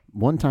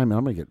one time, and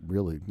I'm going to get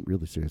really,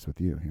 really serious with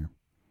you here.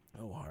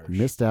 Oh, harsh.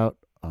 Missed out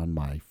on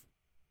my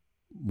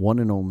one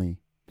and only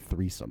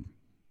threesome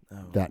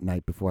that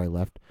night before I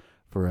left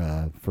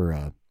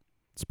for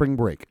spring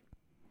break.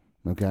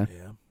 Okay?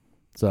 Yeah.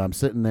 So I'm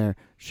sitting there.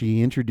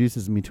 She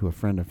introduces me to a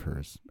friend of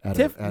hers. Not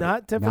Tiffany?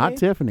 Not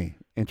Tiffany.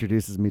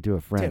 Introduces me to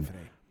a friend.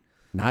 Tiffany.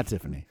 Not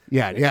Tiffany.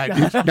 Yeah.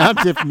 Not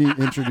Tiffany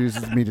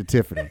introduces me to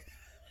Tiffany.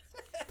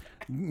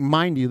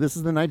 Mind you, this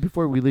is the night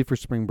before we leave for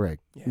spring break.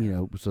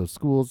 Yeah. So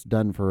school's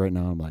done for right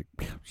now. I'm like,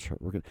 sure,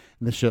 we're good.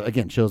 And this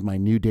shows my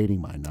new dating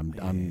mind.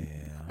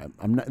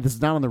 I'm not. This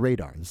is not on the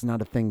radar. This is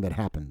not a thing that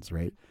happens,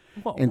 right?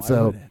 Well, and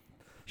so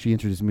she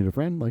introduced me to a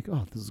friend. Like,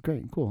 oh, this is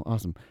great, cool,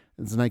 awesome.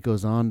 As the night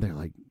goes on, they're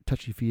like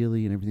touchy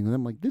feely and everything. And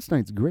I'm like, this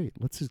night's great.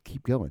 Let's just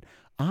keep going.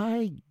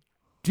 I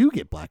do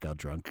get blackout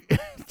drunk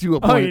to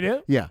a point. Oh, you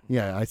do?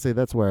 Yeah. I say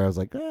that's where I was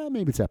like,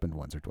 maybe it's happened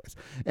once or twice.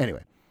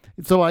 Anyway.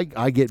 So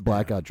I get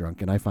blackout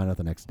drunk, and I find out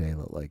the next day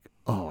that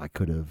I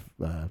could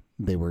have.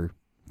 They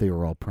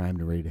were all primed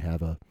and ready to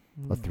have a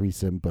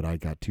threesome, but I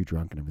got too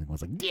drunk and everything. I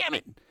was like, damn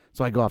it!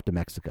 So I go off to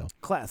Mexico.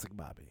 Classic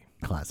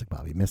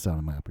Bobby. Missed out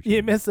on my opportunity.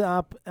 You missed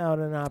out on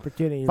an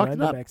opportunity. Fucked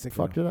it up.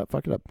 Mexico.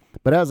 Fucked it up.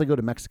 But as I go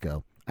to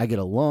Mexico, I get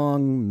a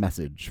long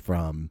message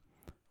from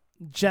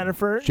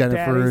Jennifer,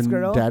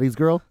 Daddy's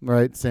girl,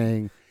 right,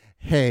 saying,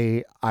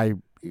 "Hey,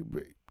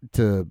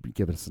 to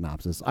give it a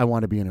synopsis, I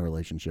want to be in a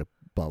relationship.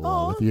 Blah,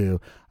 blah, with you.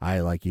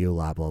 I like you,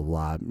 blah, blah,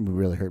 blah. It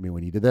really hurt me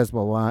when you did this,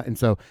 blah, blah. And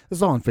so this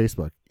is all on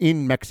Facebook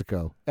in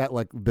Mexico at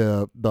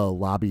the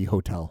lobby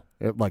hotel,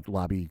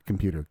 lobby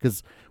computer,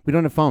 because we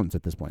don't have phones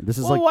at this point. This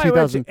is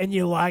 2000. And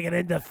you log it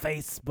into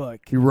Facebook.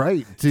 You're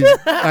right.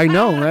 I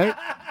know, right?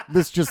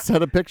 This just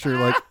set a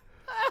picture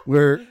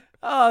where.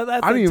 Oh,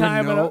 that's I don't a even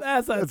time know.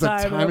 That's a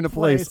time and a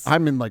place.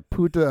 I'm in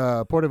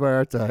Puerto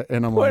Vallarta,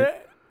 and I'm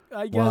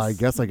I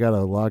guess I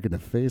gotta log into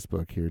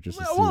Facebook here just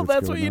to see what's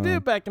that's going what you on. do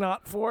back in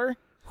 '04.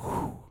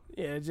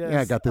 Yeah,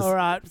 I got this. All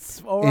right,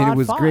 and it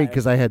was great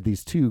because I had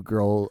these two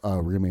girl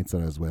roommates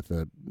that I was with,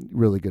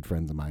 really good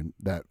friends of mine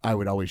that I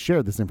would always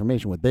share this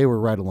information with. They were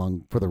right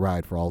along for the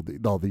ride for all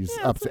these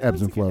ebbs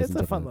and flows. It's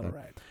and a fun like little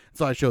that. ride.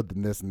 So I showed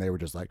them this, and they were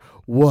just like,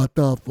 "What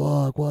the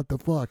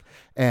fuck?"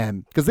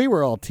 And because they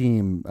were all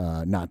team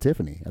Not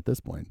Tiffany at this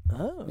point.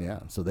 Oh, yeah.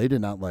 So they did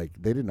not like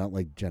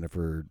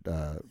Jennifer,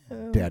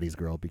 Daddy's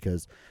girl,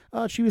 because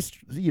she was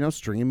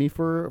stringing me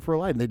for a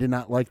lie. And they did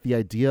not like the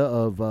idea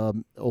of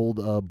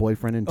old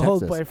boyfriend in Texas.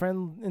 Old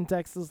boyfriend in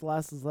Texas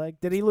lost his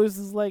leg. Did he lose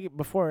his leg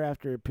before or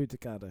after Punta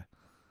Cana?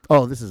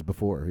 Oh, this is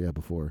before. Yeah,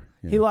 before.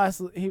 Yeah. He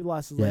lost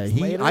his leg.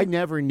 Later? I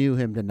never knew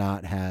him to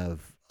not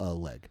have a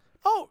leg.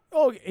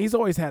 Oh, he's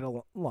always had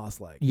a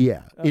lost leg.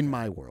 Yeah, okay. In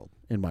my world.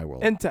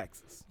 In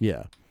Texas.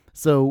 Yeah.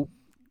 So,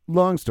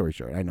 long story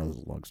short, I know this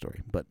is a long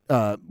story, but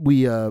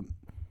we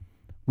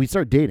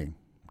start dating,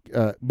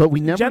 but we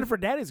never. Jennifer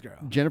Daddy's girl.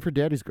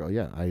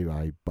 Yeah,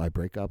 I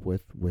break up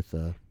with what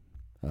do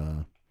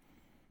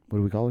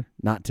we call her?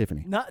 Not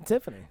Tiffany.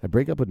 I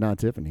break up with Not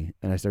Tiffany,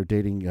 and I start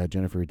dating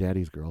Jennifer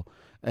Daddy's girl,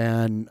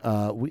 and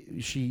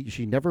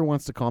she never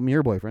wants to call me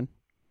her boyfriend.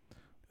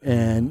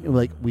 And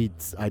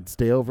I'd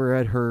stay over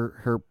at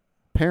her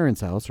parents'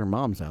 house, her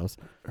mom's house,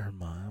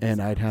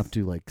 and I'd have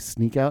to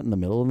sneak out in the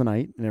middle of the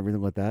night and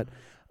everything like that.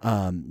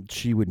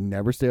 She would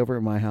never stay over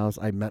at my house.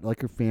 I met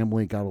her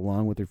family, got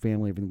along with her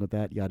family, everything like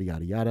that, yada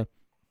yada yada.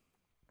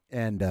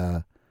 And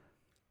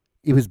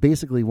it was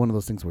basically one of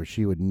those things where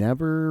she would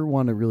never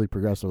want to really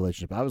progress the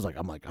relationship.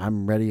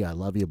 I'm ready, I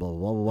love you, blah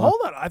blah blah blah.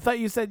 Hold on, I thought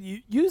you said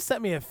you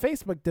sent me a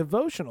Facebook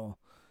devotional.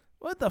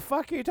 What the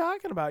fuck are you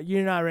talking about?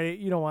 You're not ready.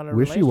 You don't want a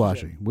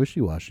relationship.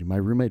 Wishy-washy. My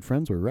roommate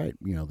friends were right.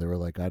 They were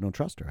like, I don't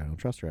trust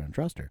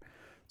her.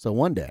 So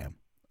one day,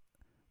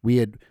 we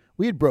had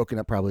broken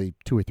up probably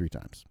 2 or 3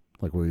 times.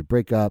 We would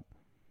break up,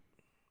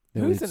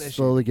 Then we'd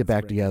slowly get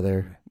back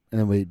together, and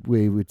then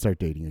we would start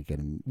dating again,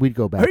 and we'd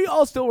go back. Are you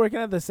all still working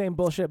at the same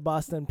bullshit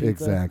Boston pizza?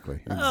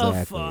 Exactly. Oh,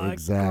 fuck.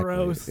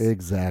 Gross.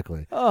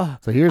 Exactly. Oh,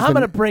 so I'm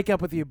going to break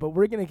up with you, but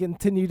we're going to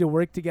continue to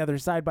work together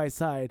side by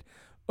side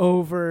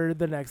over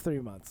the next 3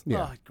 months.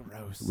 Yeah. Oh,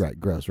 gross. Right,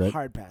 gross, right?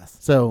 Hard pass.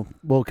 So,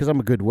 because I'm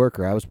a good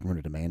worker, I was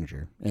promoted to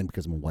manager, and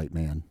because I'm a white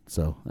man,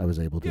 so I was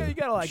able to you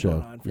got a lot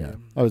going on for you.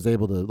 I was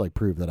able to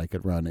prove that I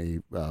could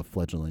run a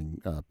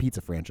fledgling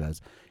pizza franchise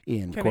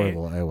in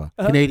Coralville, Iowa.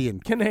 Canadian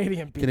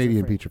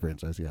pizza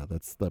franchise. Yeah,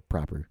 that's the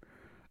proper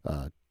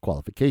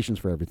qualifications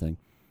for everything.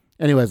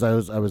 Anyways, I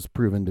was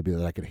proven to be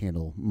that I could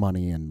handle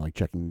money and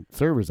checking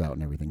servers out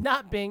and everything.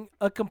 Not being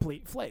a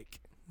complete flake.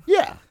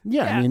 Yeah.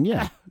 I mean,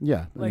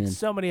 yeah.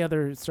 So many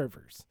other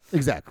servers.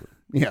 Exactly.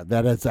 Yeah,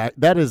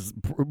 that is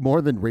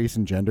more than race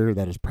and gender.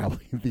 That is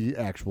probably the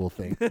actual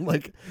thing.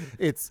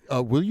 It's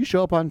will you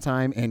show up on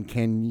time, and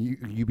can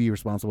you be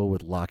responsible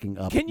with locking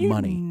up money? Can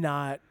you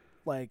not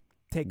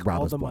take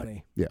all the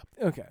money? Yeah.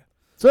 Okay.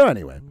 So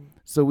anyway,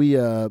 so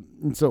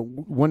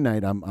one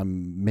night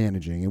I'm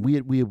managing, and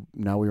we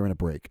were in a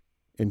break,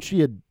 and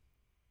she had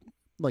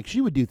she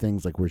would do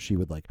things where she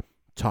would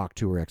talk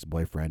to her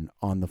ex-boyfriend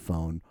on the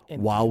phone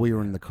while we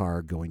were in the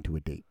car going to a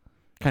date,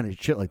 kind of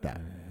shit like that,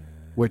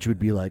 which would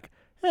be like,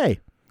 hey,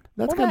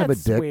 that's kind of a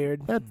dick.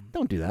 Weird.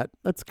 Don't do that.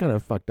 That's kind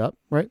of fucked up,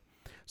 right?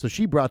 So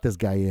she brought this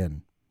guy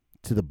in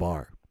to the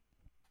bar.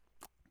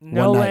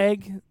 No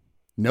leg,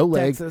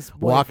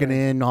 walking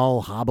in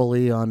all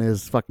hobbly on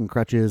his fucking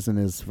crutches and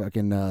his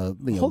fucking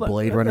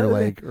Blade Runner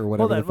leg or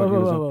whatever the fuck he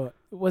was.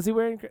 Was he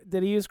wearing?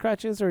 Did he use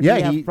crutches or did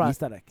he have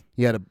prosthetic?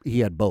 He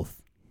had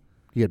both.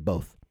 He had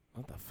both.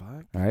 What the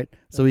fuck? All right.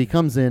 So he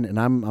comes in, and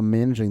I'm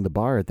managing the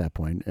bar at that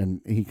point, and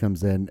he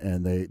comes in,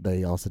 and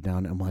they all sit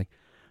down, and I'm like,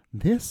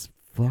 this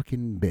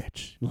fucking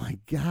bitch.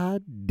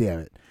 God damn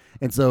it.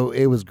 And so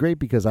it was great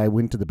because I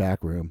went to the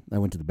back room. I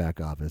went to the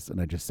back office, and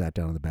I just sat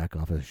down in the back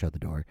office, shut the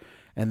door,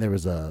 and there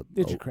was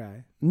Did you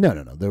cry? No.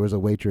 There was a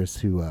waitress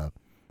who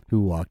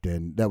walked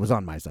in that was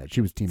on my side.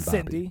 She was Team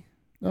Cindy?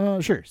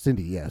 Bobby. Sure.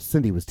 Cindy, yeah.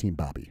 Cindy was Team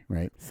Bobby,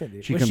 right? Cindy.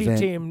 Was she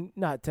team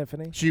not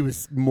Tiffany? She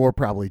was more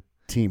probably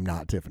team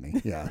not Tiffany.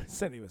 Yeah.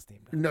 Cindy was team.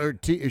 No,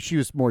 she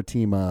was more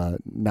team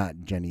not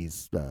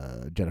Jenny's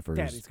Jennifer's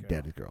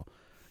daddy's girl.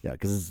 Yeah,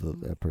 because this is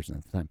the person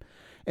at the time.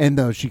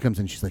 And she comes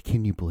in, she's like,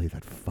 "Can you believe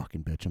that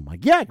fucking bitch?" I'm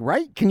like, "Yeah,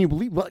 right. Can you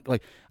believe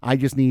I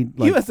just need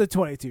you as a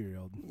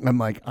 22-year-old." I'm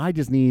like, "I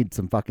just need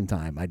some fucking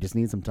time. I just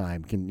need some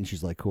time." And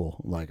she's like, "Cool."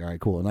 I'm like, "All right,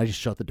 cool." And I just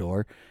shut the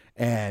door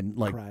and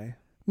cry.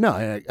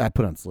 No, I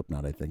put on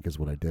Slipknot, I think is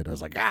what I did. I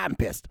was like, I'm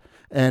pissed.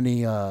 And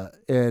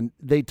and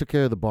they took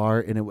care of the bar,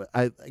 and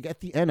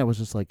at the end I was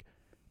just like,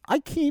 I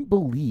can't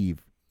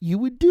believe you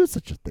would do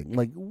such a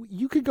thing.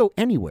 You could go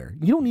anywhere.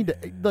 You don't need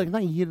to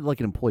not you need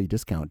an employee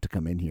discount to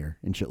come in here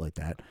and shit like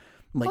that.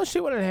 She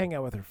wanted to hang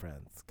out with her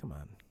friends. Come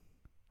on.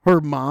 Her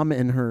mom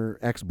and her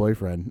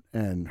ex-boyfriend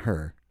and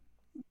her.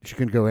 She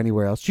couldn't go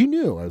anywhere else. She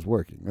knew I was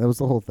working. That was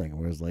the whole thing.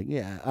 Where I was like,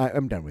 "Yeah,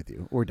 I'm done with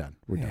you. We're done.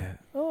 We're done."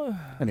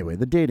 Anyway,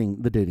 the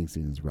dating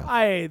scene is rough.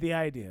 The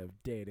idea of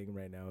dating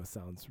right now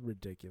sounds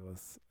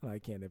ridiculous. I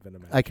can't even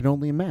imagine. I can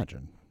only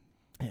imagine.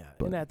 Yeah,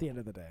 and at the end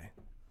of the day,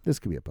 this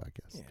could be a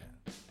podcast.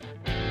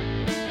 Yeah.